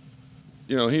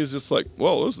 He's just like,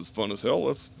 well, this is fun as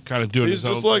hell. Kind of doing He's his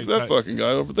own just like thing that type. fucking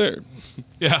guy over there.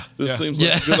 Yeah. This yeah. seems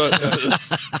like Yeah.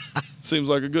 seems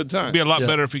like a good time. Be a lot Yeah.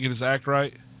 better if he could just act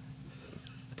right.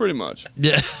 pretty much.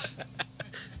 Yeah.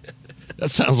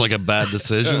 That sounds like a bad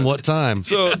decision. What time?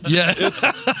 So Yeah. it's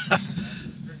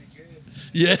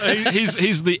Yeah.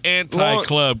 He's the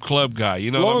anti-club guy.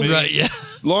 You know what I long- mean? Right. Yeah.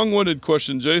 long-winded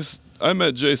question. Jace, I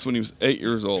met Jace when he was 8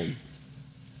 years old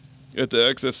at the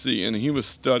XFC, and he was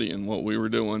studying what we were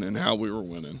doing and how we were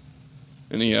winning,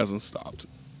 and he hasn't stopped.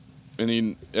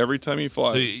 And every time he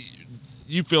flies, So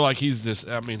you feel like he's just.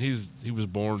 I mean, he was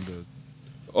born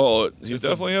to. he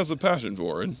definitely has a passion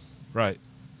for it. Right.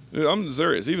 Dude, I'm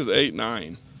serious. He was 8,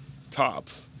 9,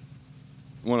 tops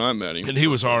when I met him. And he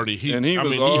was already. He had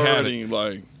already it.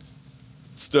 like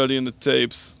studying the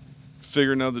tapes,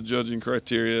 figuring out the judging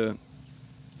criteria.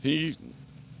 He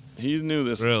knew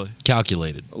this Really.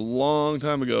 Calculated. a long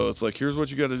time ago. It's like, here's what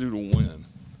you got to do to win.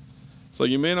 It's like,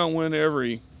 you may not win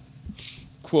every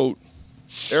quote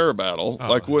air battle. Oh.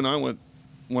 Like when I went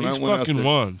He's out fucking there.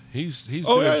 won. He's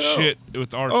Oh, doing yeah, I know. shit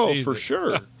with RC. Oh, for that-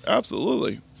 sure,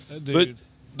 absolutely. That But dude.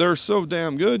 they're so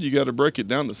damn good. You got to break it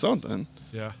down to something.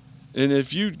 Yeah. And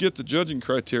if you get the judging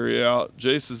criteria out,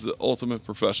 Jace is the ultimate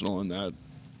professional in that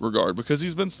regard because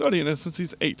he's been studying it since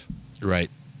he's 8.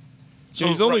 Right. So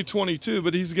He's only 22,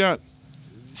 but he's got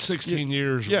 16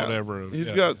 years or yeah, whatever. he's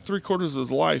Yeah. got 3/4 of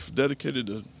his life dedicated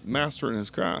to mastering his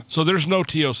craft. So there's no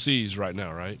TOCs right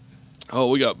now, right? Oh,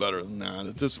 we got better than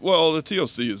that. The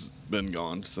TOC has been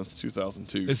gone since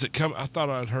 2002. Is it come? I thought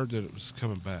I'd heard that it was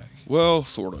coming back. Well,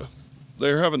 sort of.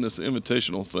 They're having this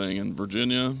invitational thing in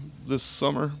Virginia this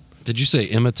summer. Did you say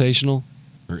imitational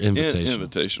or invitational?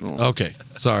 Invitational. Okay.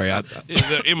 Sorry.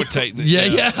 They're imitating it.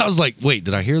 Yeah. I was like, wait,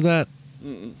 did I hear that?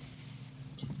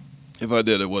 If I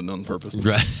did, it wasn't on purpose.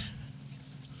 Right.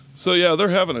 So, yeah, they're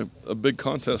having a big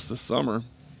contest this summer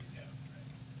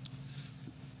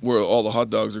where all the hot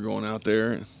dogs are going out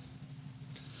there.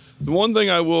 The one thing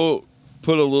I will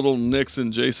put a little nix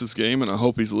in Jace's game, and I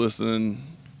hope he's listening,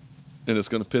 and it's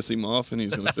going to piss him off, and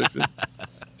he's going to fix it.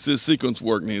 His sequence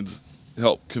work needs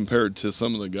help compared to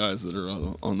some of the guys that are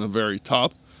on the very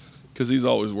top, because he's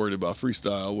always worried about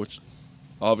freestyle, which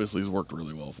obviously has worked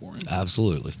really well for him.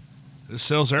 Absolutely. It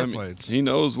sells I mean, airplanes. he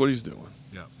knows what he's doing.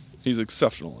 Yeah. He's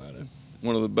exceptional at it.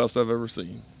 One of the best I've ever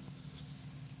seen.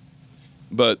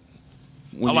 But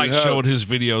when I like you have, showing his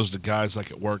videos to guys like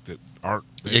at work that aren't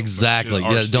Exactly.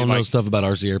 RC, Yeah. Don't know like, stuff about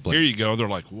RC airplanes. Here you go. They're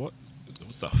like, what?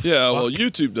 What the? Yeah, fuck? well,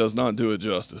 YouTube does not do it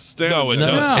justice. No, it No,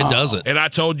 doesn't. it doesn't. And I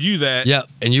told you that. Yeah,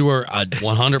 and you were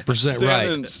 100%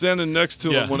 right. Standing next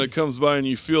to Yeah. him when it comes by and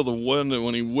you feel the wind and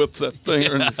when he whips that thing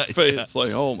in your face, it's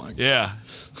like, oh my God. Yeah.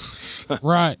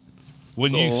 Right.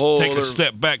 When The you whole take other- a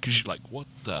step back because you're like, what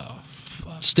the?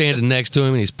 Standing next to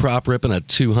him, and he's prop ripping a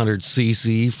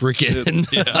 200cc freaking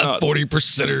It's nuts.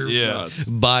 40%er Yeah. Nuts.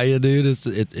 by you, dude.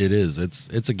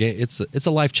 It's a game. It's a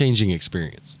life-changing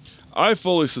experience. I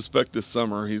fully suspect this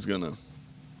summer he's going to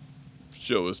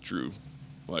show his true,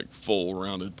 like, full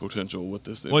rounded potential with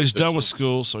this. Well, he's done invitational. with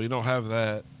school, so you don't have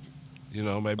that. You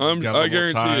know, maybe he's got a I little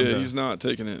more time guarantee you to- he's not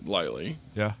taking it lightly.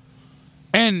 Yeah.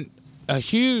 And a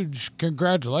huge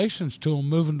congratulations to him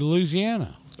moving to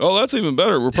Louisiana. Oh, that's even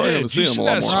better. We're probably Yeah, going to did see you him a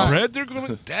lot that more. spread they're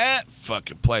gonna. That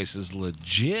fucking place is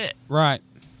legit. Right.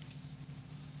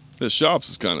 The shops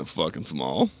is kind of fucking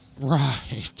small.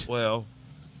 Right. Well,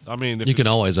 I mean, if You can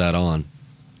always add on.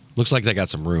 Looks like they got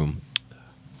some room.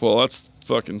 Well, that's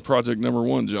fucking project number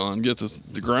 1, John. Get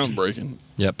the groundbreaking.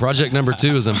 Yeah, project number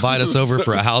 2 is invite us over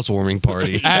for a housewarming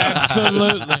party.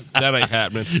 Absolutely. that ain't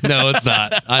happening. No, it's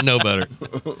not. I know better.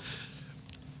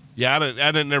 Yeah, I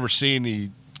didn't never see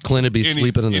any Clint would be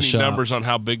sleeping in the shop. numbers on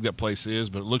how big that place is,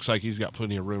 but it looks like he's got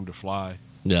plenty of room to fly.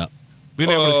 Yeah. Being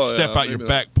able Oh, to step yeah, out your maybe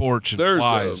back porch and There's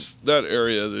fly is. that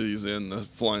area that he's in, the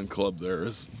flying club there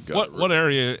is. got What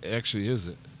area actually is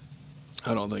it?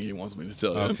 I don't think he wants me to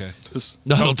tell you. Okay. Just-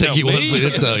 No, I Don't don't think he tell wants me. me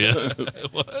to tell you.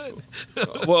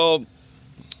 What? well,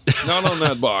 not on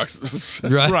that box.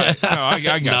 Right. Right. No, I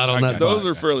got Not you. on I that got Those you.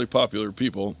 are fairly popular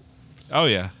people. Oh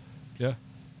yeah, yeah,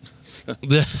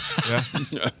 Yeah.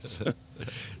 yeah.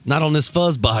 Not on this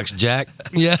fuzz box, Jack.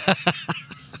 Yeah.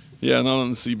 Yeah, not on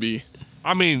the CB.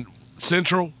 I mean,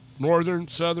 central, northern,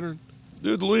 southern.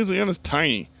 Dude, Louisiana's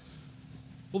tiny.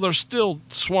 Well, there's still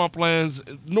swamplands.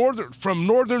 From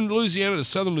northern Louisiana to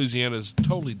southern Louisiana is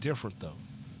totally different, though.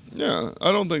 Yeah,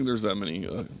 I don't think there's that many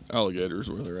alligators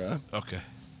where they're at. Okay,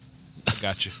 I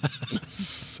got you.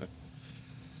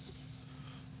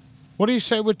 What do you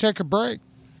say we take a break?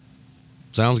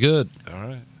 Sounds good. All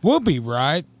right. We'll be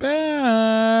right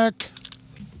back.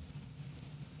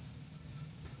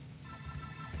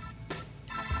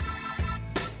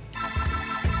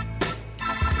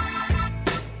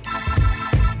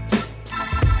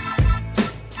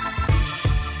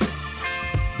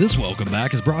 This welcome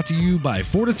back is brought to you by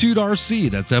Fortitude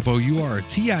RC. That's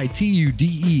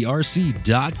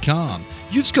FOURTITUDERC.com.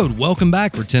 Use code welcome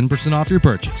back for 10% off your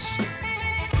purchase.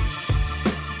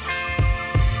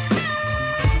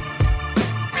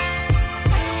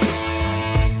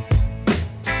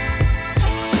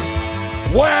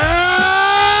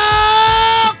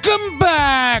 Welcome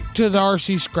back to the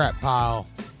RC scrap pile.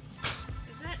 Is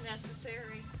that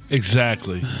necessary?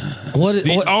 Exactly. What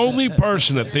The only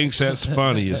person that thinks that's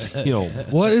funny is him.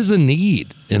 what is the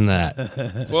need in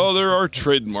that? Well, there are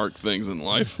trademark things in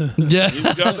life. Yeah.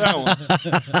 He's got that one.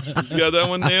 He's got that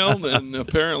one nailed, and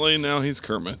apparently now he's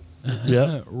Kermit.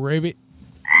 Yeah. Rabbit.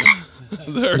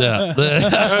 There. Yeah.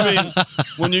 I mean,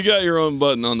 when you got your own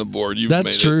button on the board, you've made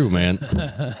That's it. true, man.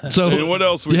 So And what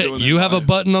else we doing in you have a life?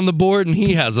 button on the board and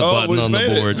he has a Oh, button we've on the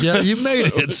made it. board. Yeah, you made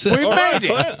it. We made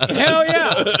it. Hell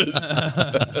yeah.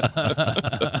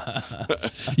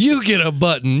 You get a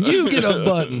button. You get a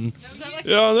button.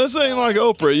 Yeah, this ain't like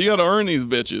Oprah. You got to earn these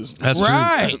bitches. That's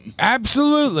Right.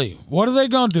 Absolutely. What are they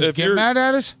going to do? If Get you're- mad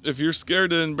at us? If you're scared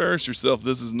to embarrass yourself,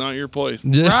 this is not your place.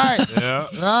 true. Yeah. Right. Yeah.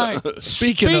 Right.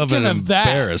 Speaking of an that,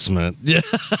 embarrassment. Yeah.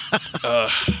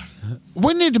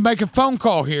 we need to make a phone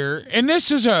call here, and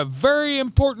this is a very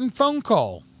important phone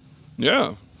call.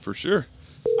 Yeah, for sure.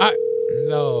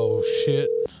 No shit,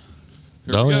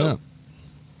 Here Oh we go. yeah.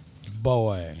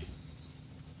 boy.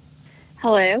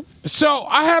 Hello. So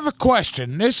I have a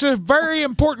question. This is a very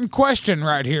important question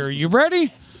right here. You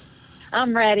ready?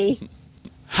 I'm ready.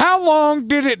 How long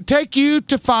did it take you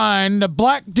to find the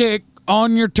black dick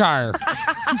on your tire?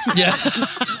 Yeah.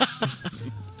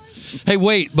 Hey,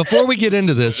 wait, before we get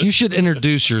into this, you should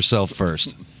introduce yourself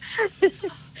first.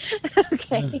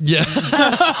 Okay. Yeah.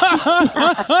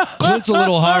 Clint's a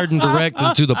little hard and direct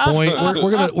and to the point.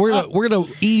 We're gonna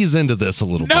ease into this a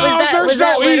little No, bit. there's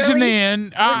no literally- easing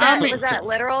in. I mean, was that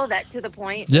literal? That to the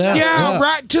point? Yeah. yeah,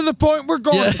 right to the point. We're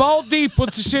going Yeah. ball deep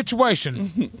with the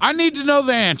situation. I need to know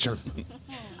the answer.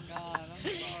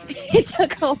 It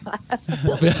took a while.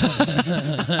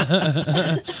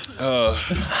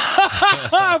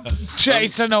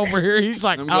 Jason over here, he's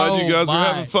like, I'm glad you guys my.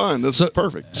 are having fun. This So- is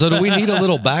perfect. So do we need a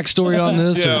little backstory on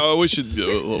this? Yeah, or- we should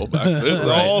do a little back. It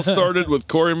all started with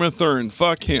Corey Mathern.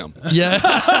 Fuck him. Yeah.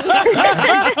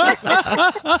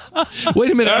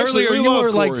 Wait a minute. Actually, Earlier we you love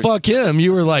were like, Corey. "Fuck him."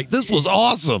 You were like, "This was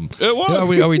awesome." It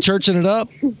was. Are we churching it up?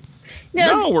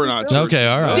 No, we're not. Okay,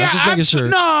 all right. Yeah, I'm just making sure.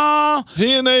 No,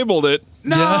 He enabled it.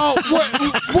 no,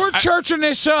 we're churching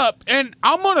this up, and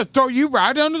I'm gonna throw you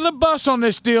right under the bus on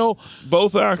this deal.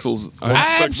 Both axles. I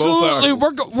expect Absolutely,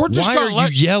 both axles. we're just Why gonna are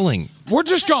let you yelling? we're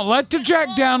just gonna let the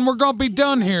jack down. We're gonna be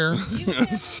done here.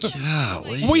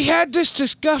 Golly. We had this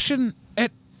discussion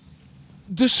at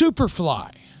the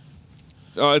Superfly.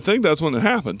 I think that's when it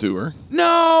happened to her.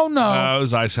 No, It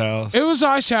was Ice House. it was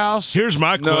Ice House. Here's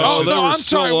my question. Oh they no, were I'm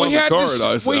still sorry. on We the had car this. at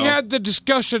Ice We House. had the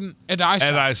discussion at Ice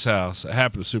At House. Ice House. It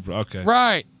happened to Super. Okay.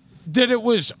 Right. That it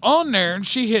was on there, and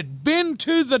she had been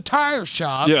to the tire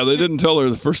shop. Yeah, they didn't tell her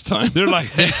the first time. They're like,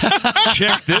 hey,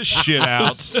 check this shit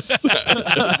out.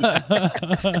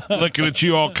 Looking at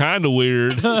you all kind of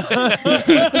weird. It's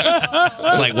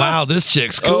like, wow, this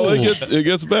chick's cool. Oh, it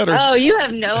gets better. Oh, you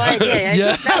have no idea.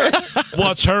 Yeah.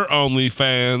 What's her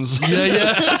OnlyFans?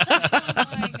 Yeah. Oh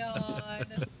my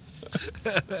god.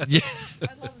 Yeah.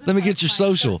 Let me get your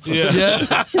social.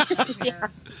 Yeah.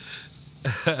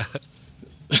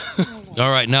 All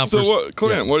right, now. So what,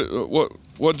 Clint?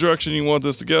 What direction you want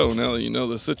this to go now that you know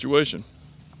the situation?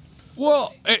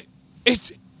 Well,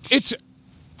 it's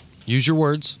Use your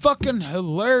words. fucking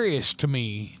hilarious to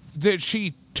me that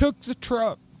she took the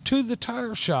truck to the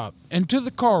tire shop and to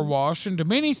the car wash and to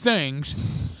many things,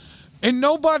 and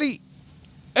nobody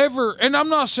ever. And I'm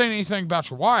not saying anything about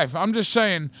your wife. I'm just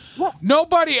saying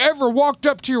nobody ever walked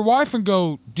up to your wife and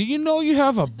go, "Do you know you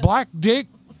have a black dick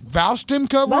valve stem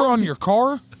cover on your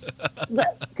car?"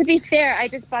 But to be fair, I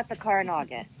just bought the car in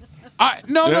August.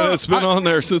 No, It's been on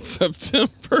there since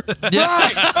September. Right,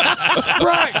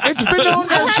 right. It's been on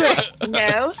there since.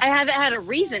 No, I haven't had a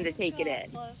reason to take it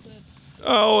in.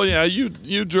 Oh yeah, you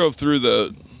drove through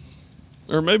the,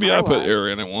 or maybe I put was. air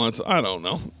in it once. I don't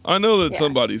know. I know that Yeah.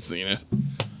 somebody's seen it.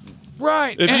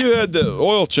 Right. If and- you had the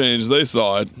oil change, they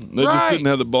saw it. They just Right. didn't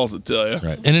have the balls to tell you.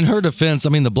 Right. And in her defense, I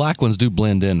mean, the black ones do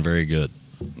blend in very good.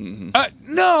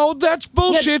 No, that's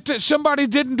bullshit that somebody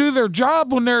didn't do their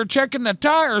job when they were checking the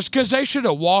tires, because they should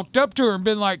have walked up to her and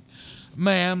been like,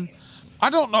 "Ma'am, I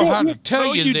don't know how to tell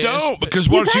No, you you this." don't. Because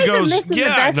what if she guys are goes, missing the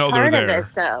yeah, I best know they're part there. of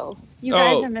this, though. You Oh.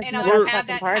 guys are missing And the I've best had fucking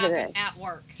that part of happen this. at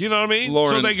work. You know what I mean?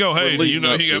 Lauren, so they go, we're hey, do you leading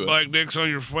know up you to got it. black dicks on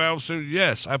your valve suit?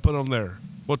 Yes, I put them there.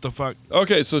 What the fuck?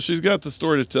 Okay, so she's got the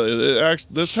story to tell you.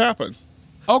 This happened.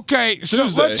 Okay, so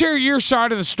Tuesday. let's hear your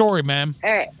side of the story, ma'am.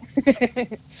 All right.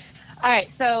 All right.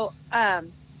 So,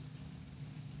 errands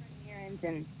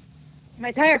and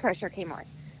my tire pressure came on.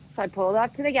 So I pulled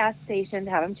up to the gas station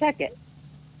to have him check it.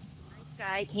 Nice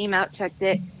guy came out, checked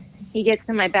it. He gets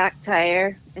to my back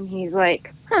tire and he's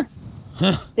like, huh.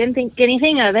 Didn't think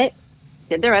anything of it.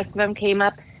 Did the rest of them, came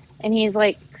up and he's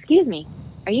like, excuse me,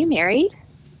 are you married?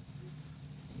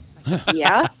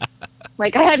 Yeah.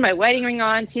 Like I had my wedding ring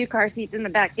on, 2 car seats in the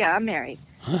back. Yeah, I'm married.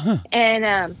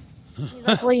 And he's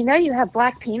like, well, you know you have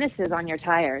black penises on your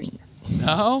tires.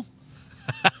 No?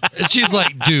 And she's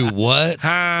like, "Do what?"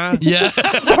 Huh? Yeah.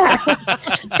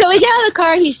 So we get out of the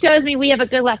car. He shows me we have a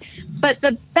good laugh. But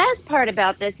the best part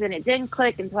about this, and it didn't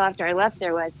click until after I left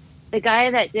there, was the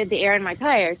guy that did the air in my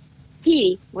tires,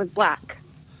 he was black.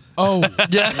 Oh,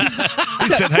 Yeah. He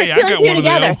said, "Hey, I Two and got two one of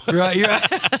together. them." Right. You're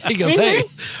right. He goes, "Hey."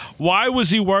 Why was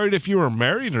he worried if you were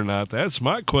married or not? That's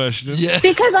my question. Yeah.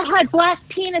 Because I had black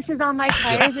penises on my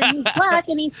tires, and he's black,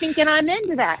 and he's thinking I'm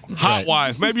into that. Hot Right.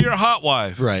 wife. Maybe you're a hot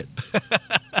wife. Right.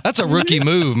 That's a rookie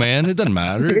move, man. It doesn't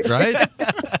matter, right?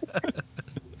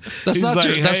 That's He's not like,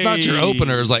 your. That's not your "Hey."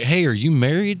 opener. It's like, "Hey, are you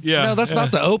married?" Yeah, No, that's yeah.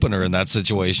 not the opener in that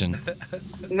situation.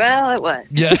 Well, it was.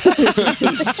 Yeah.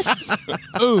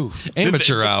 oof.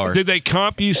 Amateur hour. Did they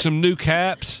comp you some new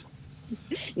caps?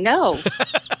 No.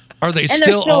 Are they And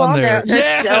still, they're still on there?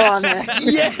 They're still on there.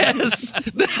 Yes.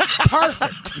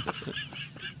 Perfect.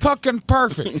 Fucking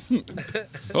perfect.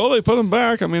 Oh, they put them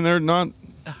back. I mean, they're not.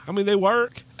 I mean, they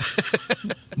work.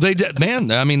 They did, man.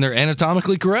 I mean, they're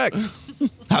anatomically correct.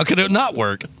 How could it not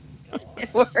work?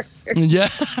 It worked. Yeah.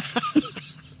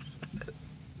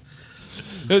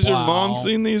 Has your Wow. mom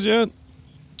seen these yet?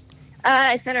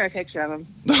 I sent her a picture of him.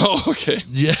 Oh, okay.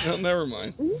 Yeah. No, never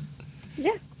mind.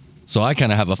 Yeah. So I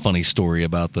kind of have a funny story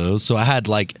about those. So I had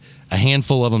like a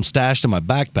handful of them stashed in my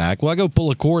backpack. Well, I go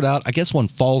pull a cord out. I guess one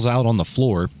falls out on the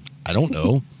floor. I don't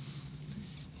know.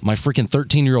 My freaking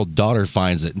 13-year-old daughter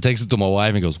finds it and takes it to my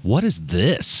wife and goes, "What is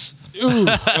this?" Ooh.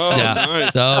 Oh, Yeah.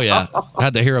 nice. Oh, yeah. I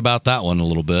had to hear about that one a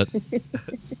little bit.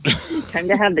 Time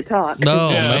to have the talk. Oh,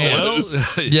 yeah, man. well,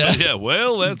 Yeah. yeah.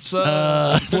 Well, that's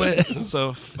What- that's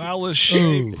a foul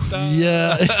shit.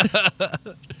 yeah.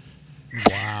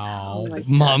 Wow. Oh my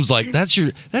Mom's like, that's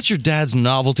your dad's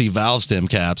novelty valve stem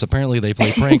caps. Apparently they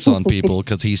play pranks on people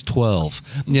because he's 12.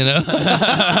 You know?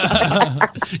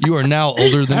 You are now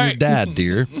older than your dad,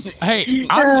 dear. Hey,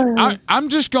 I'm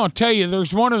just going to tell you,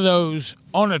 there's one of those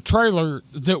on a trailer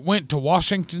that went to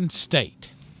Washington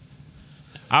State.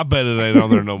 I bet it ain't on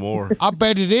there no more. I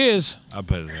bet it is. I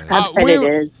bet it ain't. I bet it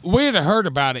is. We had heard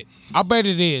about it. I bet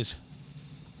it is.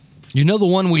 You know the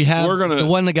one we have, We're gonna- the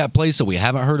one that got placed that we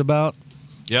haven't heard about?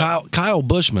 Yeah. Kyle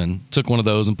Bushman took one of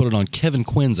those and put it on Kevin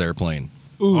Quinn's airplane.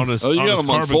 On his, Oh, you on got his them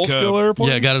on Carbon full scale Cub. airplane?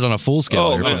 Yeah, got it on a full scale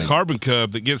Oh, airplane. On a Carbon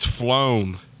Cub that gets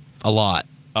flown A lot.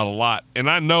 a lot. And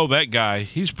I know that guy.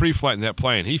 He's pre-flighting that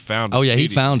plane. He found it. Oh, yeah, he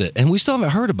immediately. found it. And we still haven't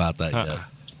heard about that yet.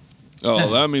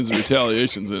 Oh, that means the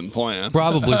retaliation's in plan.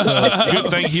 Probably so. Good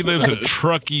thing he lives in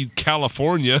Truckee,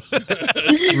 California.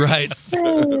 Right.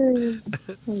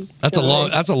 That's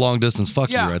a long distance fuck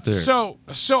you Yeah. right there. So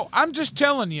I'm just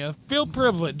telling you, feel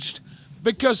privileged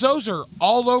because those are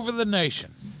all over the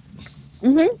nation.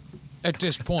 At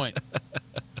this point.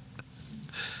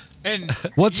 And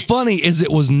What's funny is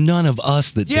it was none of us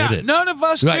that yeah, did it. none of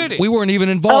us Right, did it. we weren't even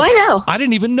involved. Oh, I know. I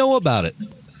didn't even know about it.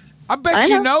 I bet I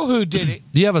you know. know who did it.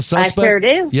 Do you have a suspect? sure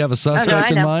do. You have a suspect I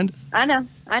in know. mind? I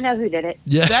know who did it.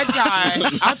 Yeah. That guy,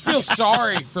 I feel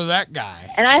sorry for that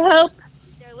guy. And I hope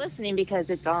they're listening because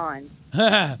it's on.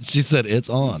 She said it's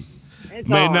on. It's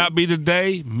May on. not be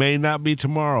today, may not be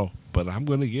tomorrow, but I'm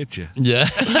going to get you. Yeah.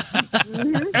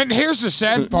 And here's the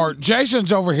sad part.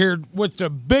 Jason's over here with the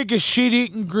biggest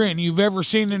shit-eating grin you've ever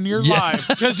seen in your Yeah. life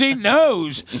because he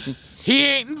knows he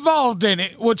ain't involved in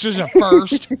it, which is a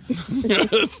first.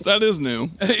 That is new.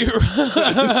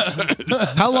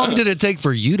 How long did it take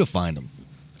for you to find him?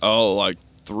 Oh, like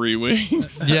 3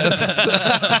 weeks.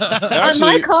 Yeah. On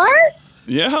my car?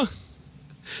 Yeah.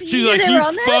 She's You like, knew they you were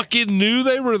on there? fucking knew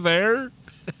they were there?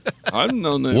 I've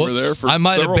known they were there for I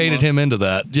might have several baited months. him into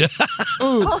that. Yeah.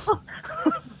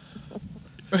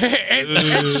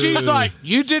 and she's like,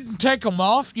 you didn't take them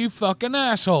off, you fucking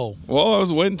asshole. Well, I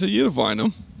was waiting till you to find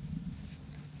them.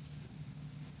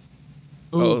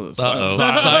 Oh, the Uh-oh.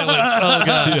 silence. Silence. Oh,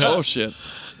 God. Oh, shit.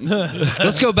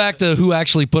 Let's go back to who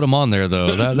actually put him on there,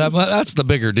 though. That's the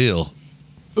bigger deal.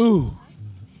 Ooh.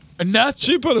 Nothing.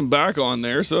 She put him back on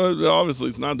there, so obviously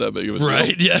it's not that big of a deal.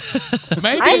 Right. Yeah.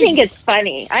 Maybe. I think it's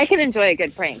funny. I can enjoy a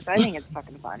good prank. So I think it's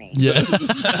fucking funny. Yeah.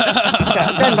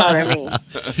 Doesn't bother me.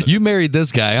 You married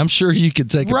this guy. I'm sure you could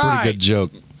take a Right. pretty good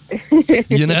joke.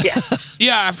 You know, Yeah.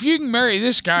 Yeah, if you can marry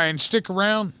this guy and stick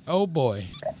around, oh boy.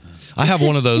 I have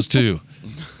one of those too.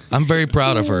 I'm very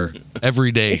proud of her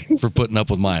every day for putting up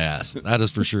with my ass. That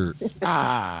is for sure.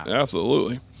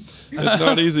 Absolutely. It's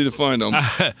not easy to find them.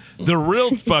 The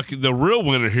real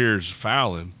winner here is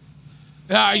Fallon.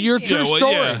 Your you. true Yeah, well,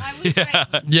 story. yeah. I was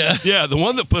right. Yeah. Yeah, the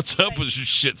one that puts up with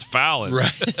shit's Fallon.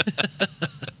 Right.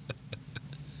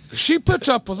 She puts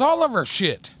up with all of her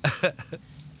shit.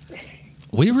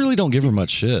 We really don't give her much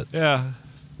shit. Yeah.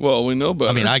 Well, we know better.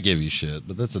 I mean, I give you shit,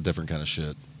 but that's a different kind of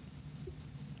shit.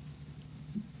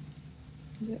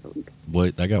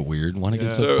 Wait, that got weird. Why did it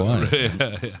get so quiet?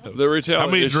 the retaliation. How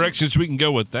many directions we can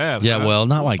go with that? Yeah, huh? well,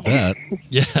 not like that.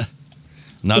 Yeah.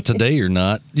 Not today, you're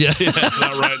not. Yeah.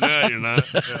 Not right now, you're not.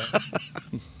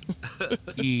 Yeah.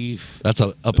 Eve. That's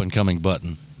a up and coming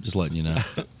button. Just letting you know.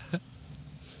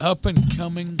 Up and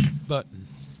coming button.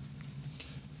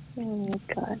 Oh,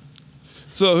 God.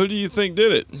 So, who do you think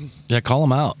did it? Yeah, call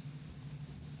them out.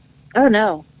 Oh,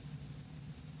 no.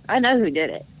 I know who did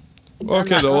it. Okay,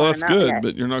 not well, calling that's them out good, yet.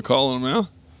 but you're not calling them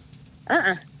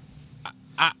out?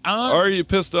 Are you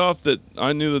pissed off that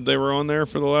I knew that they were on there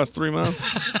for the last 3 months?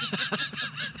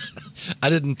 I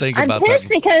didn't think I'm about pissed that.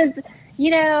 because, it's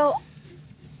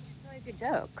always a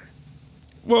joke.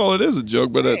 Well, it is a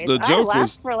joke, but the I joke laughed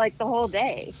was. for like the whole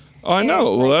day. I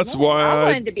know. And, Well, like, that's man, why I I.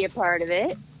 wanted to be a part of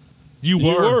it. You You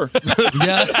were.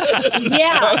 Yeah.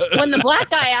 Yeah, when the black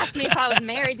guy asked me if I was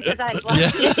married because I had black Yeah.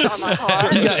 tips on my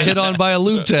car. You got hit on by a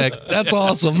lube tech. That's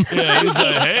awesome. Yeah, he's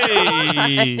like,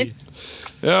 hey.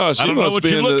 Yeah, she I don't know must what be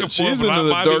you're into. looking for, She's but I into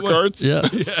the might be dark one. arts. Yeah.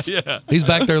 Yeah. He's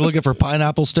back there looking for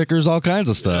pineapple stickers, all kinds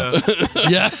of stuff.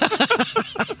 Yeah.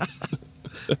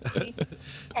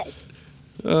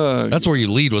 That's where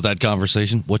you lead with that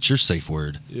conversation. What's your safe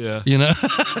word? Yeah. You know?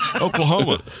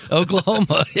 Oklahoma.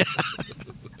 Oklahoma. Yeah.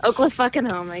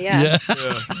 Oklahoma, yeah.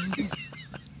 Yeah.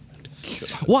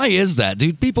 Why is that,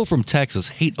 dude? People from Texas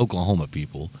hate Oklahoma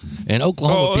people, and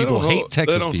Oklahoma they people don't hate ho-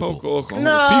 Texas they don't people. hook Oklahoma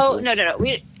No, people. no.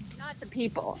 We not the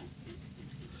people.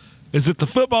 Is it the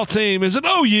football team? Is it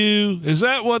OU? Is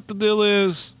that what the deal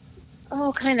is?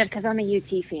 Oh, kind of, because I'm a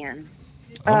UT fan.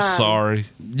 I'm sorry.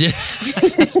 Yeah.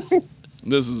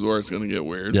 This is where it's going to get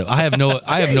weird. Yeah. I have no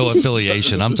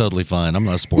affiliation. I'm totally fine. I'm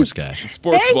not a sports guy.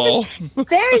 Sports ball.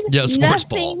 There's Yeah, sports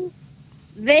nothing ball.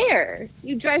 there.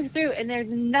 You drive through and there's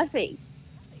nothing.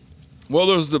 Well,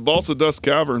 there's the Balsa Dust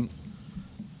Tavern.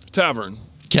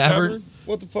 Cavern.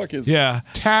 What the fuck is it? Yeah.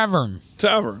 Tavern.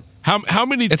 Tavern. How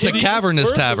many? It's a cavernous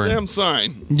Where's tavern. the damn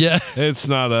sign? Yeah. It's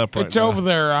not up right It's now. over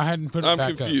there. I hadn't put it I'm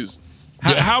back confused.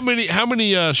 How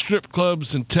many strip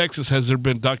clubs in Texas has there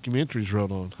been documentaries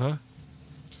run on? Huh?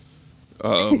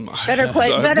 Better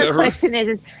I've never- question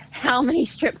is how many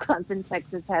strip clubs in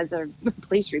Texas has a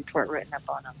police report written up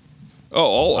on them? Oh,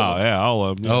 all of Oh them. yeah, all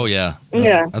of them. Oh yeah.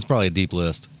 Yeah. That's probably a deep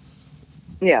list.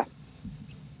 Yeah.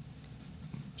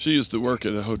 She used to work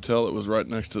at a hotel that was right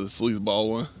next to the sleazeball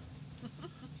one.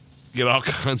 Get all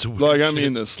kinds of weird Like, I shit.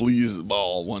 mean the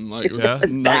sleazeball one, like Yeah.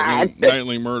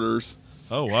 nightly murders.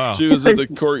 Oh wow. She was at the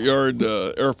Courtyard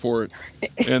Airport,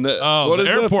 and that Oh, the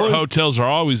that airport place? hotels are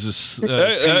always as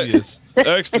Hey, serious.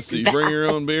 Ecstasy. Bring your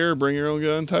own beer, bring your own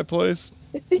gun type place.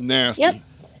 Nasty. Yep.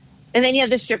 And then you have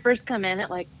the strippers come in at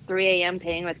like 3 a.m.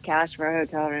 paying with cash for a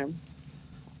hotel room.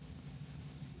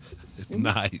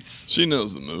 Nice. She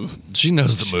knows the move. She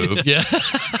knows the move. Yeah.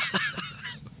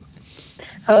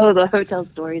 Oh, the hotel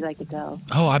stories I could tell.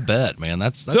 Oh, I bet, man.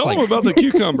 That's Tell like them about the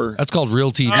cucumber. that's called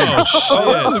real TV.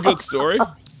 Oh, this is a good story.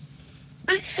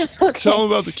 Okay. Tell them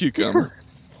about the cucumber.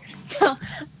 So,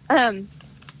 my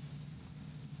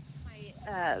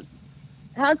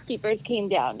housekeepers came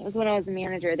down. It was when I was the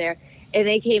manager there, and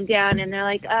they came down and they're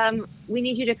like, "We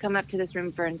need you to come up to this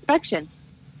room for inspection."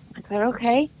 I said,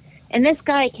 "Okay." And this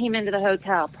guy came into the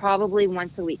hotel probably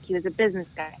once a week. He was a business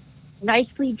guy,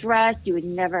 nicely dressed. You would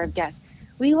never have guessed.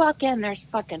 We walk in, there's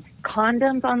fucking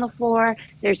condoms on the floor.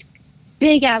 There's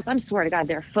big ass. I swear to God,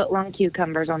 there are foot long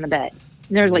cucumbers on the bed.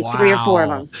 And there's like 3 or 4 of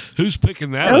Wow. them. Who's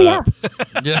picking that Oh yeah,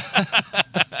 up? Yeah.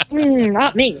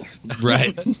 Not me.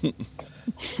 Right.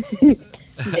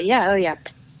 But yeah, oh yeah.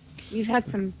 You've had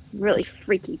some really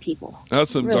freaky people.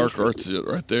 That's some Really dark freaky. art shit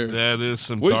right there. That is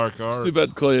some We- dark It's art. too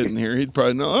bad Clay isn't here. He'd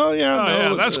probably know. Oh, yeah. Oh, no,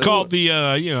 yeah, that's called the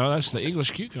that's the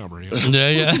English cucumber. You know? Yeah,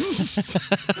 yeah.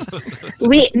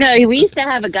 We used to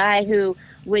have a guy who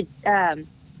would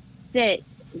sit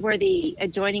where the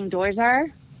adjoining doors are,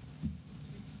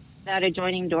 that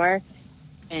adjoining door,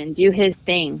 and do his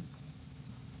thing.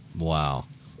 Wow.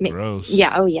 Gross.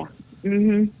 Yeah, oh yeah.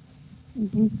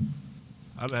 Mm-hmm.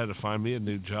 I'd have had to find me a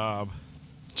new job.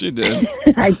 She did.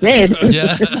 I did.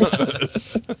 Yeah.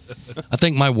 I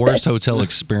think my worst hotel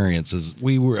experience is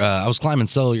I was climbing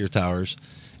cellular towers,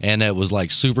 and it was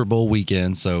like Super Bowl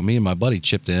weekend. So me and my buddy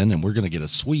chipped in, and we're gonna get a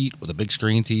suite with a big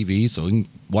screen TV so we can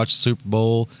watch the Super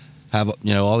Bowl, have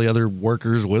all the other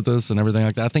workers with us and everything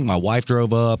like that. I think my wife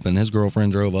drove up and his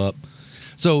girlfriend drove up.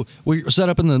 So we were set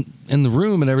up in the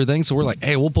room and everything. So we're like,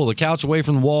 hey, we'll pull the couch away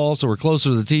from the wall so we're closer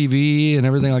to the TV and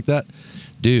everything like that.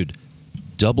 Dude,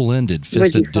 double-ended fisted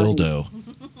What'd you find? dildo.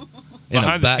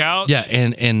 Behind the couch? Yeah,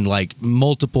 and like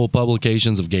multiple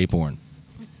publications of gay porn.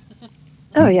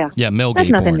 Oh yeah. Yeah, male That's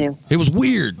gay nothing porn. new. It was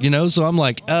weird, so I'm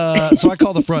like, so I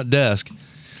call the front desk.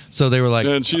 So they were like,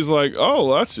 And she's like,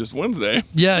 "Oh, that's just Wednesday."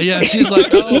 yeah. She's like,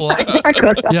 oh, I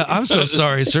could. yeah, I'm so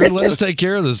sorry, sir. Let us take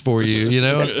care of this for you,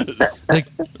 Like,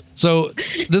 so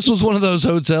this was one of those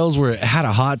hotels where it had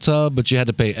a hot tub, but you had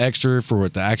to pay extra for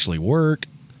it to actually work.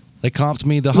 They comped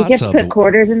me the You hot get to tub. put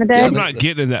quarters in the bed. I'm not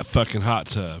getting in that fucking hot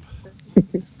tub.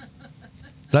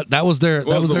 That was their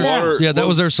Was the water- that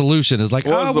was their solution. Is like,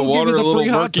 was the we'll water give a you the free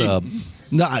little hot murky? tub.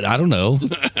 No, I don't know.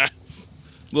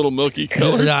 Little milky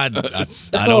color. I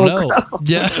don't know.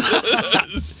 Yeah.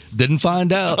 Didn't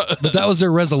find out. But that was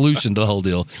their resolution to the whole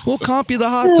deal. We'll comp you the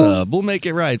hot tub. We'll make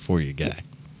it right for you, guy.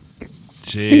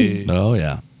 Gee. Oh,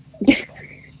 yeah.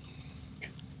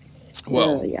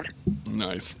 Well, Oh yeah.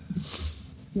 nice.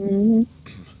 Mhm.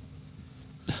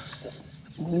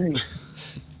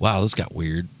 Wow, this got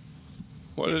weird.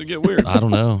 Why did it get weird? I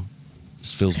don't know.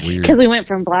 This feels weird. Because we went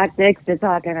from black dicks to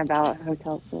talking about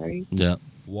hotel stories. Yeah.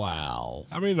 Wow.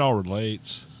 I mean, it all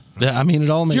relates. Yeah, I mean, it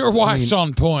all makes Your wife's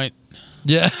on point.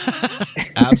 Yeah.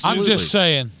 Absolutely. I'm just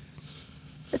saying.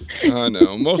 I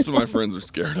know. Most of my friends are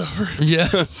scared of her.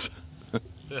 Yeah.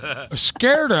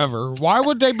 Scared of her. Why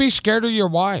would they be scared of your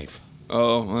wife?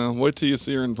 Oh, well, wait till you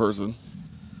see her in person.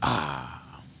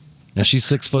 Is she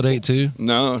 6'8" too?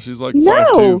 No, she's like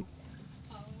No. 5'2".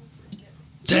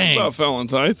 Dang. About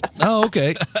Fallon's height. Oh,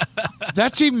 okay.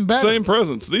 That's even better. Same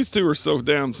presence. These two are so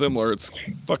damn similar. It's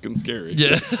fucking scary.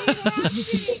 Yeah.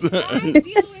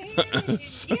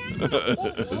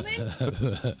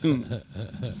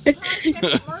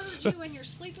 Murdered you in your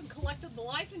sleep and collected the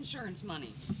life insurance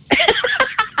money.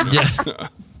 Yeah.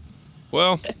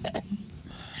 Well,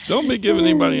 don't be giving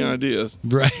anybody ideas.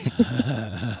 Right.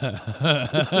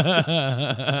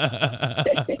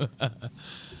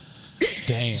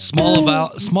 Damn.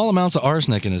 Small amounts of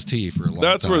arsenic in his tea for a long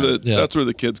That's time. where the Yeah. that's where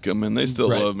the kids come in. They still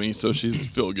Right. love me, so she's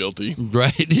feel guilty.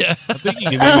 Right. Yeah. I think you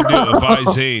can even do it with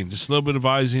Visine. Just a little bit of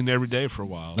Visine every day for a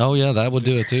while. Oh yeah, that would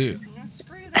do it too. No,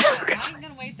 screw that. I ain't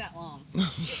gonna wait that long. Get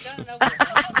done and over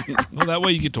with. Well, that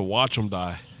way you get to watch them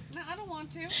die No, I don't want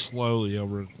to. slowly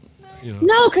over,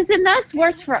 No, because then that's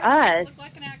worse for us. Looked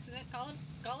like an accident. Call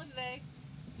it a day.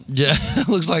 Yeah.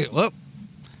 Looks like The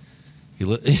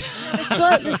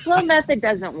slow method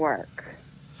doesn't work.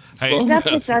 Hey, Slow That's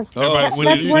mess. what's us. Oh, that's we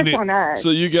that's need- worse we need- on us. So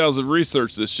you guys have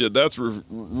researched this shit. That's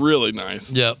really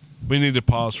nice. Yep. we need to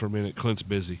pause for a minute. Clint's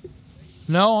busy.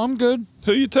 No, I'm good.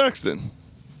 Who you texting?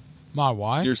 My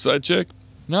wife. Your side chick?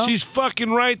 No. She's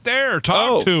fucking right there. Talk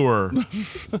Oh. to her.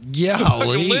 Yeah.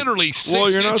 Fucking literally 6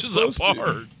 Well, you're not inches supposed to.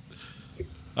 apart.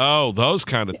 Oh, those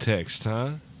kind of texts, huh?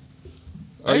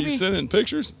 Are Maybe. you sending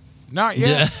pictures? Not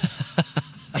yet.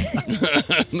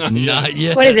 Yeah. Not Not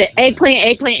yet. What is it?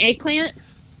 Eggplant?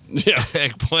 Yeah.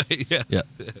 Eggplant. Yeah. Yeah.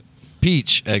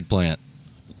 Peach eggplant.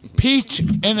 Peach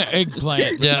and an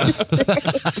eggplant. Yeah.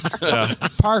 Yeah.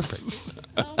 Perfect.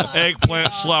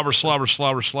 Eggplant, slobber, slobber,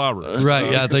 slobber, slobber.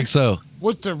 Right. Yeah, I think so.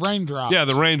 With the raindrops. Yeah,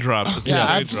 the raindrops. Yeah, The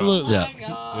raindrops. absolutely. Yeah.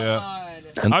 Yeah.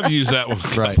 And- I've used that one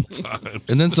a Right. couple times.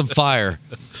 And then some fire.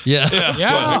 Yeah.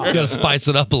 Yeah. You gotta spice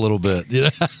it up a little bit. Yeah.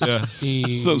 Yeah.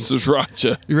 Some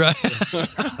sriracha. Right.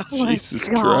 Jesus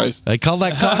God. Christ. They call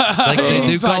that cock. Like they do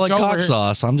He's call like it cock over-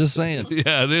 sauce. I'm just saying.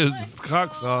 Yeah, it is. It's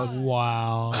cock sauce.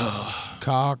 Wow.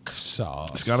 Cock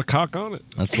sauce. It's got a cock on it.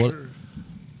 That's what.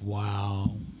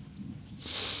 Wow.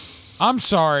 I'm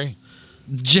sorry.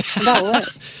 About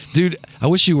what? Dude, I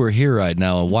wish you were here right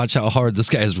now and watch how hard this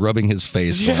guy is rubbing his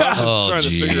face. Yeah. I was Oh, trying to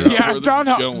figure geez. out Yeah, where this Don is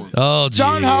Huck- going. Oh,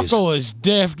 John jeez. Huckle is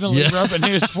definitely Yeah. rubbing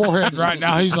his forehead right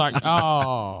now. He's like,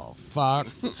 oh, fuck.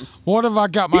 What have I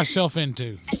got myself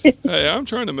into? Hey, I'm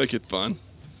trying to make it fun.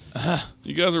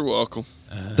 You guys are welcome.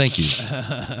 Thank you.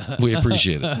 We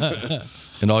appreciate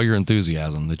it. And all your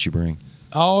enthusiasm that you bring.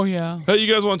 Oh, yeah. Hey,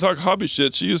 you guys want to talk hobby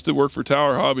shit? She used to work for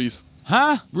Tower Hobbies.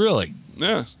 Huh? Really?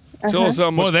 Yeah. Tell us how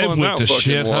much Boy, they've fun went that to fucking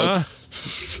shit, was.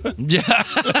 huh? Yeah.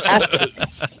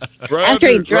 Right After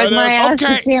he drugged my ass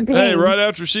okay. to champagne. Hey, right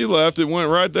after she left, it went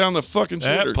right down the fucking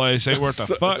That shitter. place ain't worth a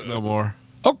fuck no more.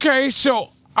 Okay, so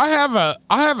I have an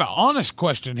honest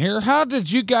question here. How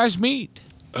did you guys meet?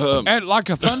 At like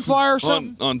a fun fly or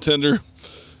something? on Tinder.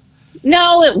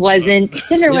 No, it wasn't.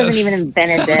 Tinder wasn't even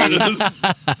invented then.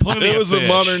 Plenty It of was the fish.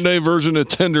 modern day version of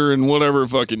Tinder in whatever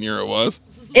fucking year it was.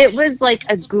 It was like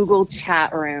a Google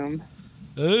chat room.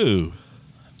 Ooh.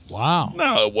 Wow.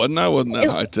 No, it wasn't. I wasn't that It-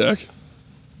 high tech.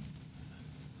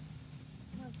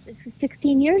 This is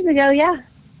 16 years ago, yeah.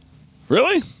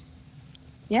 Really?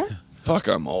 Yeah. Fuck,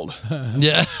 I'm old.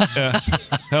 Yeah. Yeah.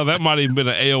 Hell, that might even been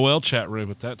an AOL chat room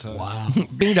at that time. Wow.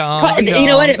 Beat on. You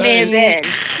know what? It may have been.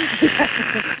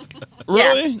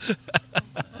 Really?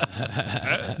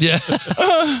 Yeah.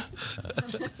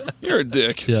 You're a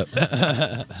dick. Yep.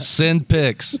 Send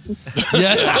pics.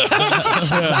 Yeah.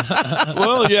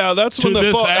 Well, yeah, that's To when the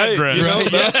this phone. Hey, address. you know,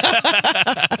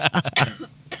 that's,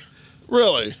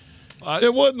 really?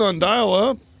 It wasn't on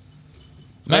dial-up.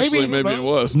 Maybe. Actually, maybe it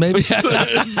was. Maybe.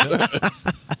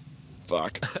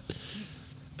 Fuck.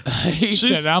 He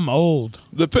She's- said, I'm old.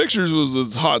 The pictures was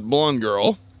this hot blonde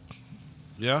girl.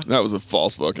 Yeah. That was a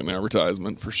false fucking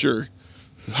advertisement for sure.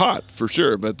 Hot for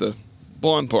sure, but the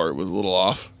blonde part was a little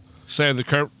off. Saying the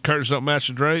curtains don't match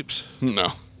the drapes.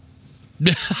 No.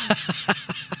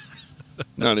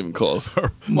 Not even close. Wait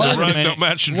The a rug minute. don't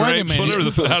match the Wait a drapes. minute. Whatever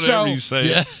the however So- you say.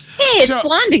 Yeah. it. Hey, it's So-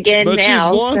 blonde again But she's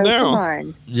now. blonde so now. Come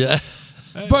on. Yeah.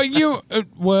 But you,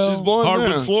 well, She's blonde Hardwood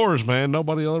now. floors, man.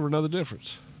 Nobody will ever know the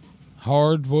difference.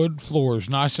 hardwood floors,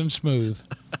 nice and smooth.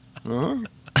 Uh-huh.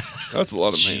 That's a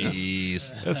lot of maintenance.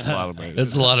 Jeez. That's a lot of money.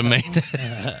 That's a lot of maintenance.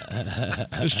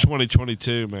 It's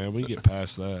 2022, man. We can get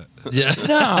past that. Yeah.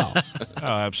 No, Oh,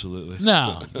 absolutely.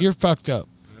 no, you're fucked up.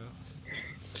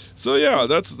 So yeah,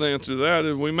 that's the answer to that.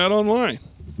 Is we met online.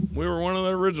 We were one of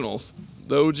the originals,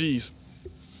 the OGs.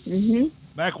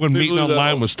 Back when People meeting do that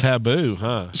online all- was taboo,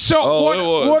 huh? So Oh, it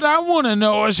was. what I want to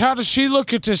know is how does she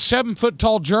look at this 7-foot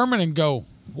tall German and go,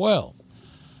 well,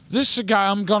 this is the guy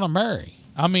I'm gonna marry.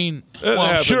 I mean, It Well, I'm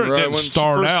happened sure it right didn't when she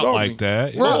start first out saw like me.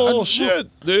 that. Right.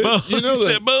 Bullshit, dude. You know He the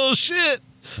said bullshit.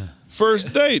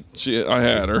 first date I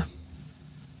had her.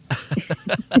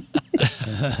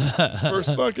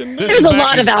 First fucking date. There's a back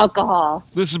lot in- of alcohol.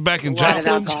 This is back in A lot of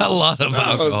Joplin, A lot of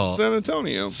I was alcohol. in San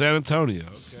Antonio. San Antonio.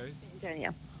 Okay.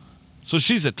 Yeah. So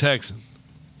she's a Texan.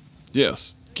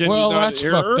 Yes. Can well, you not that's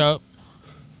hear fucked her? up.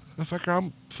 Motherfucker,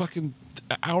 I'm fucking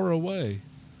an hour away.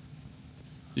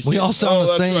 You We can't- all sound the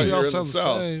that's same. Right, We you're all in the sound the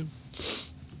South. same.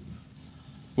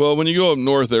 Well, when you go up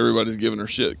north, everybody's giving her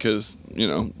shit because, you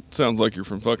know, it sounds like you're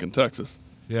from fucking Texas.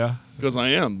 Yeah. Because I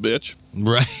am, bitch.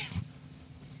 Right.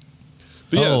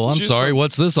 But yes, Oh, I'm she's sorry. from-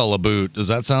 What's this all about? Does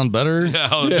that sound better? Yeah,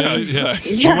 oh, Yeah, dude, yeah.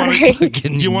 exactly. Yeah, wanna- right.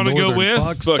 Fucking You wanna go northern with?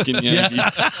 fucks. Fucking Yankees.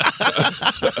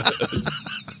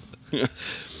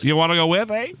 You want to go with,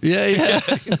 eh? Yeah, yeah.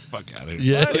 Fuck out of here.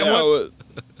 Yeah.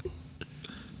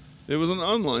 It was an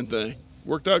online thing.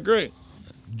 Worked out great.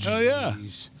 Oh, yeah.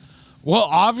 Jeez. Well,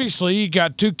 obviously you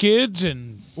got 2 kids,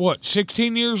 and what,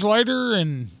 16 years later,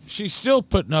 and she's still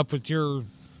putting up with your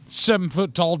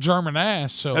 7-foot tall German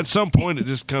ass. So At some point, it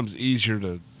just comes easier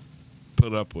to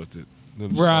put up with it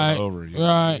than start Right, over. You know what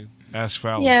right. I mean? Ask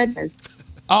Fowler. Yeah, it does.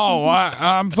 oh,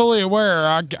 I'm fully aware.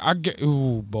 I get.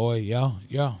 Ooh, boy, yeah.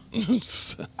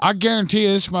 I guarantee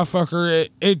you, this motherfucker.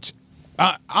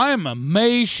 I am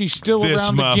amazed she's still This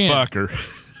around again.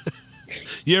 motherfucker.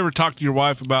 You ever talk to your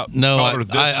wife about No, calling her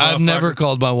this I've never motherfucker?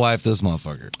 called my wife this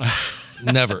motherfucker.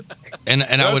 Never. And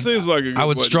I That would seems like a good I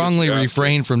would way to get strongly your ass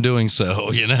refrain from doing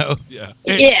so, you know? Yeah.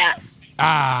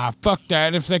 Yeah. Fuck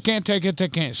that. If they can't take it, they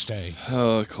can't stay.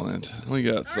 Oh, Clint. We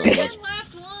got so She much.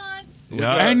 left once.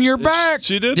 Yeah. And you're back.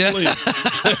 She did Yeah. leave.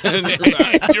 And you're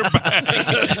back. You're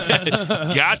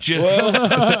back. Gotcha.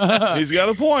 Well, he's got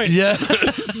a point. Yeah.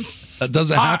 That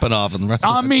doesn't happen often. Right?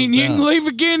 I mean, you can leave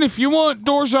again if you want.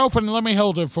 Doors open. Let me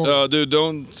hold it for you. Dude,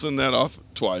 don't send that off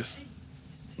twice.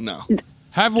 No.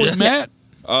 Have we met?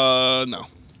 No.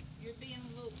 You're being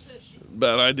a little pushy.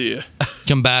 Bad idea.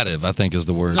 Combative, I think is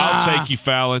the word. I'll take you,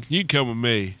 Fallon. You can come with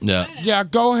me. Yeah. Yeah,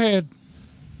 go ahead.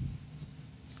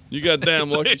 You got damn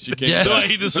lucky she came Yeah. back.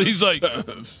 He's like,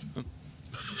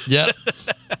 Yeah.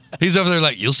 He's over there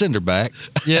like, you'll send her back.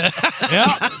 Yeah.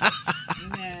 Yeah.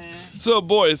 Nah. So,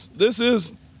 boys, this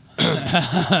is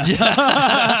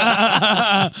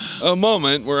a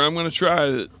moment where I'm going to try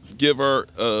to give our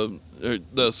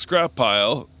the scrap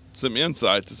pile some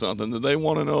insight to something that they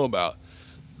want to know about.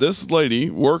 This lady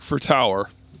worked for Tower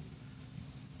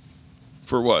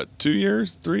for what, 2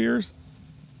 years, 3 years?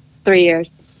 3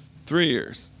 years. 3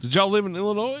 years. did y'all live in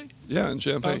Illinois? Yeah, in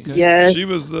Champaign. Okay. Yes. She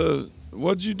was the,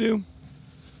 what'd you do?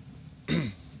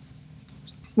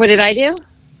 What did I do?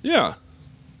 Yeah.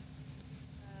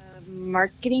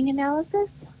 Marketing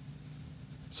analysis.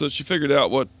 So she figured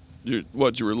out what you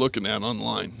were looking at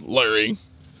online, Larry.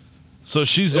 So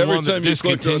she's the Every one that time you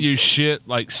clicked on- discontinues shit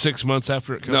like 6 months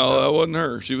after it comes No, out. that wasn't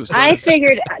her. She was. I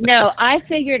figured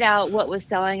out what was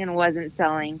selling and wasn't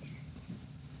selling.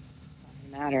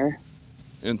 Doesn't matter.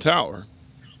 in Tower,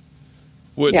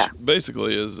 which Yeah.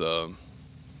 basically is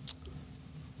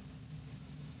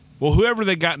Well, whoever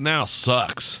they got now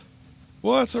sucks.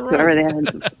 well, that's all Whatever they right.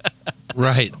 have.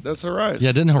 Right. That's all right.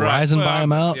 Yeah, didn't Horizon Right, well, buy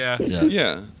them out? yeah. Yeah.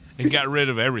 Yeah. And got rid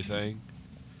of everything.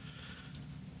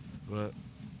 But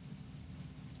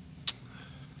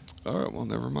All right. Well,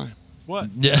 never mind. what?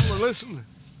 Yeah. We're listening.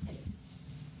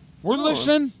 We're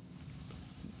listening.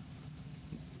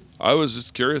 I was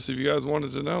just curious if you guys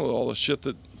wanted to know all the shit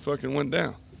that fucking went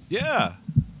down. Yeah.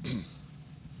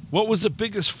 What was the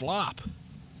biggest flop?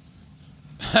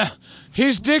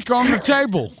 His dick on the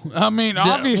table. I mean,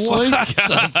 obviously.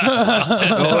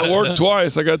 Well, it worked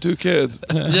twice. I got 2 kids.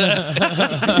 This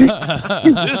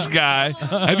guy,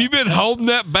 have you been holding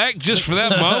that back just for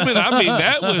that moment? I mean,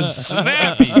 that was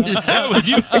snappy. That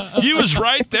was, you was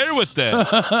right there with that.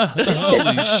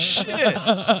 Holy shit.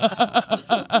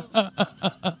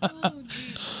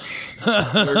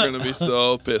 They're gonna be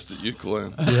so pissed at you,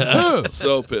 Glenn.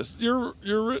 So pissed. Your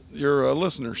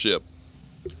listenership.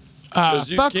 'Cause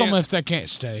you Fuck them can't- if they can't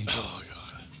stay.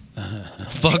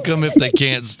 Fuck them if they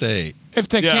can't stay. If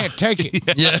they Yeah. can't take it.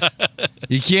 Yeah.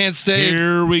 You can't stay.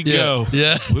 Here we Yeah. go.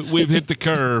 Yeah. We've hit the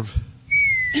curve.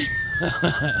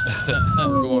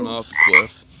 Going off the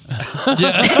cliff.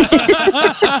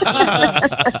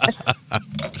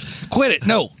 Quit it.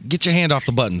 No. Get your hand off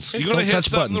the buttons. You're going to Don't hit touch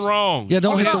something buttons. wrong. Yeah,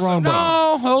 don't hit the wrong button.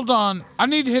 No, hold on. I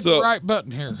need to hit the So- right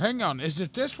button here. Hang on. Is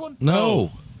it this one?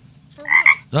 No.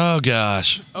 Oh,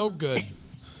 gosh. Oh, good.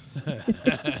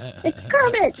 It's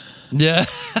Kermit. Yeah.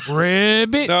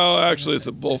 Ribbit. No, actually, it's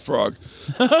a bullfrog.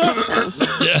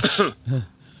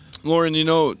 Lauren, you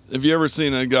know, have you ever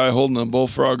seen a guy holding a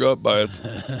bullfrog up by its,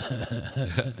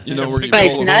 you know, where you By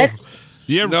its pull it nuts? over?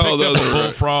 You ever No, picked the up a other-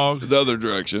 bullfrog? The other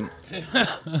direction,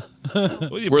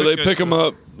 Well, you where they it pick them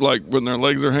up like when their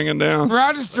legs are hanging down.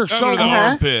 Right as they're under so the Uh-huh.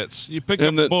 armpits. You pick up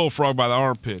And a the- bullfrog by the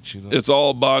armpits, you know. It's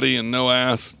all body and no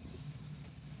ass,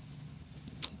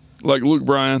 like Luke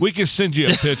Bryan. We can send you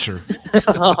a picture.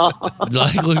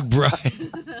 Like Luke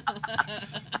Bryan.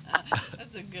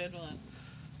 That's a good one.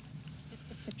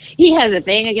 He has a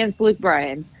thing against Luke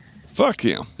Bryan. Fuck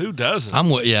him, Who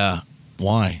doesn't? Yeah.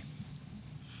 Why?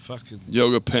 Fucking.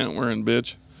 yoga pant wearing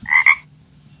bitch.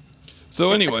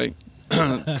 So anyway,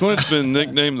 Clint's been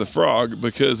nicknamed the Frog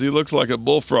because he looks like a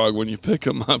bullfrog when you pick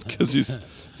him up because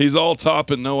he's all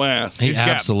top and no ass. He He's got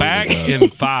absolutely back does.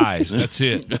 and thighs. That's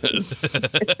it.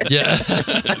 Yeah.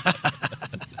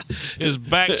 His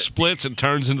back splits and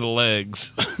turns into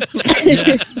legs.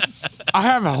 I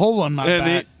have a hole in my And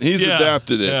back. he's Yeah,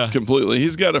 adapted it yeah. completely.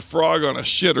 He's got a frog on a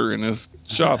shitter in his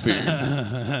shop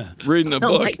here, reading a Oh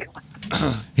book. my God.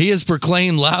 He has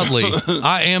proclaimed loudly,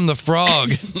 I am the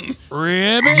frog.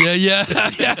 Ribbit. Yeah.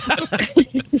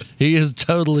 He has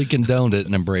totally condoned it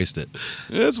and embraced it.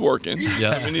 It's working.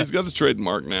 Yeah. I mean, he's got a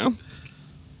trademark now.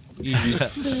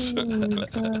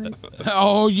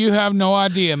 Oh, you have no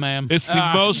idea, ma'am. It's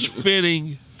the most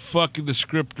fitting fucking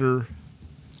descriptor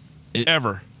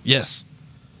ever. Yes.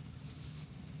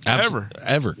 Ever.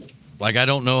 Ever. Like, I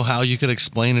don't know how you could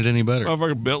explain it any better.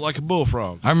 Motherfucker built like a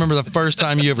bullfrog. I remember the first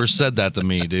time you ever said that to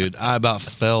me, dude. I about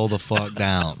fell the fuck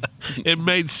down. It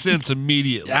made sense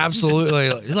immediately. Absolutely.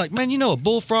 You're like, man, you know a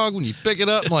bullfrog when you pick it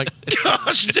up? I'm like,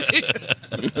 gosh,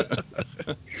 dude.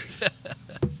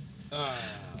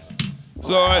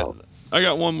 So I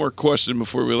got one more question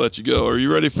before we let you go. Are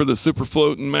you ready for the super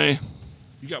float in May?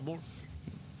 You got more?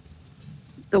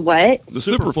 The what? The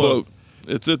Super super float. float.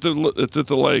 It's at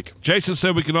the lake. Jason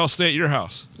said we can all stay at your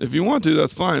house. If you want to,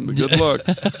 that's fine. But good luck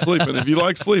sleeping. If you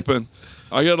like sleeping,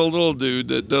 I got a little dude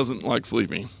that doesn't like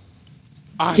sleeping.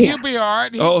 He'll be all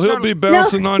right. He'll be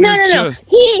bouncing no, on no, your no, chest.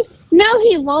 He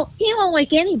won't. He won't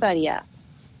wake anybody up.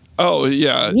 Oh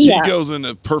yeah, Yeah. he goes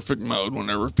into perfect mode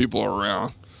whenever people are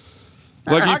around.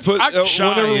 Like he put shy,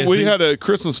 whenever is we he? had a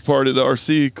Christmas party, the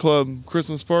RC Club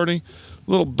Christmas party,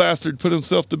 little bastard put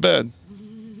himself to bed.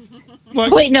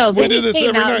 Like, Wait, no, we then do he this came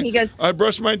every out and night. he goes- I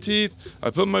brush my teeth. I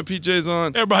put my PJs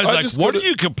on. Everybody's I like, just what go are to-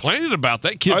 you complaining about?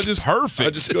 That kid's perfect. I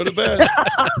just go to bed.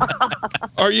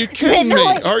 Are you kidding Then me?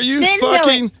 he'll- Are you then he'll-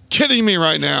 fucking kidding me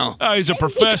right now? Oh, he's a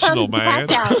professional, He man. comes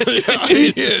back out. Yeah, he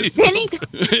is. Then he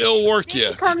He'll work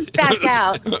you. comes back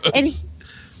out and he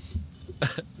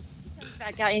comes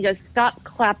back out and he goes, "Stop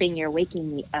clapping! You're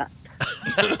waking me up."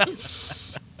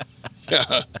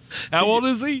 Yeah. How old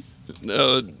is he? He's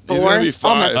Four? gonna be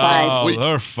 5. Almost 5. Oh, We-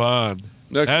 they're fun.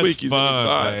 Next That's week he's fun, gonna be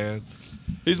 5. man.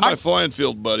 He's my flying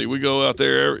field buddy. We go out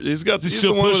there. He's He's the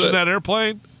still one with pushing the- that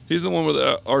airplane? He's the one with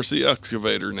the RC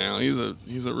excavator now. He's a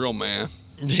real man.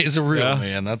 He's a real Yeah.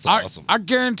 man. That's awesome. I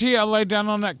guarantee I lay down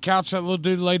on that couch, that little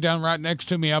dude lay down right next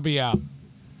to me, I'll be out.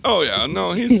 Oh yeah,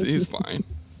 no, he's fine.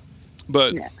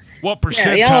 But Yeah. What y'all are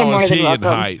percentile more is than he in welcome.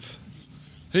 height?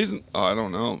 he's I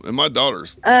don't know. And my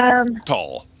daughter's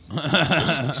tall.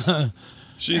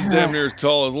 She's damn near as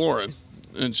tall as Lauren,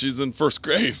 and she's in first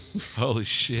grade. Holy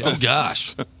shit. Oh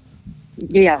gosh.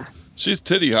 Yeah. She's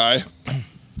titty high.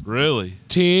 Really?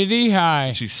 Titty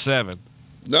high. She's 7.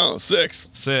 No, 6.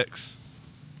 6.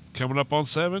 Coming up on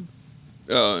 7?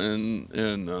 In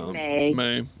May.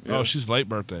 May. Yeah. Oh, she's late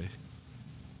birthday.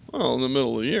 Well, in the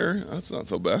middle of the year, that's not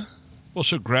so bad. Well,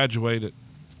 she'll graduate at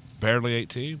barely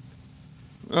 18.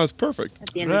 That's perfect.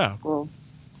 At the end Yeah. of school.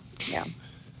 Yeah.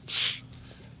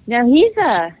 Now he's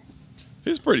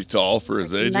He's pretty tall for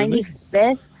his age, isn't he?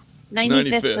 95th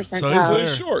 95th 95th. So percentile. he's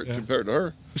He's short Yeah. compared to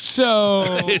her.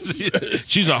 So,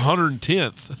 She's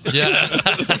 110th. Yeah.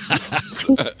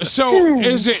 so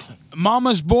is it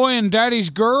mama's boy and daddy's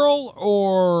girl,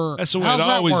 or That's the way how's it that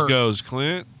always work? goes,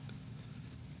 Clint.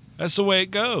 That's the way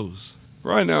it goes.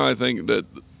 Right now, I think that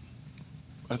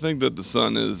the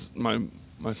son is my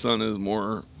son is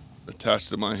more attached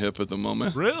to my hip at the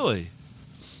moment. Really?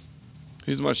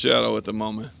 He's my shadow at the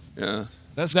moment. Yeah,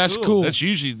 That's cool. That's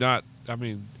usually not, I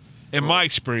mean, in my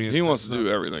experience. he wants to that's do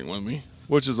everything with me,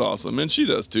 which is awesome, and she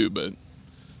does too. But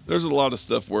there's a lot of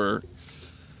stuff where,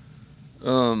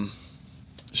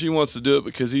 she wants to do it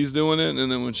because he's doing it,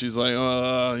 and then when she's like,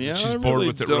 yeah, She's I bored really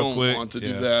with it real don't quick. want to do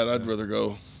Yeah, that. I'd yeah. rather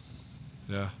go,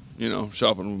 not- Yeah.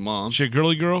 shopping with mom. She a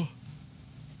girly girl?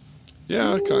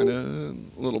 Yeah, kind of, a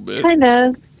little bit. Kind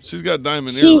of. She's got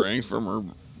diamond She- earrings from her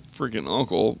freaking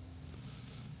uncle.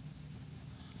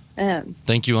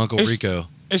 Thank you, Uncle It's- Rico.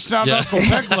 It's not Yeah. Uncle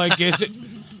Pegleg, is it?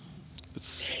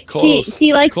 It's close.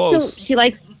 She likes Close. to she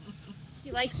likes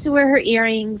to wear her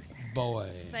earrings, Boy.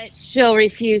 but she'll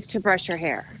refuse to brush her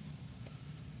hair.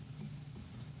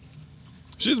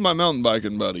 She's my mountain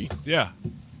biking buddy. Yeah.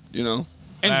 You know,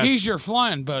 And That's- he's your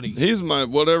flying buddy. he's my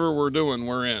whatever we're doing,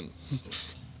 we're in.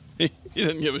 he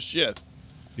didn't give a shit.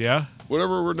 Yeah?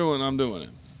 Whatever we're doing, I'm doing it.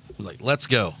 Like, let's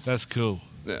go. That's cool.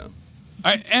 Yeah.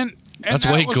 And That's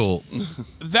that way was- cool.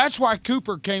 That's why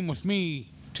Cooper came with me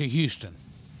to Houston.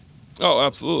 Oh,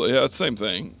 absolutely. Yeah, it's the same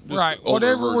thing. Just Right. older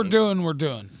Whatever we're version. doing, we're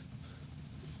doing.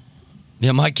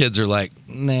 Yeah, my kids are like,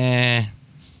 nah.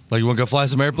 Like, you want to go fly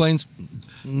some airplanes?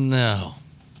 No.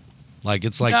 Like,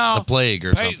 it's like No. the plague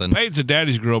or something. Paige's a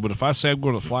daddy's girl, but if I say I'm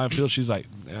going to the flying field, she's like,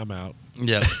 I'm out.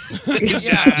 Yeah.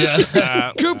 Yeah.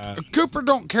 Yeah. Cooper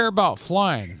don't care about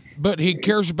flying, but he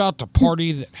cares about the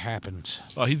party that happens.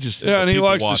 Oh, he just Yeah, and he people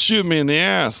likes to watcher. shoot me in the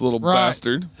ass, little Right.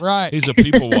 bastard. Right. He's a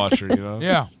people watcher, you know.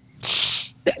 Yeah.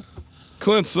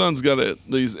 Clint's son's got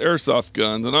these airsoft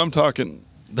guns, and I'm talking,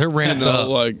 They're ramped up.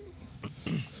 like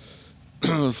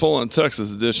full on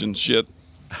Texas edition shit.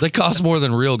 They cost more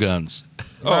than real guns.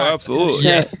 Oh, absolutely.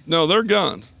 Yeah. No, they're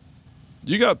guns.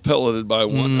 You got pelleted by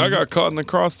one. I got caught in the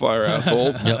crossfire,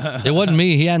 asshole. Yep. It wasn't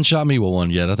me. He hadn't shot me with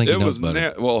one yet. I think he It knows was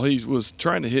better. well, he was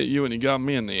trying to hit you, and he got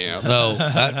me in the ass. No,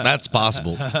 that's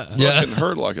possible. Fucking Yeah.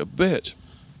 hurt like a bitch.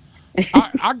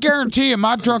 I guarantee you,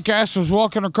 my drunk ass was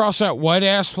walking across that white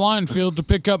ass flying field to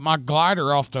pick up my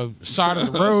glider off the side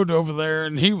of the road over there,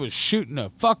 and he was shooting the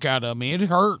fuck out of me. It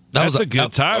hurt. That's a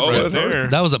good time Oh, right it there.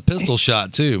 That was a pistol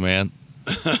shot too, man.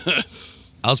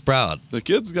 I was proud. The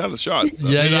kid's got a shot.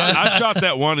 Yeah, Dude, yeah. I shot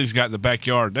that one he's got in the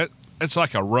backyard. It's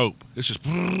like a rope. It's just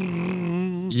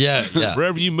Yeah, yeah.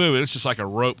 wherever you move it, it's just like a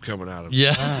rope coming out of it.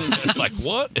 Yeah. It's like,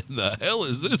 what in the hell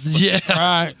is this? Yeah.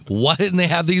 Right. Why didn't they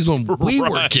have these when we were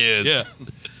Right. kids? Yeah.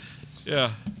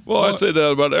 Yeah. Well, I say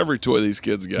that about every toy these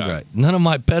kids got. Right. None of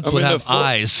my pets I would mean, have the full-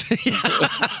 eyes.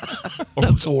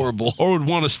 That's horrible. Or would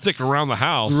want to stick around the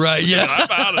house. Right, yeah.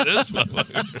 I'm out of this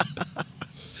motherfucker.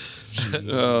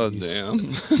 Oh,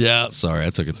 damn. Yeah, sorry, I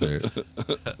took it there.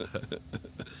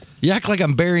 You act like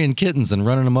I'm burying kittens and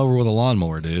running them over with a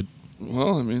lawnmower, dude.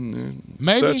 Well, I mean,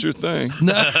 Maybe. that's your thing.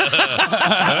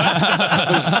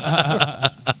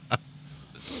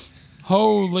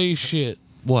 Holy shit.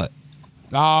 What?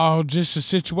 Oh, just the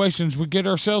situations we get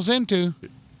ourselves into.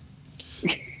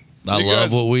 I You love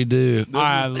guys- what we do.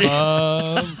 I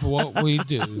love what we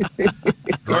do.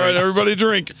 All right, everybody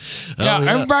drink. Yeah, Oh,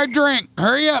 yeah. everybody drink.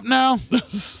 Hurry up now.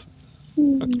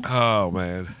 Oh,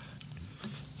 man.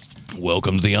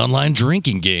 Welcome to the online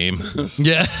drinking game.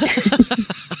 Yeah.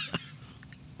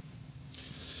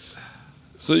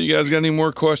 So, you guys got any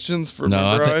more questions for No,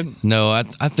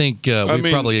 McBride? I think we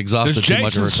mean, probably Does exhausted too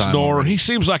much of Jason our time. snore? already. He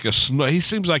seems like he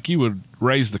seems like you would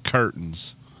raise the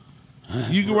curtains.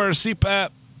 You can wear a CPAP.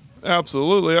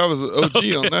 Absolutely, I was an OG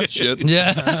on that shit.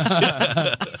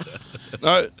 Yeah.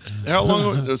 How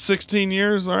long? 16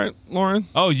 years, all right, Lauren.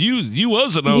 Oh, you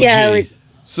was an OG. Yeah,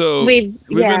 So We've-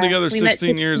 we've yeah, been together we met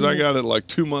 16 years. 16 I got it like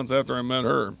 2 months after I met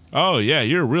her. Oh yeah,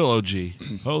 you're a real OG.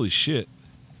 Holy shit.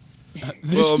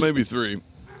 Well, maybe 3.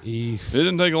 It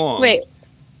didn't take long. wait.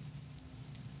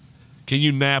 Can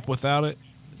you nap without it?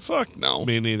 Fuck no.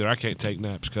 Me neither. I can't take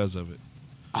naps because of it.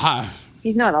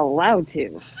 He's not allowed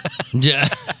to. Yeah.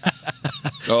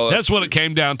 Oh, That's what it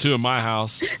came down to in my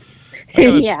house. I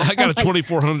Yeah. got a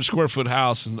 2,400 square foot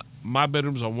house, and my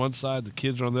bedroom's on one side, the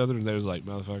kids are on the other, and they was like,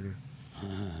 motherfucker,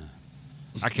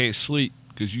 I can't sleep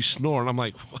because you snore. And I'm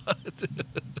like, what?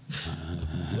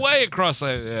 Way across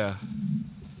that, yeah.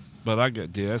 But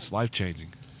dude, that's life changing.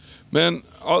 Man,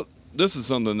 this is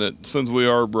something that, since we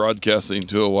are broadcasting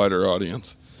to a wider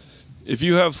audience, if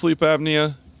you have sleep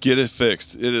apnea, get it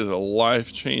fixed. It is a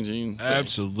life-changing thing.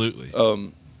 Absolutely.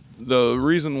 The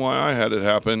reason why I had it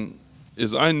happen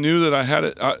is I knew that I had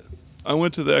it. I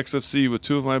went to the XFC with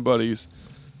 2 of my buddies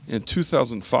in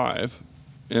 2005,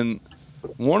 and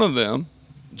one of them,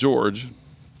 George,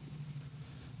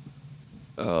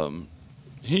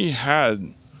 he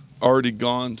had already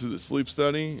gone to the sleep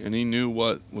study, and he knew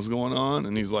what was going on,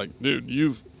 and he's like, dude,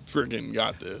 you freaking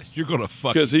got this. You're going to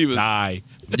fucking 'Cause he was- die.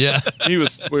 Yeah. We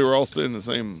were all staying in the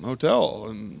same hotel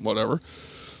and whatever.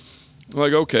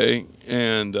 Like, okay,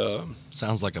 and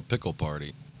Sounds like a pickle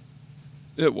party.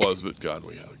 it was, but God,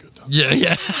 we had a good time. Yeah,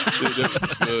 yeah. Dude, it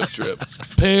was a good trip.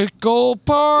 Pickle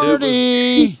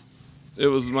party. It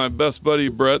was my best buddy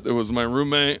Brett. It was my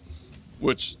roommate,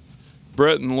 which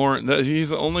Brett and Lauren. He's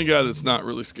the only guy that's not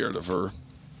really scared of her.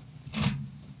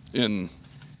 In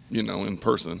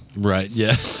person. Right,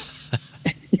 yeah.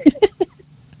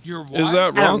 Your wife? Is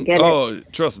that I don't wrong? get it. Oh,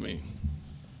 trust me.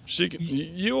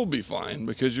 You'll be fine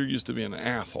because you're used to being an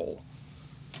asshole.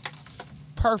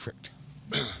 perfect?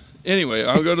 Anyway,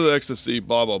 I'll go to the XFC,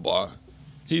 blah, blah, blah.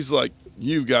 He's like,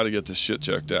 you've got to get this shit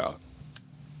checked out.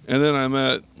 And then I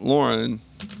met Lauren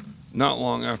not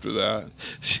long after that.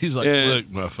 She's like, And-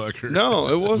 look, motherfucker. No,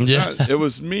 it wasn't Yeah. that. It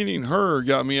was meeting her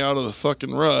got me out of the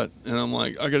fucking rut. And I'm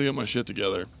like, I got to get my shit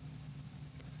together.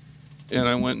 And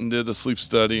I went and did the sleep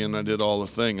study and I did all the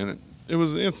thing. And it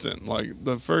was instant. Like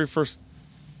the very first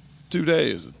 2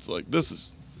 days, it's like, this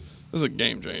is a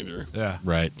game changer. Yeah.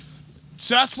 Right.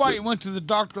 So that's why you went to the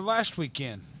doctor last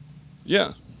weekend.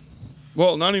 Yeah.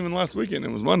 Well, not even last weekend.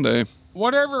 It was Monday.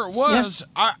 Whatever it was,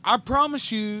 I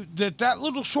promise you that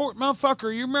little short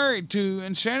motherfucker you're married to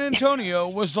in San Antonio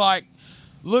was like,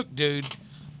 look, dude,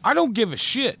 I don't give a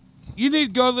shit. You need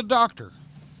to go to the doctor.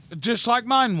 Just like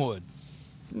mine would.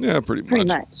 Yeah, pretty much. Pretty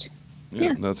much.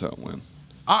 Yeah, that's how it went.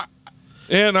 I-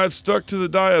 And I've stuck to the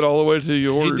diet all the way till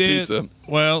you He ordered did. pizza.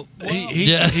 Well,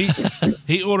 Yeah.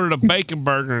 he ordered a bacon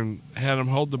burger and had him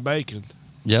hold the bacon.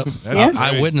 Yep. That's I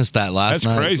crazy. witnessed that last That's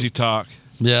night. crazy talk.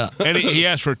 Yeah. And he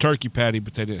asked for a turkey patty,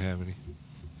 but they didn't have any.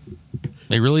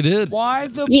 They really did. Why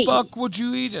the Ye- fuck would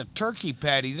you eat a turkey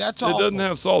patty? That's It awful. doesn't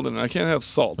have salt in it. I can't have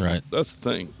salt. Right. That's the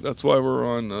thing. That's why we're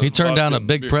on. He turned down vodka a and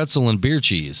big beer. pretzel and beer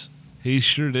cheese. He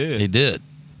sure did. He did.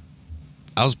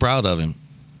 I was proud of him.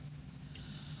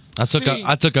 I took See,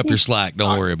 I took up your slack.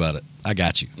 Don't worry about it. I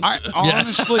got you. I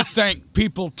honestly think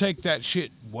people take that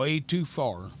shit way too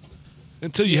far.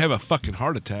 Until you have a fucking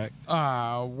heart attack.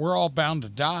 We're all bound to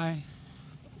die.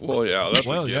 Well, yeah, that's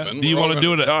Well, a yeah. given. Do you We're all wanna do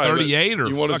gonna it at die, but 38 or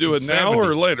you want to do it fucking now 70?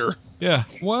 or later? Yeah.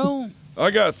 Well, I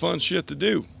got fun shit to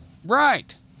do.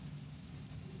 right.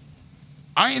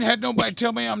 I ain't had nobody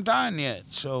tell me I'm dying yet,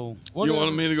 so You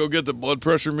wanted me to go get the blood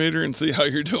pressure meter and see how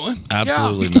you're doing?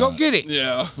 Absolutely yeah, go not. get it.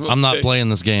 Yeah. I'm not okay. playing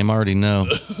this game. I already know.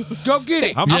 Go get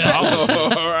it. I'm solid.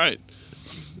 All right.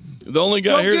 The only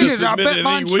guy Go here get that's it. I bet admitted any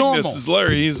mine's weakness normal. is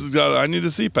Larry. He's got. I need a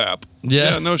CPAP.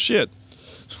 Yeah. No shit.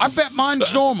 I bet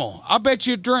mine's normal. I bet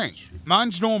you a drink.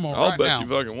 Mine's normal I'll right bet now. you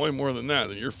fucking way more than that.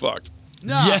 Then you're fucked.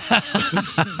 No.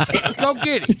 Go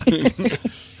get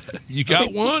it. You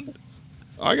got one?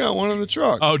 I got one in the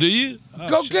truck. Oh, do you? Oh,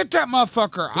 Go shit. get that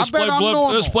motherfucker. I Let's bet play I'm blood.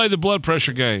 normal. Let's play the blood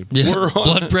pressure game. Yeah. We're on-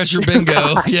 Blood pressure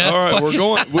bingo. Yeah. All right, fuck we're it.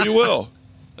 going. We will.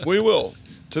 We will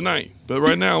tonight. But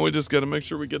right now, we just got to make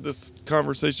sure we get this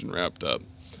conversation wrapped up.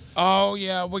 Oh,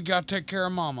 yeah, we got to take care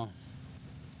of mama.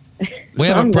 We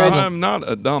have a I'm problem. I'm not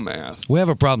a dumbass. We have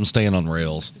a problem staying on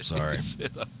rails. Sorry.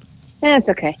 That's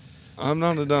okay. I'm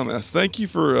not a dumbass. Thank you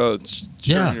for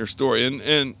sharing Yeah. your story.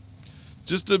 And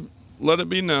just to let it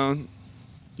be known,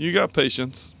 you got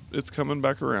patience. It's coming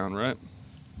back around, right?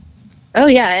 Oh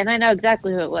yeah, and I know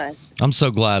exactly who it was. I'm so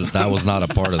glad that was not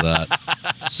a part of that.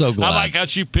 So I glad. like how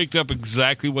she picked up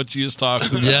exactly what you was talking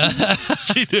about. Yeah.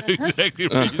 She knew exactly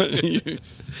what you did.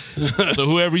 So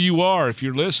whoever you are, if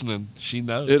you're listening, she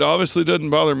knows. It obviously doesn't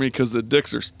bother me because the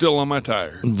dicks are still on my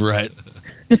tire. Right.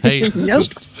 Hey, Nope.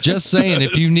 just saying,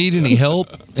 if you need any help,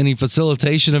 any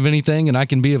facilitation of anything, and I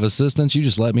can be of assistance, you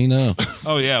just let me know.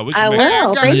 Oh yeah, we I can make,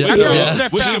 will. Thank Yeah. you. Yeah.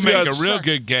 we can She's make got- a real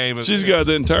good game. of- She's got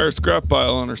the entire scrap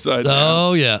pile on her side now.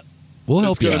 Oh, yeah. We'll It's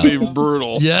help you going out. to be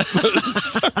brutal. Yeah.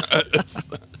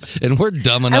 And we're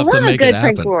dumb I enough to love a make good it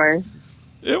prank happen. war.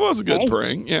 It was a good Hey.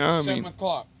 prank. Yeah, I 7 mean,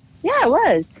 o'clock. Yeah, it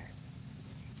was.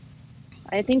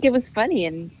 I think it was funny,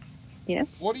 and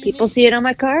What do you people need? see it on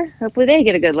my car. Hopefully, they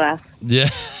get a good laugh. Yeah.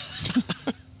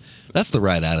 That's the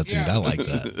right attitude. Yeah. I like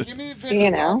that. Give me the video.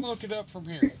 You know. I'll look it up from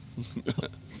here.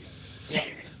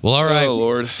 Well, all right. oh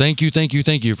Lord. Thank you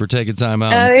for taking time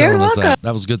out Oh, and you're telling us welcome. that.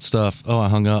 That was good stuff. Oh, I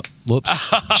hung up. Whoops.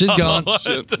 She's gone. What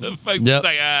the fuck? Yep.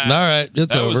 Like, All right.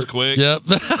 It's that over. was quick. Yep.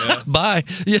 Bye.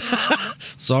 Yeah.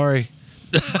 Sorry.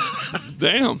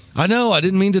 Damn. I know. I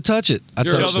didn't mean to touch it. I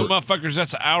You're Tell touched them it. motherfuckers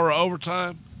that's an hour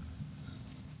overtime.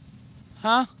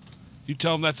 Huh? You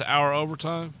tell them that's an hour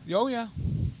overtime. Oh, yeah.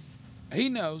 He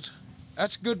knows.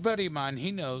 That's a good buddy of mine.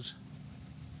 He knows.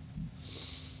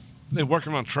 They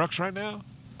working on trucks right now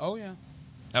Oh, yeah.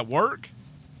 at work.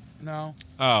 No.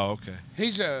 Oh, okay.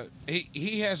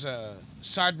 He has a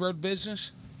side road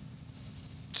business.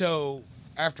 So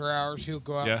after hours, he'll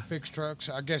go out Yeah. and fix trucks.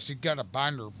 I guess he got a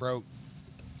binder broke.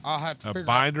 I'll have to A figure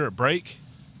binder, a brake.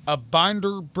 out. A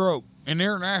binder broke. In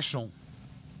International.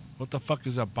 What the fuck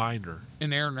is a binder?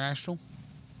 In International.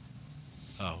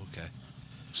 Oh, okay.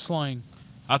 Slang.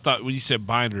 I thought when you said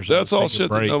binders, I That's was all thinking shit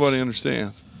that brakes. nobody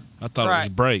understands. I thought it was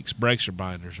Right. brakes. Brakes are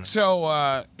binders. Right?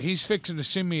 So he's fixing to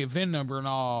send me a VIN number, and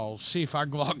I'll see if I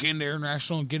can log into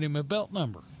International and get him a belt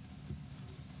number.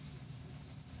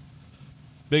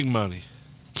 Big money.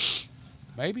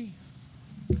 Maybe.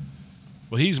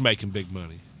 Well, he's making big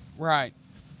money. Right.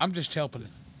 I'm just helping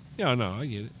him. Yeah, I know. I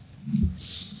get it.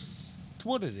 It's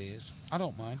what it is. I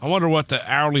don't mind. I wonder what the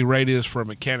hourly rate is for a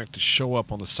mechanic to show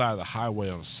up on the side of the highway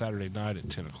on a Saturday night at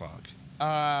 10 o'clock.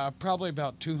 Probably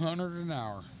about $200 an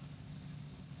hour.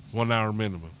 1 hour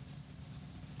minimum.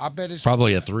 I bet it's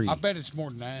Probably more a than- 3. I bet it's more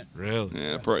than that. Really?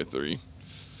 Yeah, probably 3.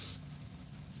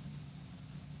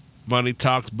 Money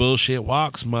talks, bullshit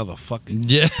walks, motherfucker.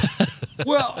 Yeah.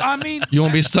 Well, I mean, You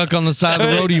want to be stuck on the side of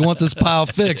the road or you want this pile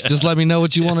fixed? Just let me know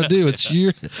what you want to do. It's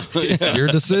your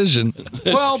decision.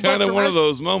 well, but Kind of the one of rest-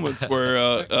 those moments where,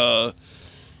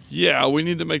 yeah, we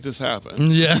need to make this happen.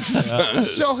 Yeah.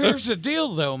 So here's the deal,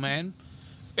 though, man.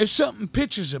 If something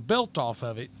pitches a belt off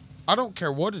of it, I don't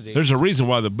care what it is. There's a reason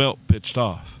why the belt pitched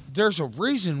off. There's a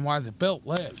reason why the belt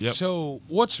left. Yep. So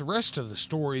what's the rest of the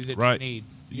story that Right. you need?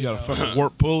 You got a know? fucking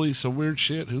warp pulley, some weird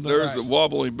shit. Who knows? There's a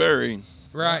wobbly bearing,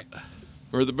 Right.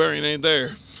 or the bearing ain't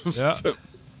there. Yeah.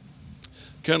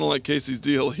 Kind of like Casey's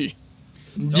deal. He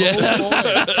Yeah.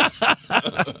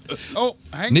 Oh,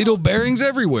 hang Needle on. bearings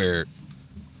everywhere.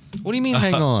 What do you mean,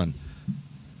 hang on?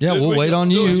 Yeah, Did we'll we wait just on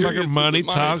do it? you. Fucking Fucking money the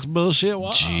mic. talks, bullshit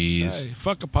walks. Jeez. Hey,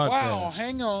 fuck a podcast. Wow,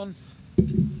 hang on.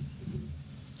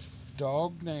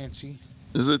 Dog Nancy.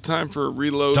 Is it time for a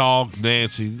reload? Dog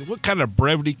Nancy. What kind of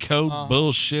brevity code Uh-huh.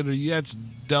 bullshit are you? That's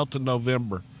Delta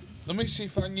November. Let me see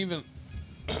if I can even.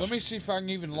 Let me see if I can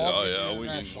even log Oh into yeah, we need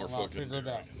International more and I'll fucking. figure it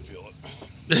out. Feel it.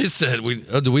 They said we.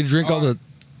 Did we drink all the?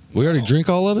 We already drink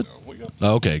all of it. We got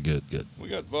Oh, okay, good.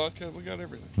 vodka. We got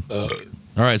everything.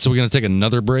 All right, so we're gonna take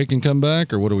another break and come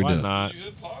back, or what are we Why doing? not? You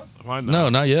hit pause? Why not? No,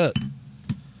 not yet,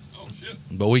 Oh shit.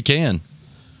 but we can.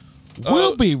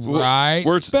 We'll be right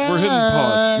We're back. hitting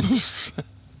pause.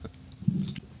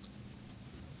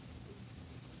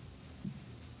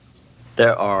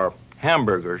 There are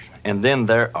hamburgers, and then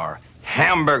there are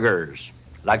hamburgers,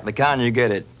 like the kind you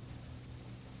get at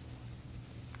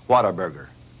Whataburger.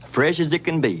 Fresh as it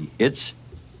can be. It's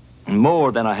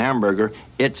more than a hamburger.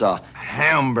 It's a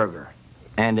hamburger.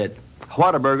 And at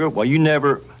Whataburger, well, you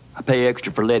never pay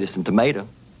extra for lettuce and tomato.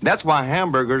 That's why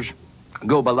hamburgers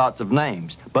go by lots of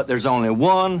names. But there's only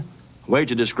one way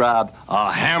to describe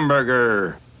a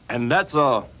hamburger, and that's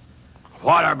a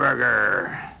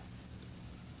Whataburger.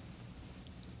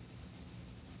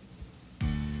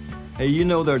 Hey, you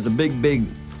know there's a big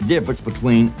difference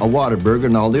between a Whataburger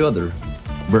and all the other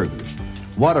burgers.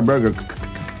 Whataburger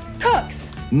Cooks.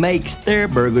 makes their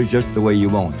burgers just the way you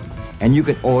want them. And you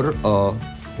can order a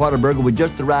Whataburger with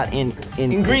just the right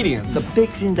ingredients. The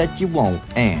fixings that you want.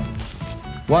 And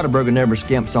Whataburger never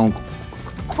skimps on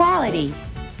Quality.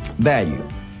 value.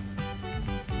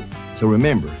 So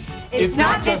remember, It's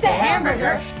not just a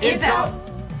hamburger, it's a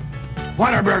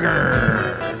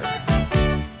Whataburger!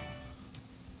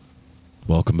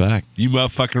 Welcome back. You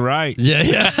motherfucking right. Yeah,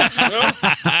 yeah.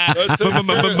 That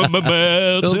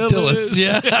Don't tell us.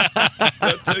 Yeah.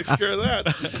 takes care of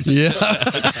that. Yeah.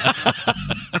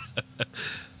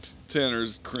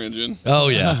 Tanner's cringing. Oh,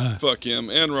 yeah. Fuck him.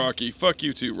 And Rocky. Fuck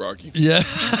you too, Rocky. Yeah.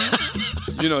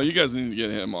 You know, you guys need to get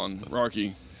him on.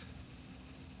 Rocky.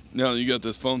 Now that you got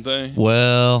this phone thing.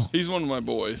 Well, He's one of my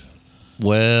boys.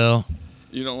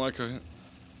 you don't like a...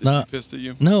 No. He pissed at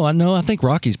you? No, I know. I think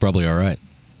Rocky's probably all right.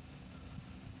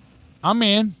 I'm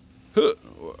in.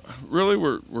 Really?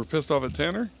 We're pissed off at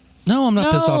Tanner? No, I'm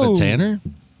not pissed off No. at Tanner.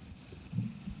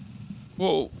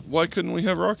 Well, why couldn't we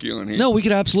have Rocky on here? No, we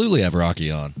could absolutely have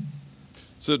Rocky on.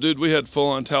 So, dude, we had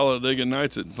full-on Talladega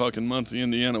Nights at fucking Muncie,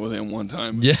 Indiana with him one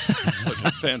time. Yeah.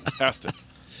 Fucking fantastic.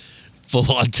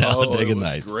 Full on Oh, Talladega it was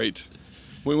Nights. great.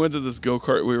 We went to this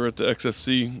go-kart. We were at the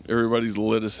XFC. Everybody's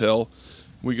lit as hell.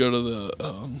 We go to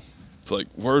the, it's like,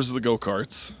 where's the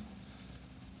go-karts?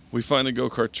 We find a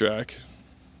go-kart track.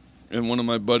 And one of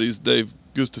my buddies, Dave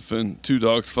Gustafson, Two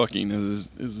Dogs Fucking is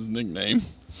his nickname.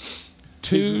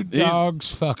 Two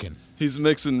dogs fucking. He's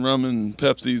mixing rum and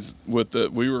Pepsis with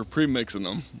it. We were pre-mixing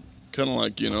them. Kind of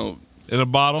like, in a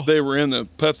bottle? They were in the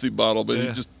Pepsi bottle, but Yeah.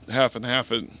 he just half and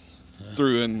half it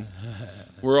through. And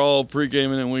we're all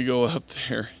pre-gaming and we go up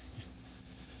there.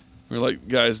 We're like,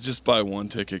 guys, just buy one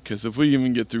ticket because if we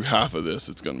even get through half of this,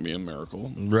 it's going to be a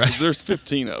miracle. Right. 'Cause there's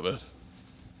 15 of us.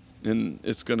 And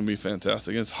it's going to be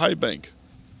fantastic. It's high bank,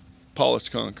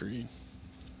 polished concrete.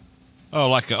 Oh,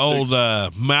 like an old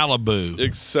Malibu.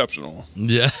 Exceptional.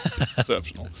 Yeah.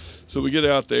 Exceptional. So we get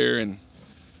out there and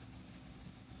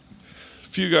a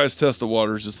few guys test the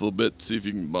waters just a little bit to see if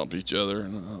you can bump each other.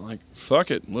 And I'm like,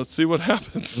 fuck it. Let's see what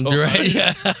happens. So Right.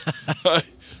 Yeah. I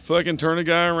fucking turn a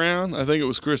guy around. I think it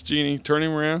was Chris Genie. Turn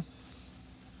him around.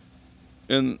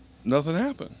 And nothing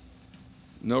happened.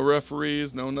 No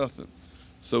referees, no nothing.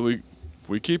 So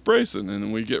we keep racing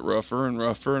and we get rougher and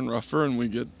rougher and rougher and we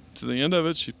get to the end of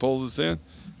it. She pulls us in.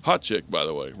 Hot chick, by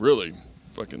the way. Really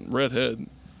fucking redhead.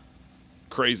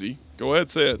 Crazy. Go ahead,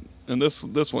 say it. And this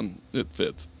one, it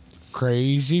fits.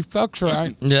 Crazy fucks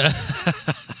right. Yeah.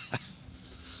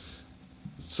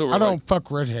 So we're I like, don't fuck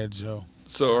redheads though.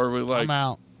 so are we like, I'm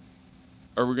out.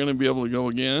 are we going to be able to go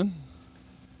again?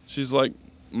 She's like,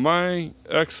 my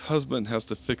ex-husband has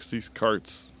to fix these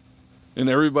carts. And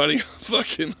everybody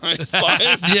fucking high five.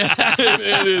 Yeah.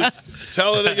 It is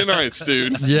Talladega Nights,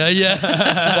 dude. Yeah.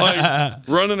 Yeah. Like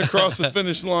running across the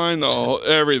finish line,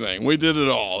 everything. We did it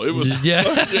all. It was Yeah.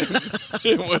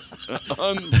 it was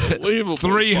unbelievable.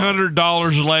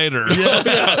 $300 later.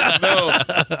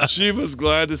 No, she was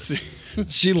glad to see.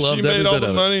 She loved She every made all bit the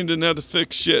of money and didn't have to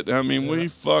fix shit. I mean, we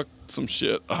fucked some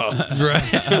shit up.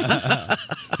 it.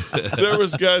 Right. There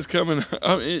was guys coming.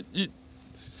 I mean,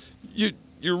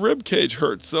 your rib cage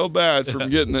hurts so bad from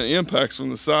getting the impacts from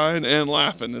the side and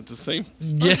laughing at the same time.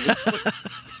 Yeah.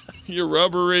 You're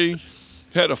rubbery.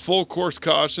 Had a full course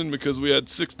caution because we had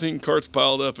 16 carts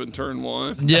piled up in turn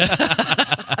one. Yeah.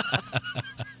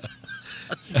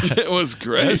 It was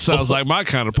great. That sounds like my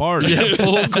kind of party. Yeah.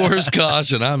 Full course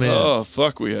caution. I'm in. Oh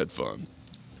fuck, we had fun.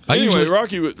 I Anyway,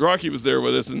 usually- Rocky was there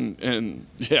with us, and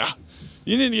yeah,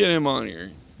 you need to get him on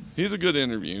here. He's a good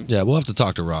interview. Yeah, we'll have to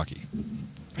talk to Rocky.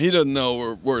 He doesn't know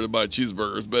we're worried about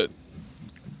cheeseburgers, but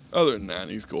other than that,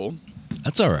 he's cool.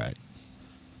 That's all right.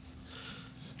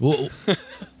 Well,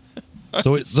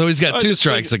 so he's got I two just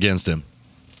strikes think- against him.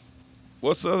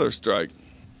 What's the other strike?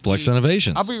 Flex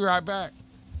Innovations. I'll be right back.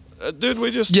 Dude, we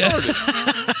just Yeah. started.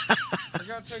 I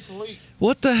gotta take a leak.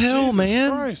 What the hell, Jesus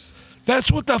man? Christ.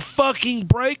 That's what the fucking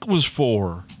break was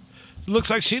for. Looks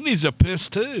like she needs a piss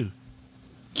too.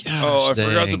 Oh, I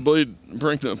forgot to dang.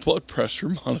 bring the blood pressure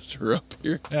monitor up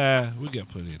here. We got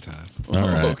plenty of time. All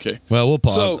right. Okay. Well, we'll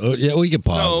pause. So- Oh, yeah, we can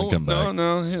pause and come back.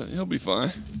 No, he'll be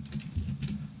fine.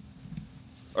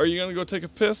 Are you gonna go take a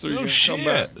piss, or are you Oh gonna shit! come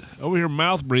back? Over here,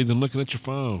 mouth breathing, looking at your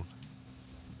phone.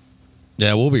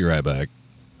 Yeah, we'll be right back.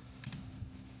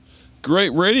 Great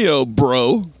radio,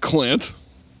 bro, Clint.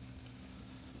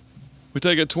 We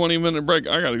take a 20-minute break.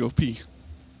 I gotta go pee.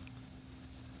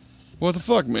 What the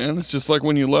fuck, man? It's just like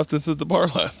when you left us at the bar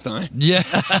last night. Yeah.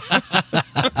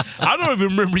 I don't even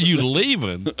remember you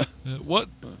leaving. What?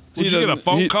 He Did you get a doesn't-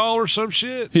 phone he- call or some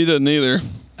shit? He doesn't either.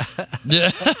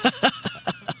 Yeah.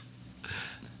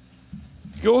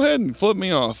 Go ahead and flip me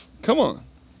off. Come on.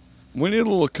 We need a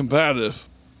little combative.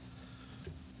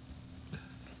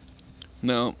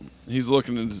 No, he's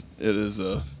looking at his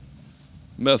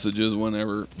messages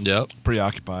whenever. Yep.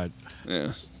 Preoccupied.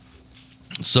 Yeah.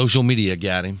 Social media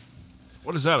got him.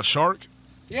 What is that? A shark?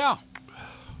 Yeah.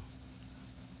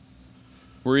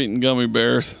 We're eating gummy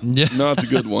bears. Yeah. Not the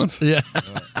good ones. Yeah.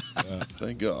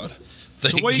 Thank God.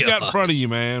 So what you got in front of you,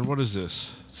 man? What is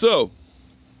this? So,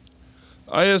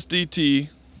 ISDT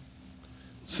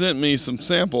sent me some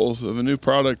samples of a new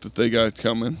product that they got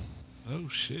coming. Oh,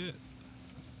 shit.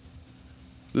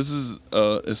 This is,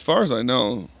 as far as I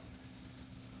know,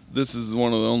 this is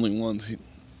one of the only ones,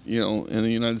 in the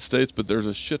United States, but there's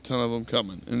a shit ton of them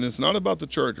coming. And it's not about the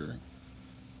charger.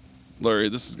 Larry,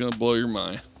 this is going to blow your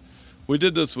mind. We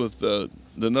did this with the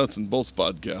Nuts and Bolts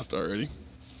podcast already.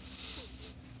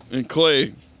 And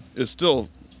Clay is still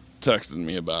texting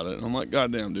me about it. And I'm like,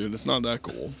 goddamn, dude, it's not that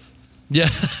cool. Yeah.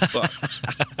 But,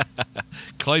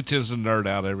 Clay tends to nerd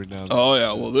out every now and then. oh,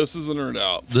 yeah. Well, this is a nerd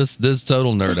out. This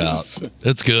total nerd out.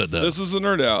 It's good, though. This is a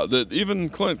nerd out that even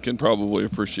Clint can probably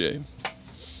appreciate.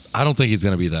 I don't think he's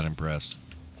going to be that impressed.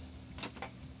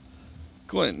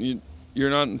 Clint, you're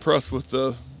not impressed with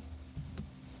the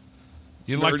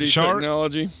You like the nerdy shark?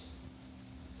 technology?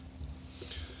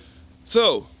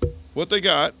 So, what they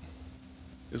got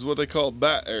is what they call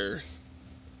bat airs.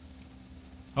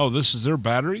 Oh, this is their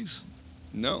batteries?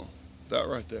 No, that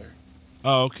right there.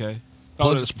 Oh, okay.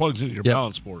 Oh, this plugs into your Yep,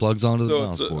 balance board. Plugs onto the So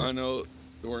balance board. I know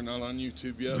we're not on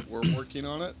YouTube yet. We're working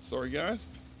on it. Sorry, guys.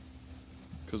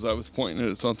 Because I was pointing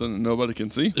at something that nobody can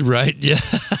see, Right? Yeah.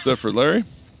 except for Larry.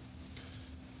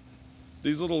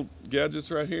 These little gadgets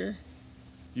right here,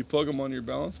 you plug them on your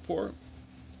balance port.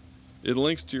 It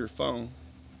links to your phone.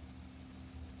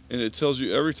 And it tells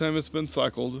you every time it's been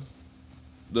cycled,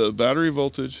 the battery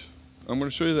voltage. I'm going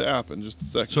to show you the app in just a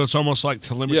second. So it's almost like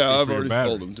telemetry yeah, I've for your already battery.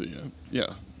 sold them to you.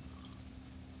 Yeah.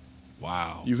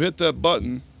 Wow. You hit that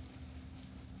button,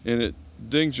 and it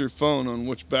dings your phone on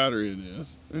which battery it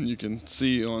is, and you can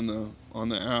see on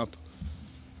the app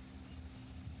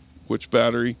which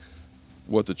battery,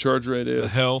 what the charge rate is, The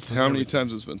health and how many everything.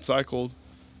 times it's been cycled,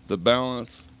 the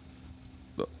balance,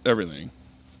 everything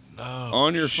No,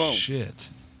 on your phone. Shit.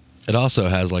 It also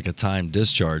has like a time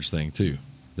discharge thing, too,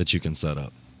 that you can set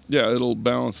up. Yeah, it'll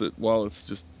balance it while it's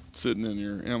just sitting in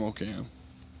your ammo can.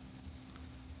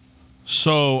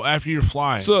 So after you're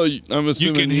flying, So I'm you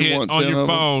assuming can you hit want on 10 your of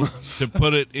them. phone to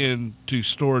put it into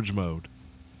storage mode,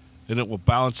 and it will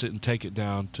balance it and take it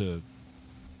down to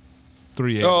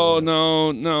 3.8. Oh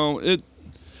no,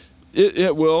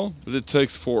 it will, but it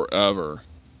takes forever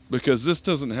because this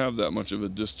doesn't have that much of a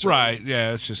discharge. Right?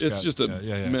 Yeah, it's just It's got- a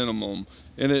yeah. minimum,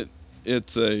 and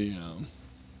it's a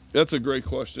that's a great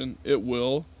question. It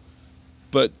will,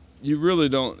 but you really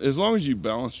don't. As long as you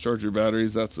balance charge your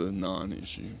batteries, that's a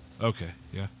non-issue. Okay,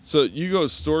 yeah. So you go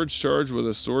storage charge with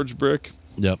a storage brick,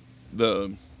 Yep.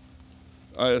 the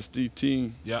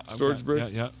ISDT Yeah, I've storage got-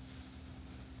 bricks. Yeah,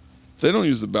 They don't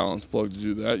use the balance plug to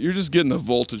do that. You're just getting the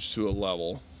voltage to a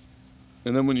level.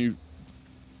 And then when you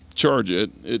charge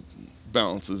it, it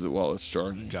balances it while it's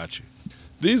charging. got you.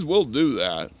 These will do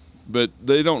that, but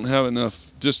they don't have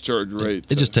enough discharge rate.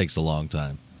 It just takes a long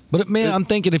time. But man, I'm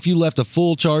thinking if you left a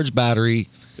full charge battery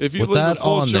if you with leave that a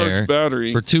full on charge there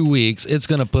battery, for 2 weeks, it's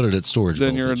going to put it at storage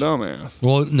then voltage. you're a dumbass.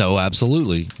 Well, no,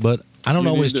 absolutely. But I don't You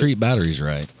always need to- treat batteries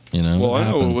right. You know. Well, it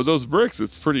I know happens. with those bricks,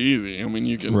 it's pretty easy. I mean,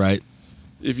 you can. Right.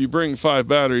 If you bring 5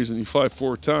 batteries and you fly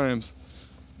 4 times,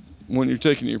 when you're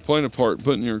taking your plane apart and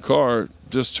putting in your car,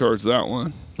 discharge that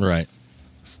one. Right.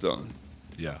 It's done.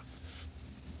 Yeah.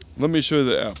 Let me show you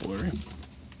the app, Larry.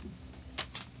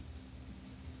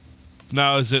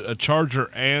 Now, is it a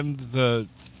charger and the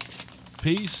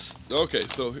piece? Okay,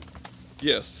 so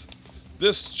yes,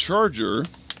 this charger,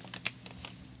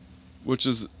 which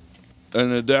is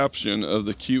an adaptation of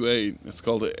the Q8, it's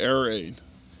called the Air8.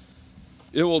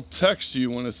 It will text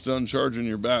you when it's done charging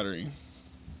your battery.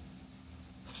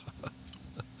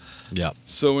 Yep.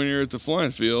 So when you're at the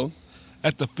flying field,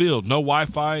 At the field, no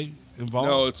Wi-Fi involved?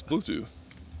 no, it's Bluetooth.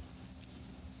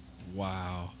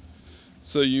 Wow.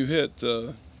 So you hit.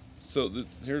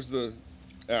 Here's the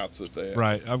apps that they have.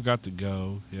 Right, I've got to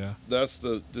go, yeah. That's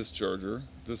the discharger.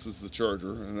 This is the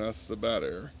charger, and that's the bat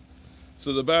air.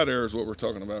 So the bat air is what we're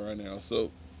talking about right now.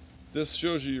 So this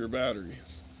shows you your battery.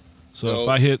 So No, if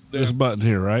I hit this damn. button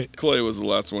here, right? Clay was the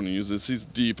last one to use this. He's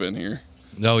deep in here.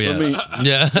 Oh yeah. Let me-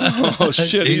 Yeah. Oh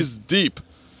shit, he's deep.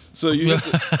 So you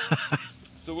hit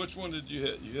so which one did you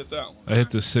hit? You hit that one. I hit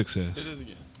the 6S. Hit it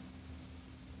again.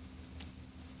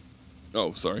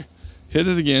 Oh, sorry. Hit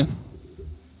it again.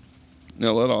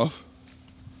 Now let off.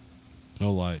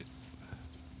 No light.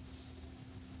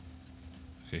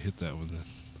 Okay, hit that one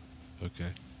then.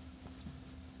 Okay.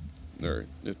 There,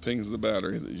 it pings the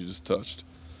battery that you just touched.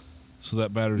 So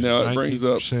that battery's Now it brings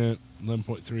up-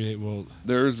 11.38 volt.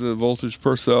 There's the voltage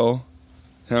per cell,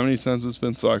 how many times it's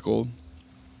been cycled,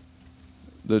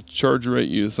 the charge rate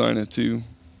you assign it to,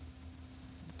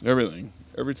 everything.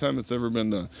 Every time it's ever been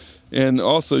done. And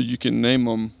also you can name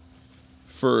them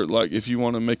for like if you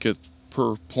want to make it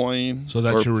per plane. So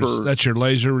that's that's your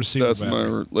laser receiver. That's battery.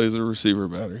 my laser receiver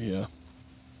battery. Yeah.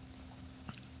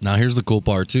 Now here's the cool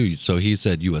part too. So he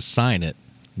said you assign it,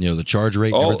 the charge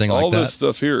rate and everything like all that. this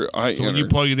stuff here, I So when entered. you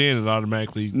plug it in, it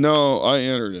automatically. No, I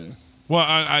entered it. Well,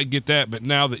 I get that, but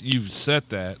now that you've set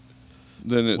that,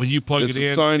 Then when you plug it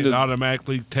in, it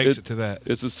automatically takes it to that.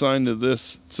 It's assigned to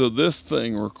this. So this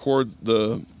thing records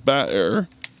the bat air,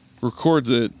 records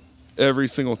it every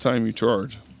single time you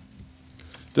charge.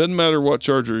 Doesn't matter what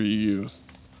charger you use.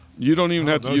 You don't even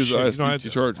have to use the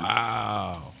ISDT charger.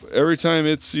 Wow. Every time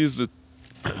it sees that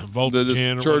Voltage it's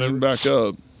in or charging whatever. back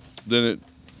up, then it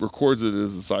records it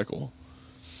as a cycle.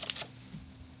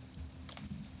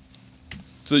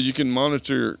 So you can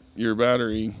monitor your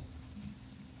battery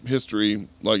history.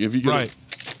 Like if you get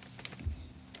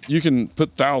you can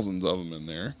put thousands of them in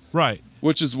there. Right.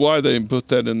 Which is why they put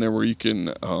that in there where you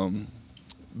can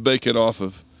bake it off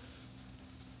of,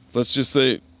 let's just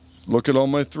say, look at all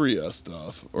my 3S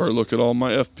stuff, or look at all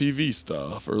my FPV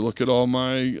stuff, or look at all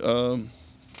my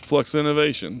Flux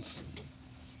Innovations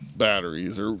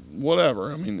batteries, or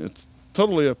whatever. I mean, it's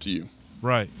totally up to you.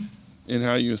 Right. In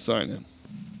how you assign it.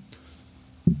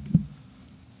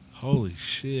 Holy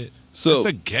shit. So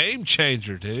that's a game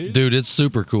changer, dude. Dude, it's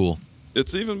super cool.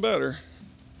 It's even better.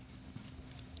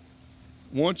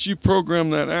 Once you program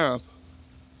that app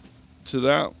to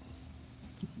that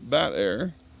bat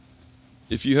air,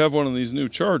 if you have one of these new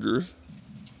chargers,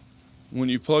 when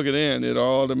you plug it in, it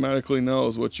automatically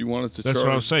knows what you want it to charge. That's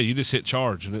what I'm saying. You just hit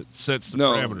charge and it sets the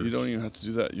No, parameters. you don't even have to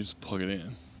do that. You just plug it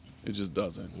in. It just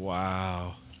does it.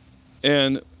 Wow.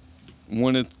 And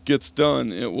when it gets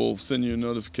done, it will send you a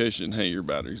notification, hey, your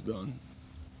battery's done,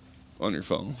 on your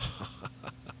phone.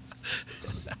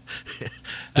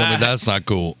 Tell me that's not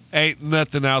cool. Ain't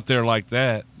nothing out there like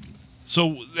that.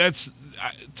 So that's,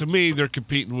 to me, they're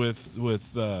competing with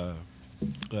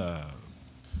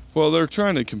well, they're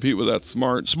trying to compete with that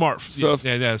smart stuff.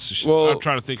 Yeah, that's. Well, I'm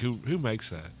trying to think who makes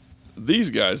that. These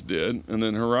guys did, and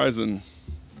then Horizon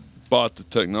bought the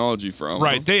technology from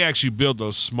Right, them. they actually build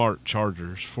those smart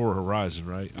chargers for Horizon,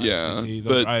 right? Yeah, ISDT,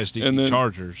 those but ISDT and then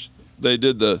chargers. They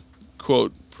did the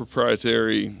quote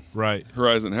proprietary. Right.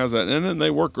 Horizon has that, and then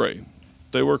they work great.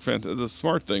 They work fantastic. The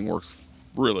smart thing works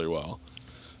really well.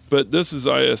 But this is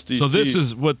ISDT. So this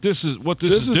is what this is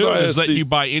doing is letting ISD you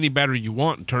buy any battery you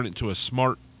want and turn it into a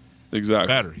smart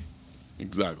battery.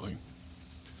 Exactly.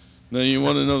 Now you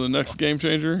want to know the next game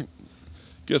changer?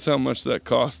 Guess how much that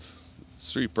cost?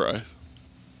 Street price.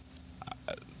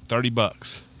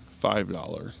 $30.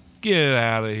 $5. Get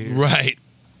out of here. Right.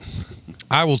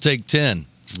 I will take 10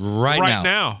 right now.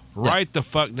 now. Right the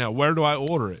fuck now. Where do I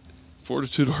order it?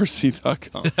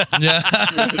 FortitudeRC.com.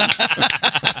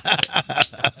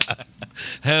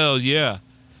 Hell yeah.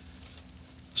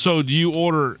 So do you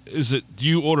order a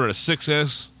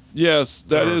 6S? Yes,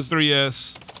 that or is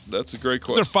 3S. That's a great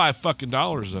question. They're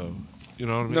 $5 though. You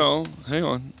know what I mean? No, hang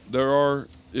on. There are,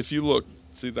 if you look,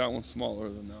 see that one's smaller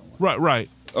than that one. Right.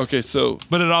 Okay, so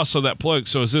But it also that plug.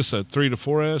 So is this a 3 to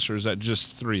 4S or is that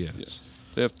just 3S? Yeah.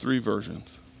 They have 3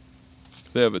 versions.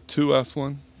 They have a 2S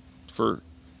one for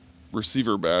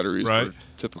receiver batteries Right. for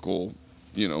typical,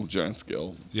 giant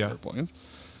scale Yeah. airplanes.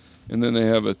 And then they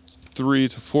have a 3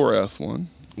 to 4S one,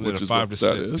 And then which a is 5 what to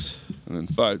that 6. is, and then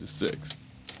 5 to 6.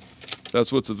 That's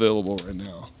what's available right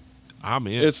now. I'm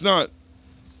in. It's not,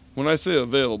 when I say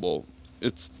available,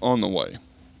 it's on the way.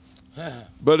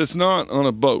 But it's not on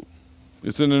a boat.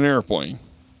 It's in an airplane.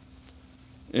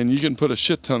 And you can put a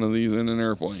shit ton of these in an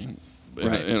airplane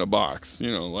in a box,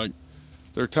 like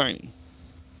they're tiny.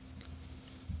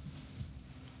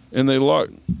 And they lock,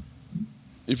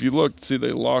 if you look, see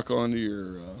they lock onto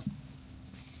your,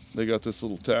 they got this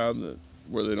little tab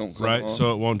where they don't come right, off.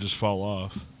 so it won't just fall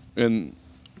off. And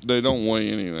they don't weigh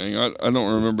anything. I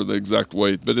don't remember the exact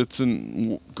weight, but it's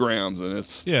in grams, and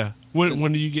it's Yeah.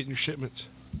 When do you get your shipments?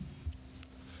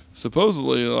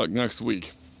 supposedly like next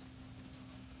week.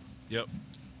 Yep.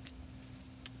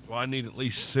 Well, I need at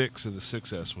least 6 of the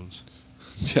 6S ones.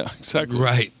 Yeah, exactly.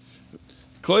 Right.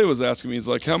 Clay was asking me, he's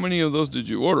like, how many of those did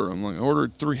you order? I'm like, I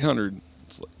ordered 300.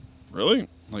 It's like, really? I'm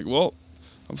like, well,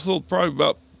 I've sold probably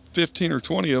about 15 or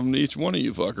 20 of them to each one of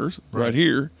you fuckers right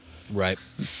here. Right.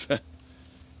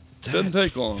 Doesn't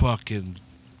take long. Fucking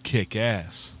kick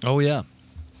ass. Oh, yeah.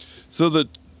 So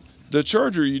the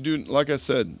charger, you do, like I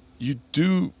said,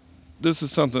 this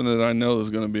is something that I know is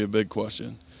going to be a big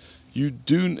question.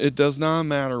 It does not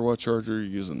matter what charger you're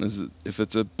using. If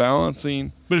it's a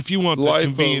balancing. But if you want the LiPo,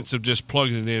 convenience of just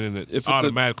plugging it in and if it's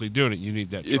automatically doing it, you need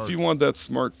that charger. If you want that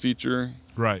smart feature,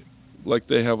 right, like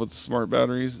they have with the smart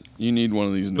batteries, you need one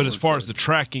of these. But as far as the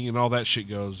tracking and all that shit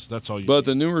goes, that's all you. But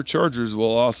the newer chargers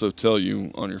will also tell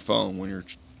you on your phone when your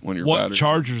what battery.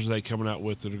 chargers are they coming out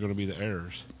with that are going to be the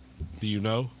Airs? Do you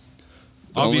know?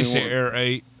 The only Obviously, one- Air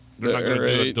 8. They're the not going to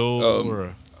Air do a 8, dual or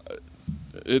a.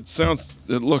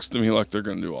 It looks to me like they're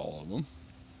going to do all of them.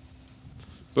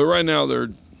 But right now,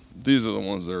 these are the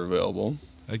ones that are available.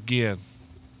 Again,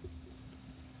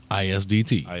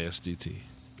 ISDT. ISDT.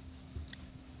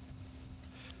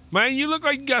 Man, you look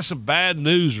like you got some bad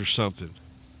news or something.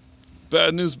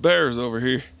 Bad news bears over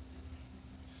here.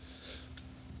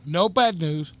 No bad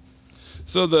news.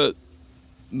 So the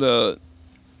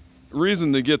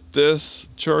reason to get this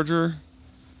charger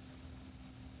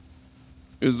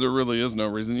is there really is no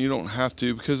reason. You don't have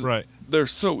to because Right. they're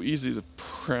so easy to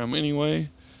program anyway.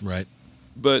 Right.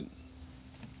 But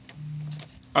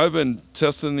I've been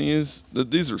testing these.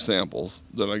 These are samples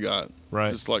that I got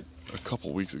Right. just like a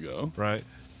couple weeks ago. Right.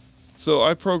 So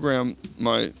I programmed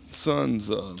my son's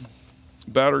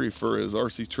battery for his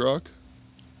RC truck.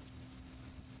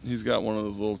 He's got one of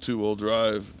those little 2-wheel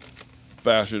drive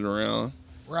bashing around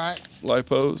Right.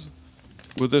 lipos.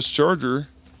 With this charger,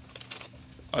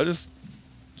 I just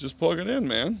plug it in,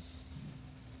 man.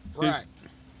 Right.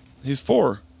 He's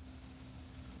 4.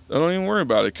 I don't even worry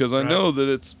about it because I Right. know that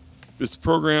it's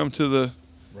programmed to the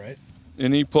Right.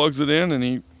 and he plugs it in and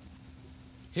he.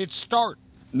 Hit start.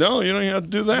 No, you don't even have to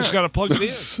do that. You just got to plug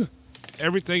it in.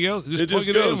 Everything else, just It plug just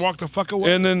it in goes. and walk the fuck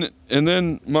away. And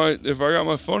then if I got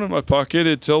my phone in my pocket,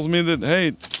 it tells me that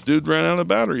hey, dude ran out of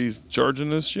battery. He's charging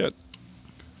this shit.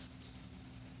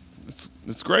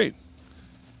 It's great.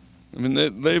 I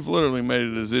mean, they've literally made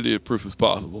it as idiot proof as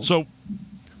possible. So,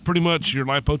 pretty much, your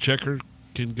lipo checker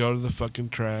can go to the fucking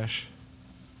trash.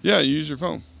 Yeah, you use your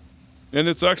phone, and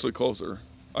it's actually closer.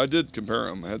 I did compare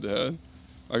them head to head.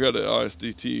 I got an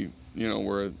ISDT,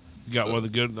 where You got one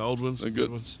of the old ones, the the good-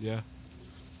 good ones. Yeah,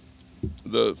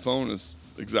 the phone is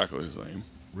exactly the same,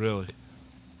 really.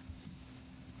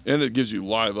 and it gives you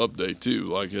live update too.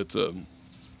 Like it's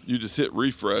you just hit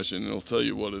refresh and it'll tell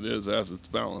you what it is as it's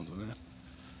balancing it.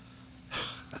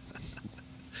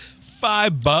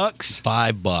 $5.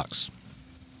 $5.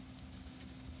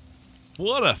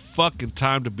 What a fucking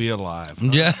time to be alive. huh?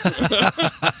 Yeah.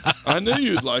 I knew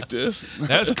you'd like this.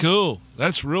 That's cool.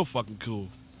 That's real fucking cool.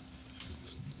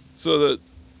 So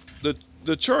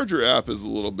the charger app is a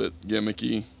little bit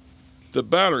gimmicky. The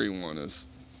battery one is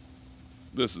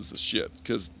the shit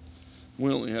because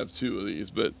we only have 2 of these,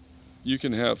 but you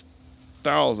can have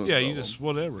thousands. Yeah, of you them. just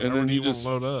whatever. And And then then you you just-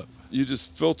 load up. You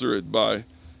just filter it by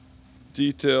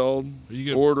detailed You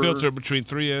get order, filter between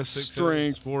 3S, 6S,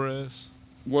 strength. 4S.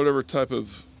 whatever type of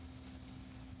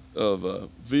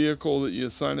vehicle that you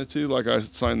assign it to. Like I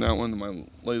assigned that one to my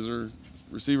laser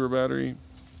receiver battery.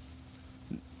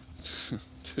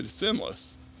 Dude, it's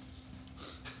endless.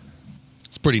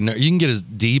 It's pretty. You can get as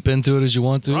deep into it as you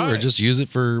want to, or Right. just use it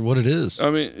for what it is. I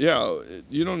mean, yeah,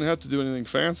 you don't have to do anything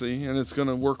fancy, and it's going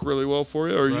to work really well for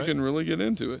you, or you Right. can really get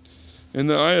into it. And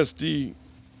the ISD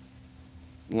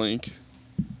link,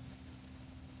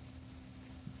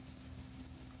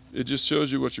 it just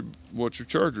shows you what your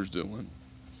charger's doing.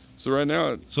 So right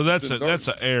now, So that's it's in that's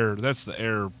dark- the air. That's the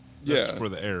air. That's Yeah. for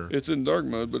the air. it's in dark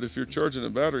mode. But if you're charging a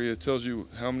battery, it tells you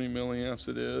how many milliamps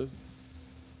it is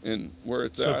and where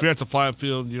it's So at. if you're at the flying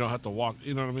field, you don't have to walk.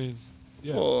 You know what I mean?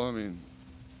 Yeah. Well, I mean,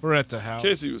 We're at the house.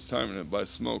 Casey was timing it by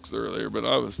smokes earlier, but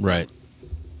I was Right.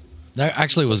 That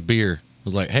actually was beer. It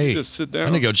was like, hey, Just sit I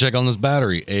down. need to go check on this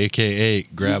battery, aka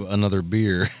grab another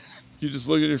beer. You just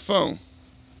look at your phone.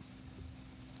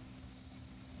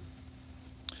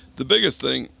 The biggest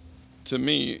thing to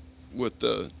me with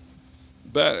the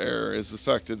Bat Air is the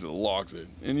fact that it logs it.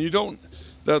 And you don't,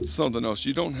 that's something else.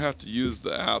 You don't have to use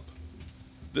the app.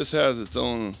 This has its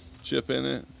own chip in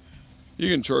it. You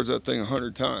can charge that thing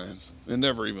 100 times and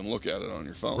never even look at it on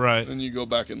your phone. Right. And you go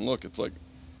back and look, it's like,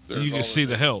 there's You can all see of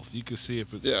the it. health. You can see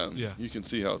if it's. Yeah, Yeah. you can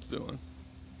see how it's doing.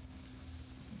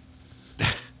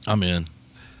 I'm in.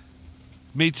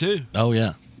 Me too. Oh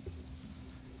yeah.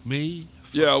 Me.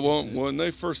 Yeah, well, when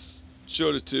they first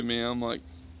showed it to me, I'm like,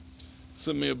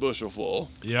 send me a bushel full.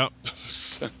 Yep.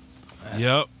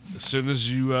 Yep. As soon as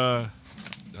you.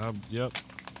 Yep.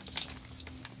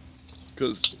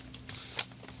 Because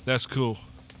That's cool.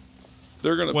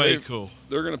 they're gonna Way pay. cool.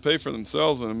 They're gonna pay for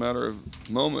themselves in a matter of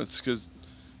moments. Because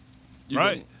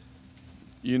Right.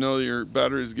 you know your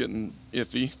battery's getting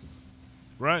iffy.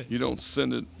 Right. You don't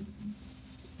send it.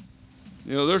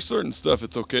 You know, there's certain stuff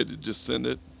it's okay to just send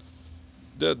it.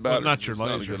 Dead But batteries not your is not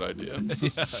a laser. good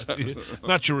idea. Yeah.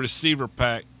 Not your receiver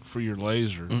pack for your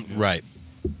laser. Right.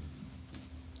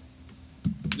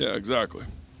 Yeah, exactly.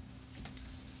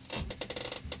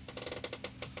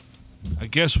 I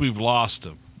guess we've lost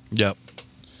him. Yep.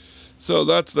 So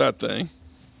that's that thing,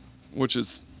 which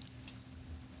is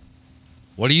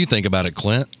What do you think about it,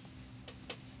 Clint?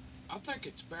 I think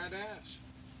it's badass.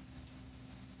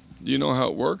 you know how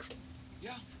it works.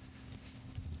 Yeah.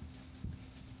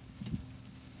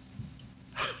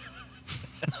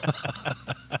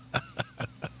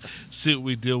 See what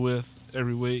we deal with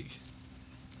every week.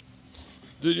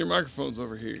 Dude, your microphone's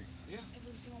over here. Yeah.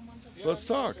 Let's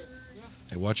talk.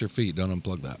 Hey, watch your feet. Don't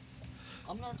unplug that.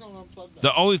 I'm not going to unplug that.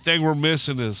 The only thing we're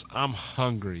missing is I'm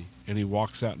hungry, and he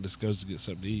walks out and just goes to get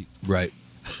something to eat. Right.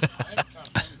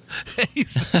 He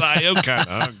said, I am kind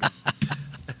of hungry.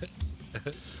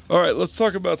 All right, let's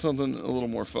talk about something a little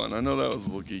more fun. I know that was a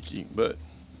little geeky, but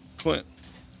Clint,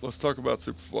 let's talk about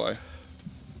Superfly.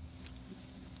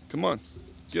 Come on,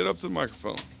 get up to the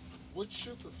microphone. Which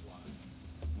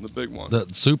Superfly? The big one. The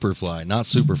Superfly, not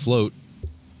Super Float.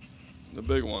 The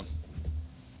big one.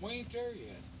 We ain't there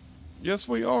yet. Yes,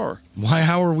 we are. Why?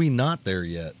 How are we not there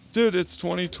yet? Dude, it's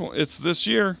 2020. It's this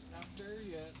year. Not there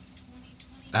yet.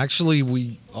 Actually,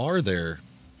 we are there.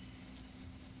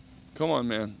 Come on,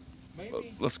 man.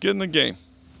 Maybe. Let's get in the game.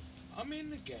 I'm in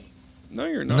the game. No,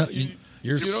 you're No, not. you're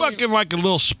you don't Fucking like a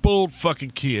little spoiled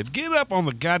fucking kid. Get up on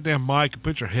the goddamn mic and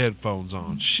put your headphones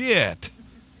on. Shit.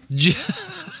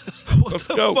 What Let's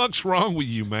the go. fuck's wrong with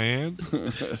you, man?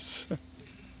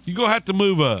 You're going to have to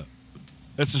move up.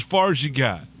 That's as far as you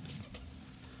got.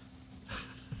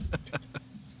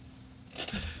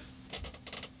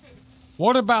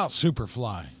 What about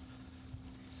Superfly?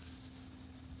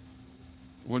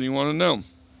 What do you want to know?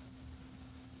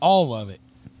 All of it.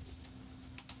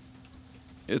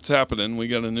 It's happening. We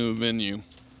got a new venue.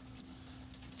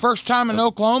 First time in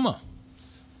Oklahoma.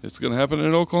 It's going to happen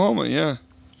in Oklahoma, yeah.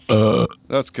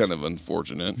 That's kind of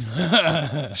unfortunate.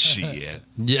 Shit.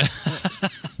 Yeah.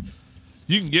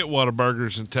 You can get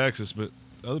Whataburgers in Texas, but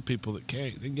other people that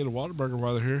can't, they can get a Whataburger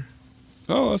while they're here.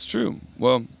 Oh, that's true.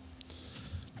 Well,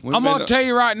 we I'm may going to not- tell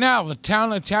you right now, the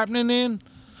town it's happening in,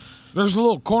 there's a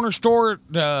little corner store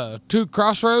at 2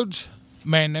 Crossroads.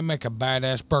 Man, they make a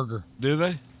badass burger. Do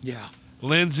they? Yeah.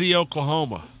 Lindsay,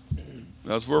 Oklahoma.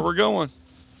 That's where we're going.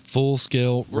 Full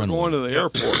scale We're runway. going to the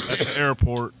airport. At the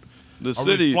airport. The Are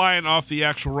city. we flying off the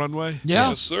actual runway? Yeah.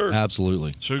 Yes, sir.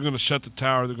 Absolutely. So you're going to shut the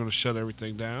tower? They're going to shut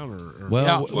everything down, or Well,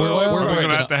 Yeah. we're, Well, we're we're we're working going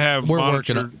to have to have we're monitored,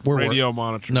 working on- we're wor- radio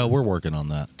monitor. No, we're working on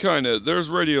that. Kind of. There's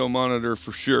radio monitor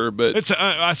for sure, but It's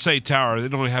I say tower. They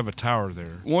don't even have a tower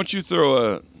there. once you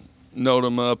throw a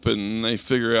NOTAM up and they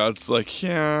figure out it's like,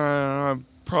 yeah, I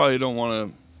probably don't want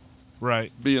to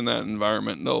Right. be in that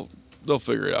environment, they'll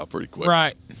figure it out pretty quick.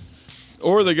 Right.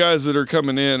 Or the guys that are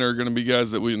coming in are going to be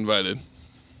guys that we invited.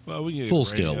 Well, we can get Full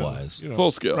radio, scale wise. you know. Full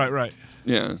scale. Right, right.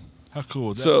 Yeah. How cool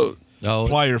would that So, be? Oh,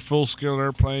 Fly your full scale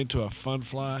airplane to a fun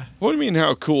fly. what do you mean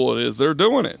how cool it is? They're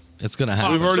doing it. it's gonna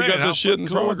happen. We've already I'm saying, got how this shit in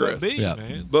cool would that progress. be, Yeah.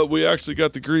 man? But we actually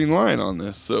got the green line on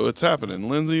this, so it's happening.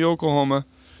 Lindsay, Oklahoma,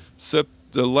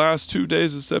 the last 2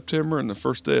 days of September and the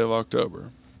first day of October.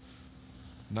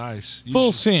 Nice.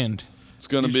 Full send. It's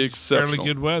going to be exceptional. Fairly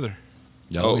good weather.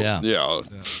 Oh, yeah. Yeah.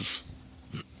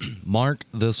 Mark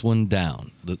this one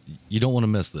down. You don't want to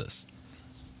miss this.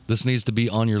 This needs to be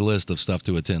on your list of stuff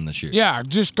to attend this year. Yeah,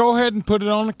 just go ahead and put it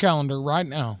on the calendar right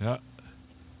now.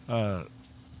 Yeah.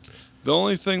 The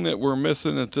only thing that we're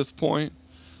missing at this point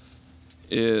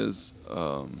is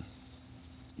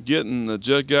getting the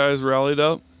jet guys rallied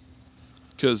up,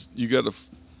 because you got a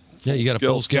Yeah, you got a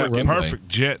full scale fucking runway. Perfect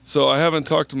jet. So I haven't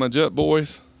talked to my jet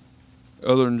boys,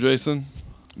 other than Jason,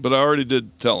 but I already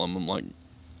did tell them. I'm like,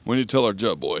 we need to tell our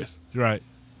jet boys, Right.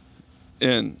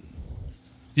 and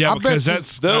Yeah, I bet because you-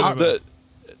 that's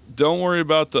don't worry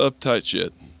about the uptight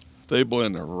shit. They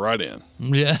blend right in.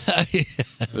 Yeah.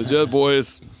 The jet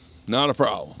boys, not a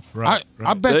problem. right.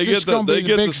 I bet They this is get the- going to they be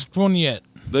get the the- biggest one yet.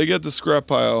 They get the scrap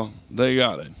pile. They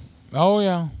got it. Oh,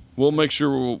 yeah. We'll make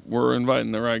sure we're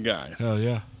inviting the right guys. Hell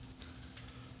yeah.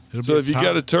 It'll So be if you time.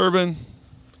 got a turbine,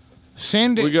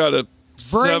 Send it. we got a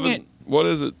Bring it. What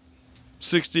is it?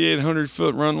 6,800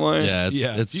 foot runway.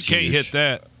 Yeah, it's you can't huge. hit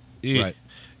that. Right.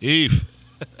 Eve.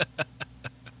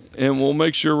 And we'll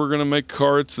make sure we're going to make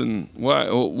carts, and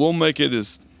we'll make it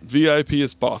as VIP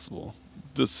as possible.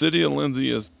 The city of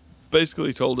Lindsay has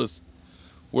basically told us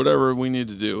whatever we need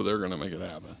to do, they're going to make it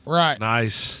happen. Right.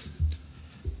 Nice.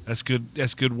 That's good.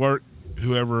 That's good work.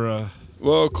 Whoever.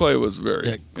 Well, Clay was very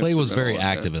Yeah, Clay was very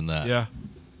instrumental in active that. in that. Yeah.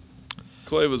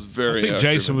 Clay was very I think active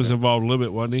Jason in was that. involved a little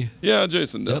bit, wasn't he? Yeah,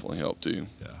 Jason definitely helped too.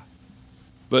 Yeah.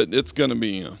 But it's going to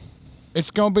be It's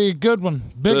going to be a good one.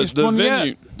 Biggest the one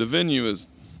venue. yet. The venue is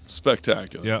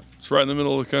spectacular. Yeah. It's right in the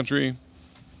middle of the country.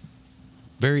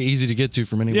 Very easy to get to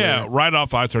from anywhere. Yeah, right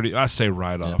off I-30. I say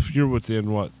right off. You're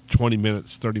within, what, 20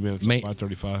 minutes, 30 minutes Ma- of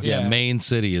I-35? Yeah, Main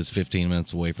City is 15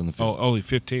 minutes away from the field. Oh, only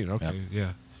 15. Okay,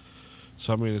 yeah.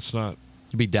 So, I mean, it's not.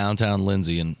 You'd be downtown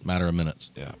Lindsay in a matter of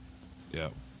minutes. Yeah.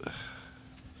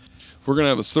 We're going to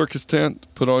have a circus tent.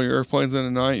 Put all your airplanes in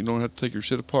at night. You don't have to take your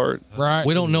shit apart. Right.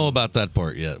 We don't know about that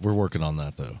part yet. We're working on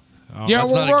that, though. Yeah,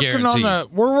 That's we're not a working on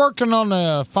guarantee.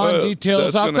 the fine details.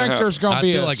 that's I gonna think happen. there's going I to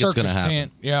be feel a like it's circus gonna happen.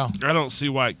 tent. Yeah. I don't see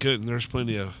why it couldn't. There's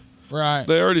plenty of. Right.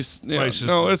 They already, Places-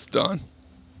 no, it's done.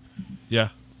 Yeah.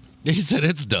 He said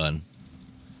it's done.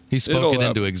 He spoke It'll it into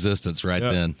happen. existence right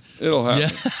Yeah. then. It'll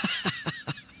happen. Yeah.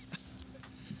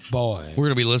 Boy. We're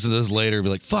going to be listening to this later and be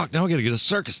like, fuck, now I got to get a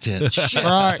circus tent. Shit.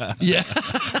 Right. Yeah.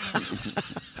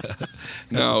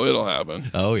 No, it'll happen.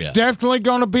 Oh, yeah. Definitely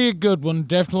going to be a good one.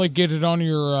 Definitely get it on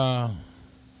your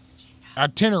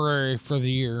itinerary for the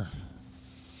year.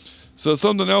 So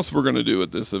something else we're going to do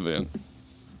at this event.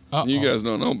 You guys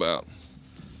don't know about.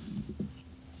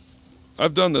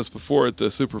 I've done this before at the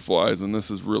Superflies, and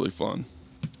this is really fun.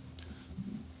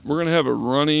 We're going to have a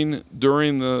running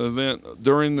during the event,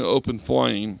 during the open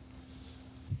flying,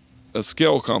 a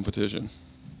scale competition.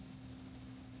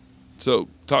 So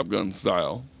Top Gun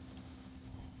style,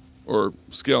 or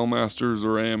Scale Masters,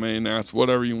 or AMA Nats,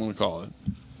 whatever you want to call it.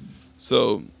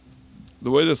 So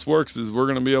the way this works is we're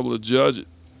going to be able to judge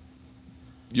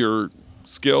your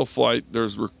scale flight.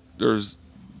 There's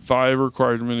 5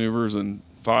 required maneuvers and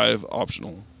 5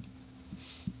 optional.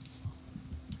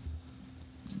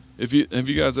 Have you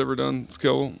guys ever done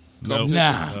scale competition?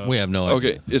 Nah. We have no idea.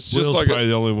 Okay, it's just Will's like probably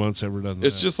the only one that's ever done that.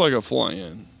 it's just like a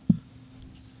fly-in.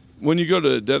 When you go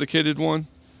to a dedicated one,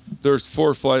 there's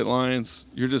 4 flight lines.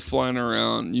 You're just flying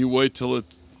around. You wait till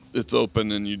it's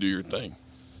open and you do your thing.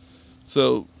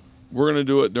 So we're gonna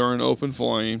do it during open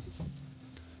flying.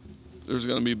 There's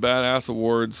gonna be badass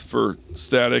awards for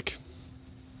static.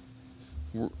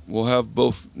 We'll have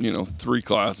both, 3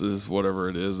 classes, whatever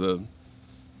it is, a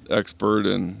expert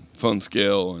and fun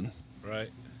scale and right.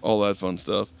 all that fun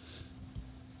stuff.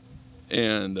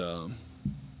 And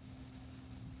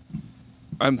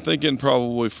I'm thinking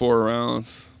probably 4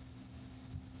 rounds.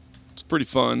 It's pretty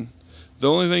fun. The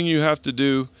only thing you have to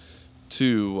do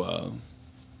to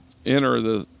enter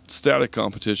the static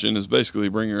competition is basically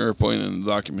bring your airplane and the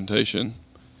documentation.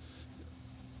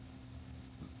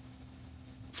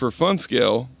 For fun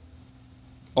scale,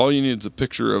 all you need is a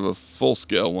picture of a full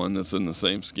scale one that's in the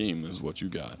same scheme as what you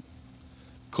got.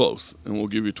 Close, and we'll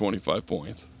give you 25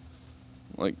 points.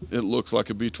 Like, it looks like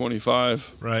a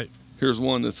B-25. Right. Here's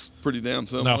one that's pretty damn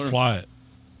similar. Now fly it.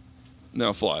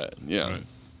 Now fly it, yeah. Right.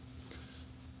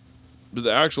 But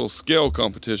the actual scale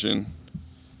competition,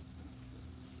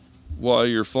 while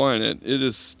you're flying it, it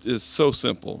is so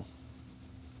simple.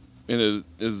 And it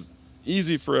is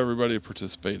easy for everybody to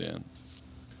participate in.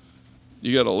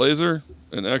 You got a laser,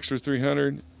 an extra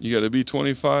 300, you got a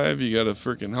B-25, you got a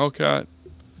freaking Hellcat,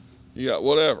 you got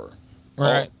whatever.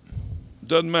 Right.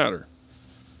 Doesn't matter.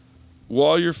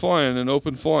 While you're flying an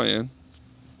open fly-in,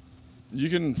 you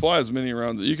can fly as many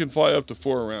rounds. You can fly up to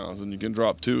 4 rounds, and you can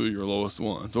drop 2 of your lowest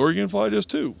ones. Or you can fly just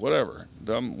 2, whatever.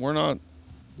 We're not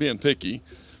being picky,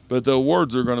 but the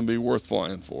awards are going to be worth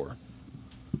flying for.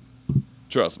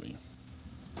 Trust me.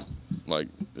 Like,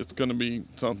 it's going to be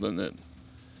something that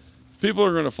people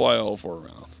are going to fly all 4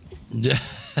 rounds. Yeah.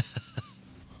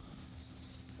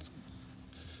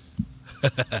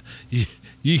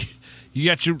 You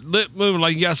got your lip moving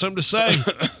like you got something to say.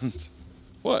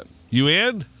 What? You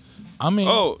in? I mean,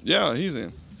 Oh, yeah, he's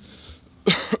in.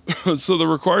 So the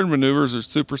required maneuvers are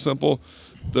super simple.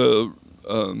 The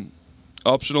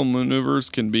optional maneuvers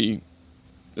can be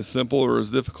as simple or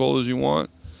as difficult as you want.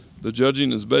 The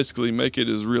judging is basically make it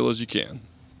as real as you can,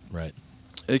 Right.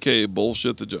 aka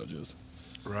bullshit the judges.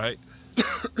 Right.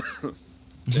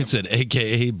 He said,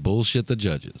 AKA bullshit the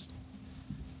judges.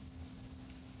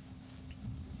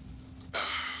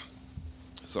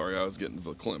 Sorry, I was getting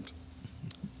verklempt.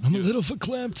 I'm a little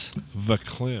verklempt.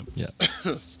 Verklempt. Yeah.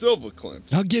 Still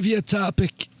verklempt. I'll give you a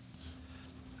topic.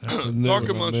 Talk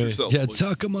amongst yourselves. Yeah, please.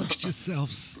 talk amongst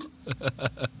yourselves. Oh,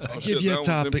 give shit, you a that one's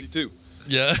topic. empty too.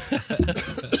 Yeah.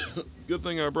 Good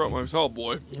thing I brought my tall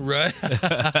boy. Right.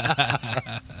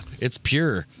 It's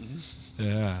pure.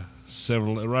 Yeah.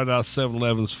 Right out of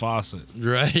 7-Eleven's faucet.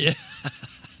 Right. Yeah.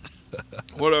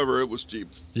 Whatever, it was cheap.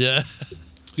 Yeah.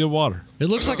 Good water. It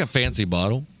looks like a fancy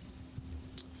bottle.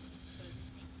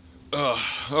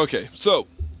 Okay, so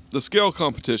the scale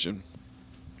competition.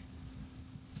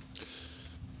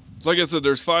 Like I said,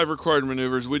 there's 5 required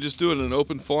maneuvers. We just do it in an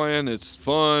open fly-in. It's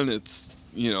fun. It's,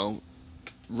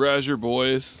 razz your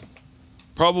boys.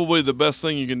 Probably the best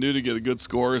thing you can do to get a good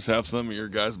score is have some of your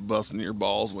guys busting your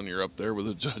balls when you're up there with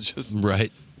the judges.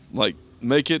 Right. Like,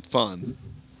 make it fun.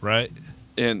 Right.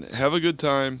 And have a good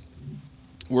time.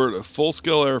 We're at a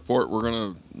full-scale airport. We're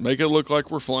going to make it look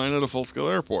like we're flying at a full-scale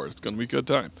airport. It's going to be a good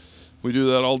time. We do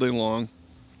that all day long.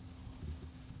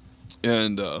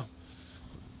 And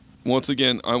once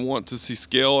again, I want to see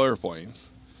scale airplanes.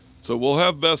 So we'll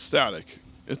have best static.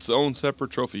 It's its own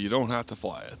separate trophy. You don't have to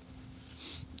fly it.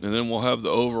 And then we'll have the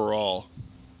overall,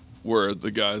 where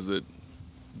the guys that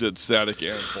did static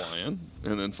and flying,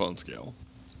 and then fun scale.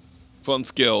 Fun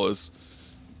scale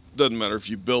doesn't matter if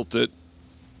you built it,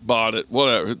 bought it,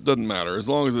 whatever. It doesn't matter. As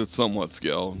long as it's somewhat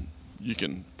scale, you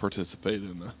can participate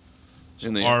in the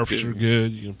ARFs activity. are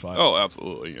good. You can fly. Oh,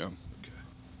 absolutely, yeah. Okay.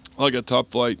 Like a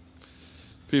Top Flight,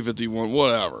 P-51,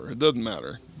 whatever. It doesn't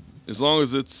matter. As long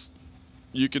as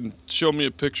you can show me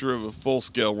a picture of a full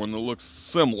scale one that looks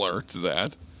similar to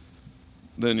that,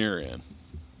 then you're in.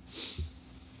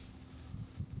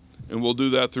 And we'll do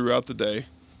that throughout the day.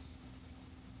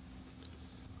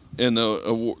 And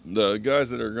the guys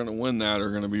that are going to win that are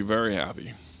going to be very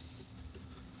happy.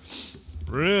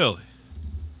 Really?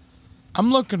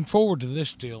 I'm looking forward to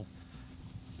this deal.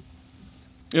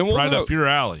 And we'll Right up your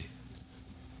alley.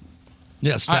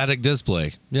 Yeah, static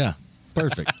display. Yeah,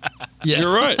 perfect. Yeah.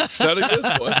 You're right. Static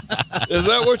display. Is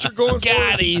that what you're going for?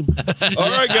 Got him.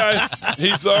 All right, guys.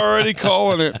 He's already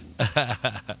calling it.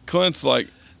 Clint's like,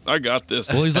 I got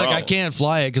this. Well, he's like, I problem. can't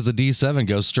fly it because the D7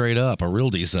 goes straight up. A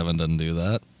real D7 doesn't do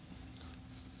that.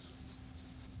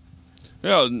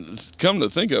 Yeah, come to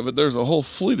think of it, there's a whole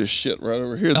fleet of shit right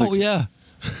over here. Oh, yeah.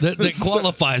 That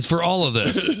qualifies for all of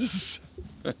this.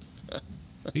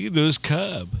 He can do his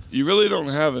Cub. You really don't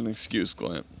have an excuse,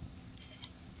 Clint,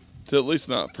 to at least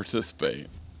not participate.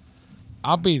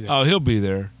 I'll be there. Oh, he'll be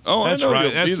there. Oh, That's I know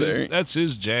right. he'll be there. That's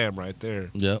his jam right there.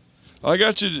 Yep. I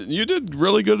got you. You did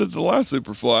really good at the last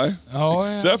Superfly. Oh,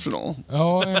 yeah. Exceptional.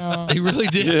 Oh, yeah. He really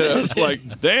did. Yeah, it's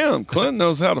like, damn, Clint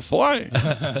knows how to fly.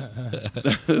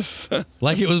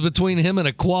 Like it was between him and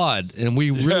a quad, and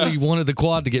we really wanted the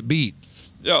quad to get beat.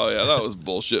 Oh, yeah, that was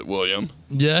bullshit, William.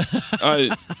 Yeah. I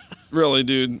really,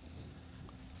 dude.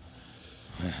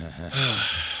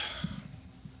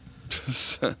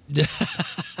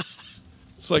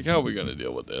 It's like, how are we going to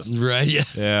deal with this? Right, yeah.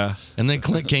 Yeah. And then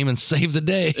Clint came and saved the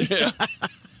day. Yeah,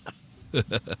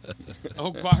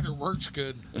 Oh, glider works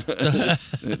good.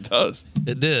 it does.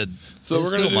 It did. So It we're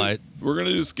still gonna might.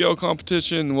 do scale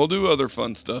competition. We'll do other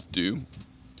fun stuff too.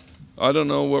 I don't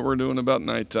know what we're doing about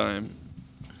nighttime.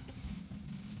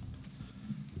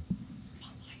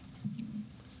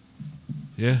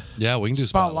 Yeah. Yeah, we can do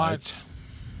spotlights. Spotlights.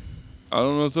 I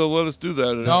don't know if they'll let us do that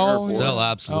at an Oh, airport. They'll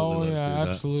absolutely Oh, let us yeah, do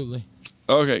that. absolutely.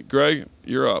 Okay, Greg,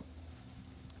 you're up.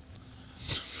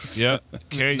 Yeah.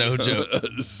 Can No joke.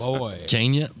 Boy.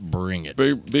 Can you bring it?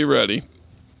 Be ready.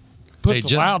 Put Hey, the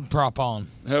Jim. loud prop on.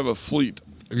 Have a fleet.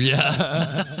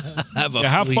 Yeah. Have a Yeah,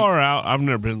 how fleet. far out? I've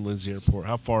never been to Lindsay Airport.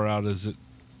 How far out is it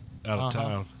out of Uh-huh.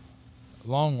 town?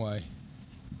 Long way.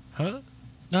 Huh?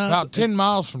 No, About 10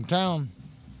 miles from town.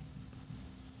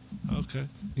 Okay.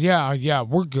 Yeah,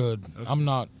 we're good. I'm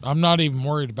not even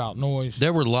worried about noise.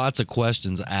 There were lots of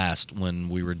questions asked when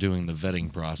we were doing the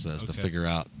vetting process to Okay. figure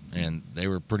out, and they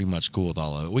were pretty much cool with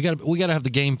all of it. We got to have the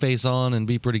game face on and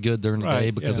be pretty good during the Right,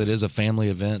 day because yeah. it is a family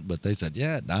event. But they said,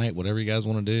 yeah, at night, whatever you guys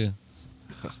want to do.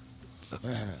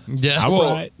 Yeah,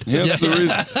 All right.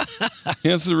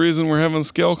 Hence the reason we're having a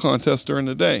scale contest during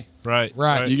the day. Right.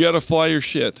 Right. You got to fly your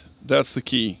shit. That's the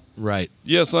key. right.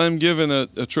 Yes, I'm giving a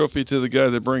trophy to the guy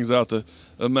that brings out the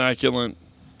immaculate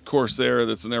Corsair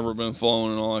that's never been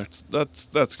flown and all that.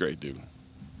 That's great, dude.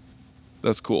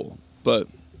 That's cool. But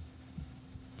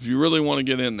if you really want to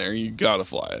get in there, you got to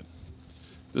fly it.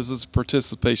 This is a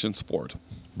participation sport.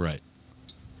 Right.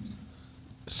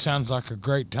 Sounds like a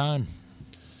great time.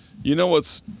 You know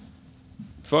what's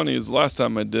funny is last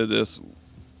time I did this,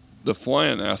 the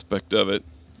flying aspect of it,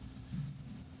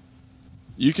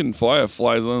 you can fly a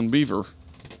fly zone beaver.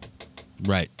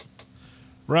 Right.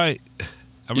 Right.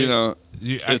 I mean, You know,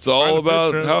 I it's all find a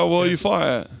about picture of how it. well Yeah. you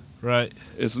fly it. Right.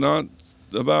 It's not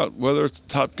about whether it's a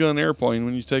Top Gun airplane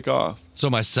when you take off. So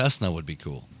my Cessna would be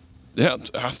cool. Yeah,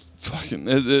 fucking.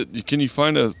 Can you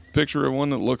find a picture of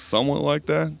one that looks somewhat like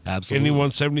that? Absolutely. Indy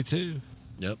 172.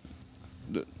 Yep.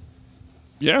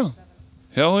 Yeah,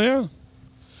 hell yeah.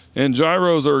 And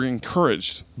gyros are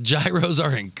encouraged. Gyros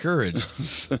are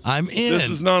encouraged. I'm in. This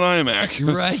is not IMAC.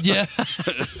 Right. Yeah.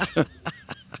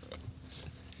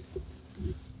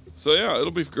 So yeah,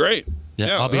 it'll be great.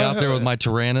 Yeah. I'll be out there with my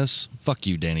Tyrannus. Fuck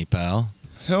you, Danny Powell.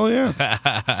 Hell yeah.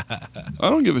 I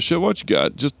don't give a shit what you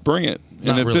got. Just bring it. And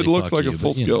Not if really it looks fuck like you, a but,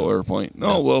 full you scale know. airplane,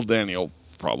 no, well, Danny will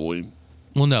probably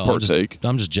Well, no, partake.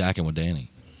 I'm just jacking with Danny.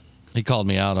 He called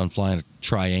me out on flying a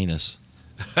Trianus.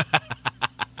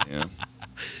 Yeah.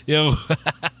 Yo,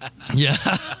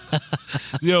 Yeah.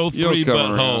 yo, three You'll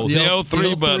come butthole. around. Yo,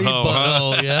 three butthole.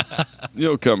 Huh? butthole, yeah.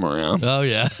 You'll come around. Oh,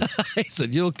 yeah. He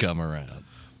said, you'll come around.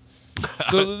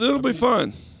 So it'll be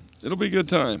fun. It'll be a good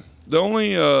time. The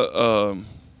only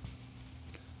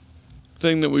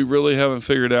thing that we really haven't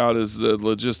figured out is the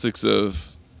logistics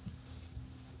of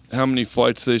how many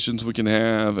flight stations we can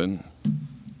have and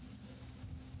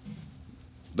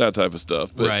that type of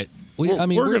stuff. But Right. we're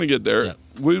going to get there. Yeah.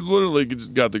 We literally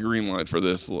just got the green light for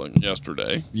this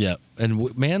yesterday. Yeah.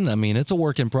 And, man, I mean, it's a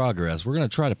work in progress. We're going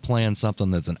to try to plan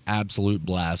something that's an absolute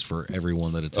blast for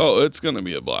everyone that attends. Oh, it's going to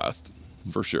be a blast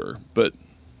for sure. But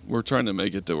we're trying to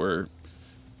make it to where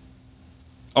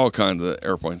all kinds of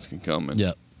airplanes can come and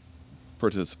Yeah.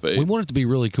 participate. We want it to be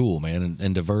really cool, man,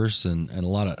 and diverse and a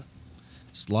lot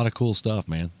of cool stuff,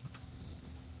 man.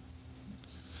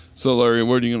 So, Larry,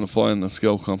 where are you going to fly in the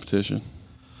scale competition?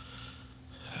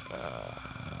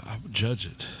 I'll judge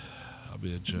it. I'll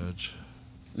be a judge.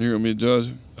 You're going to be a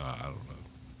judge? I don't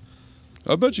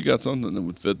know. I bet you got something that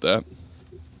would fit that.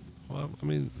 Well, I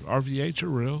mean, RVH are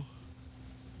real.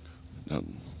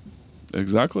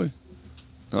 Exactly.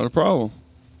 Not a problem.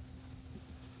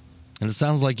 And it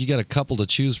sounds like you got a couple to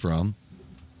choose from.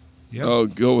 Yeah. Oh,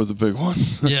 go with the big one.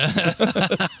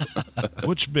 Yeah.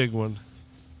 Which big one?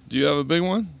 Do you have a big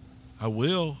one? I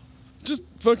will. Just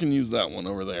fucking use that one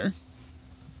over there.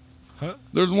 Huh?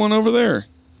 There's one over there.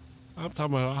 I'm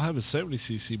talking about. I'll have a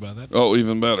 70cc by that. Oh,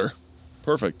 even better.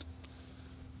 Perfect.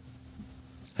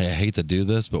 Hey, I hate to do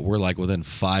this, but we're like within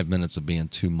 5 minutes of being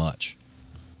too much.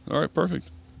 All right,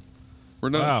 perfect. We're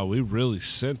done. Wow, we really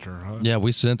sent her, huh? Yeah,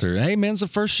 we sent her. Hey, man, it's the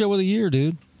first show of the year,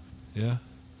 dude. Yeah.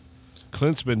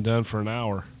 Clint's been done for an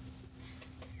hour.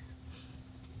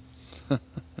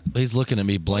 He's looking at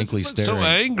me blankly staring. So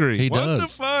angry. He what does. the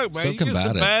fuck, man? So You get some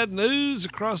combative. bad news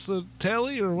across the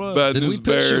telly or what? Bad Did news we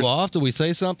piss bears. you off? Did we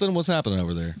say something? What's happening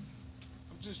over there?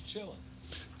 I'm just chilling.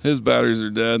 His batteries are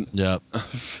dead. Yep.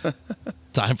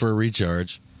 Time for a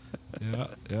recharge.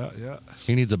 Yeah.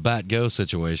 He needs a bat go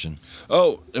situation.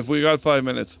 Oh, if we got 5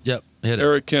 minutes. Yep. Hit it.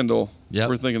 Eric Kendall. Yep.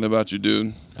 We're thinking about you,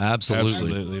 dude. Absolutely.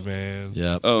 Absolutely, man.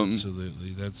 Yep.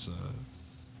 Absolutely. That's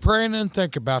Praying and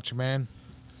think about you, man.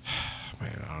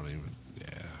 man, I don't even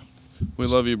We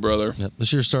love you, brother. Yep.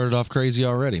 This year started off crazy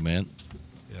already, man.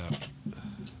 yeah.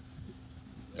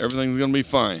 Everything's going to be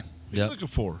fine. What are you Yep. looking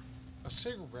for? A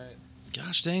cigarette.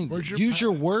 Gosh dang. Where's your Use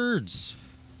your pipe? words.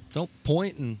 Don't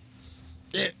point and.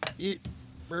 Down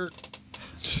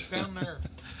there.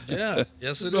 Yeah.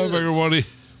 Yes, it Motherfucker, is. Woody.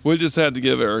 We just had to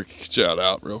give Eric a shout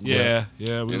out real quick. Yeah,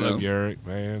 we You love know. you, Eric,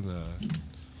 man.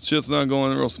 Shit's not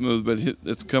going real smooth, but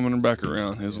it's coming back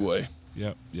around his way.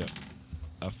 Yep.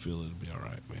 I feel it'll be all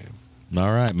right, man.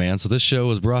 All right, man. So this show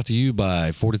is brought to you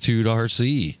by Fortitude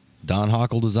RC, Don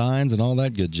Hockle Designs, and all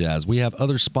that good jazz. We have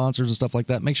other sponsors and stuff like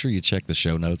that. Make sure you check the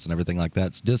show notes and everything like that.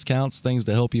 It's discounts, things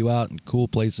to help you out, and cool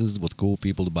places with cool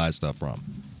people to buy stuff from.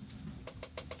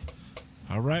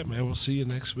 All right, man. We'll see you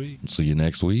next week. See you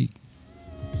next week.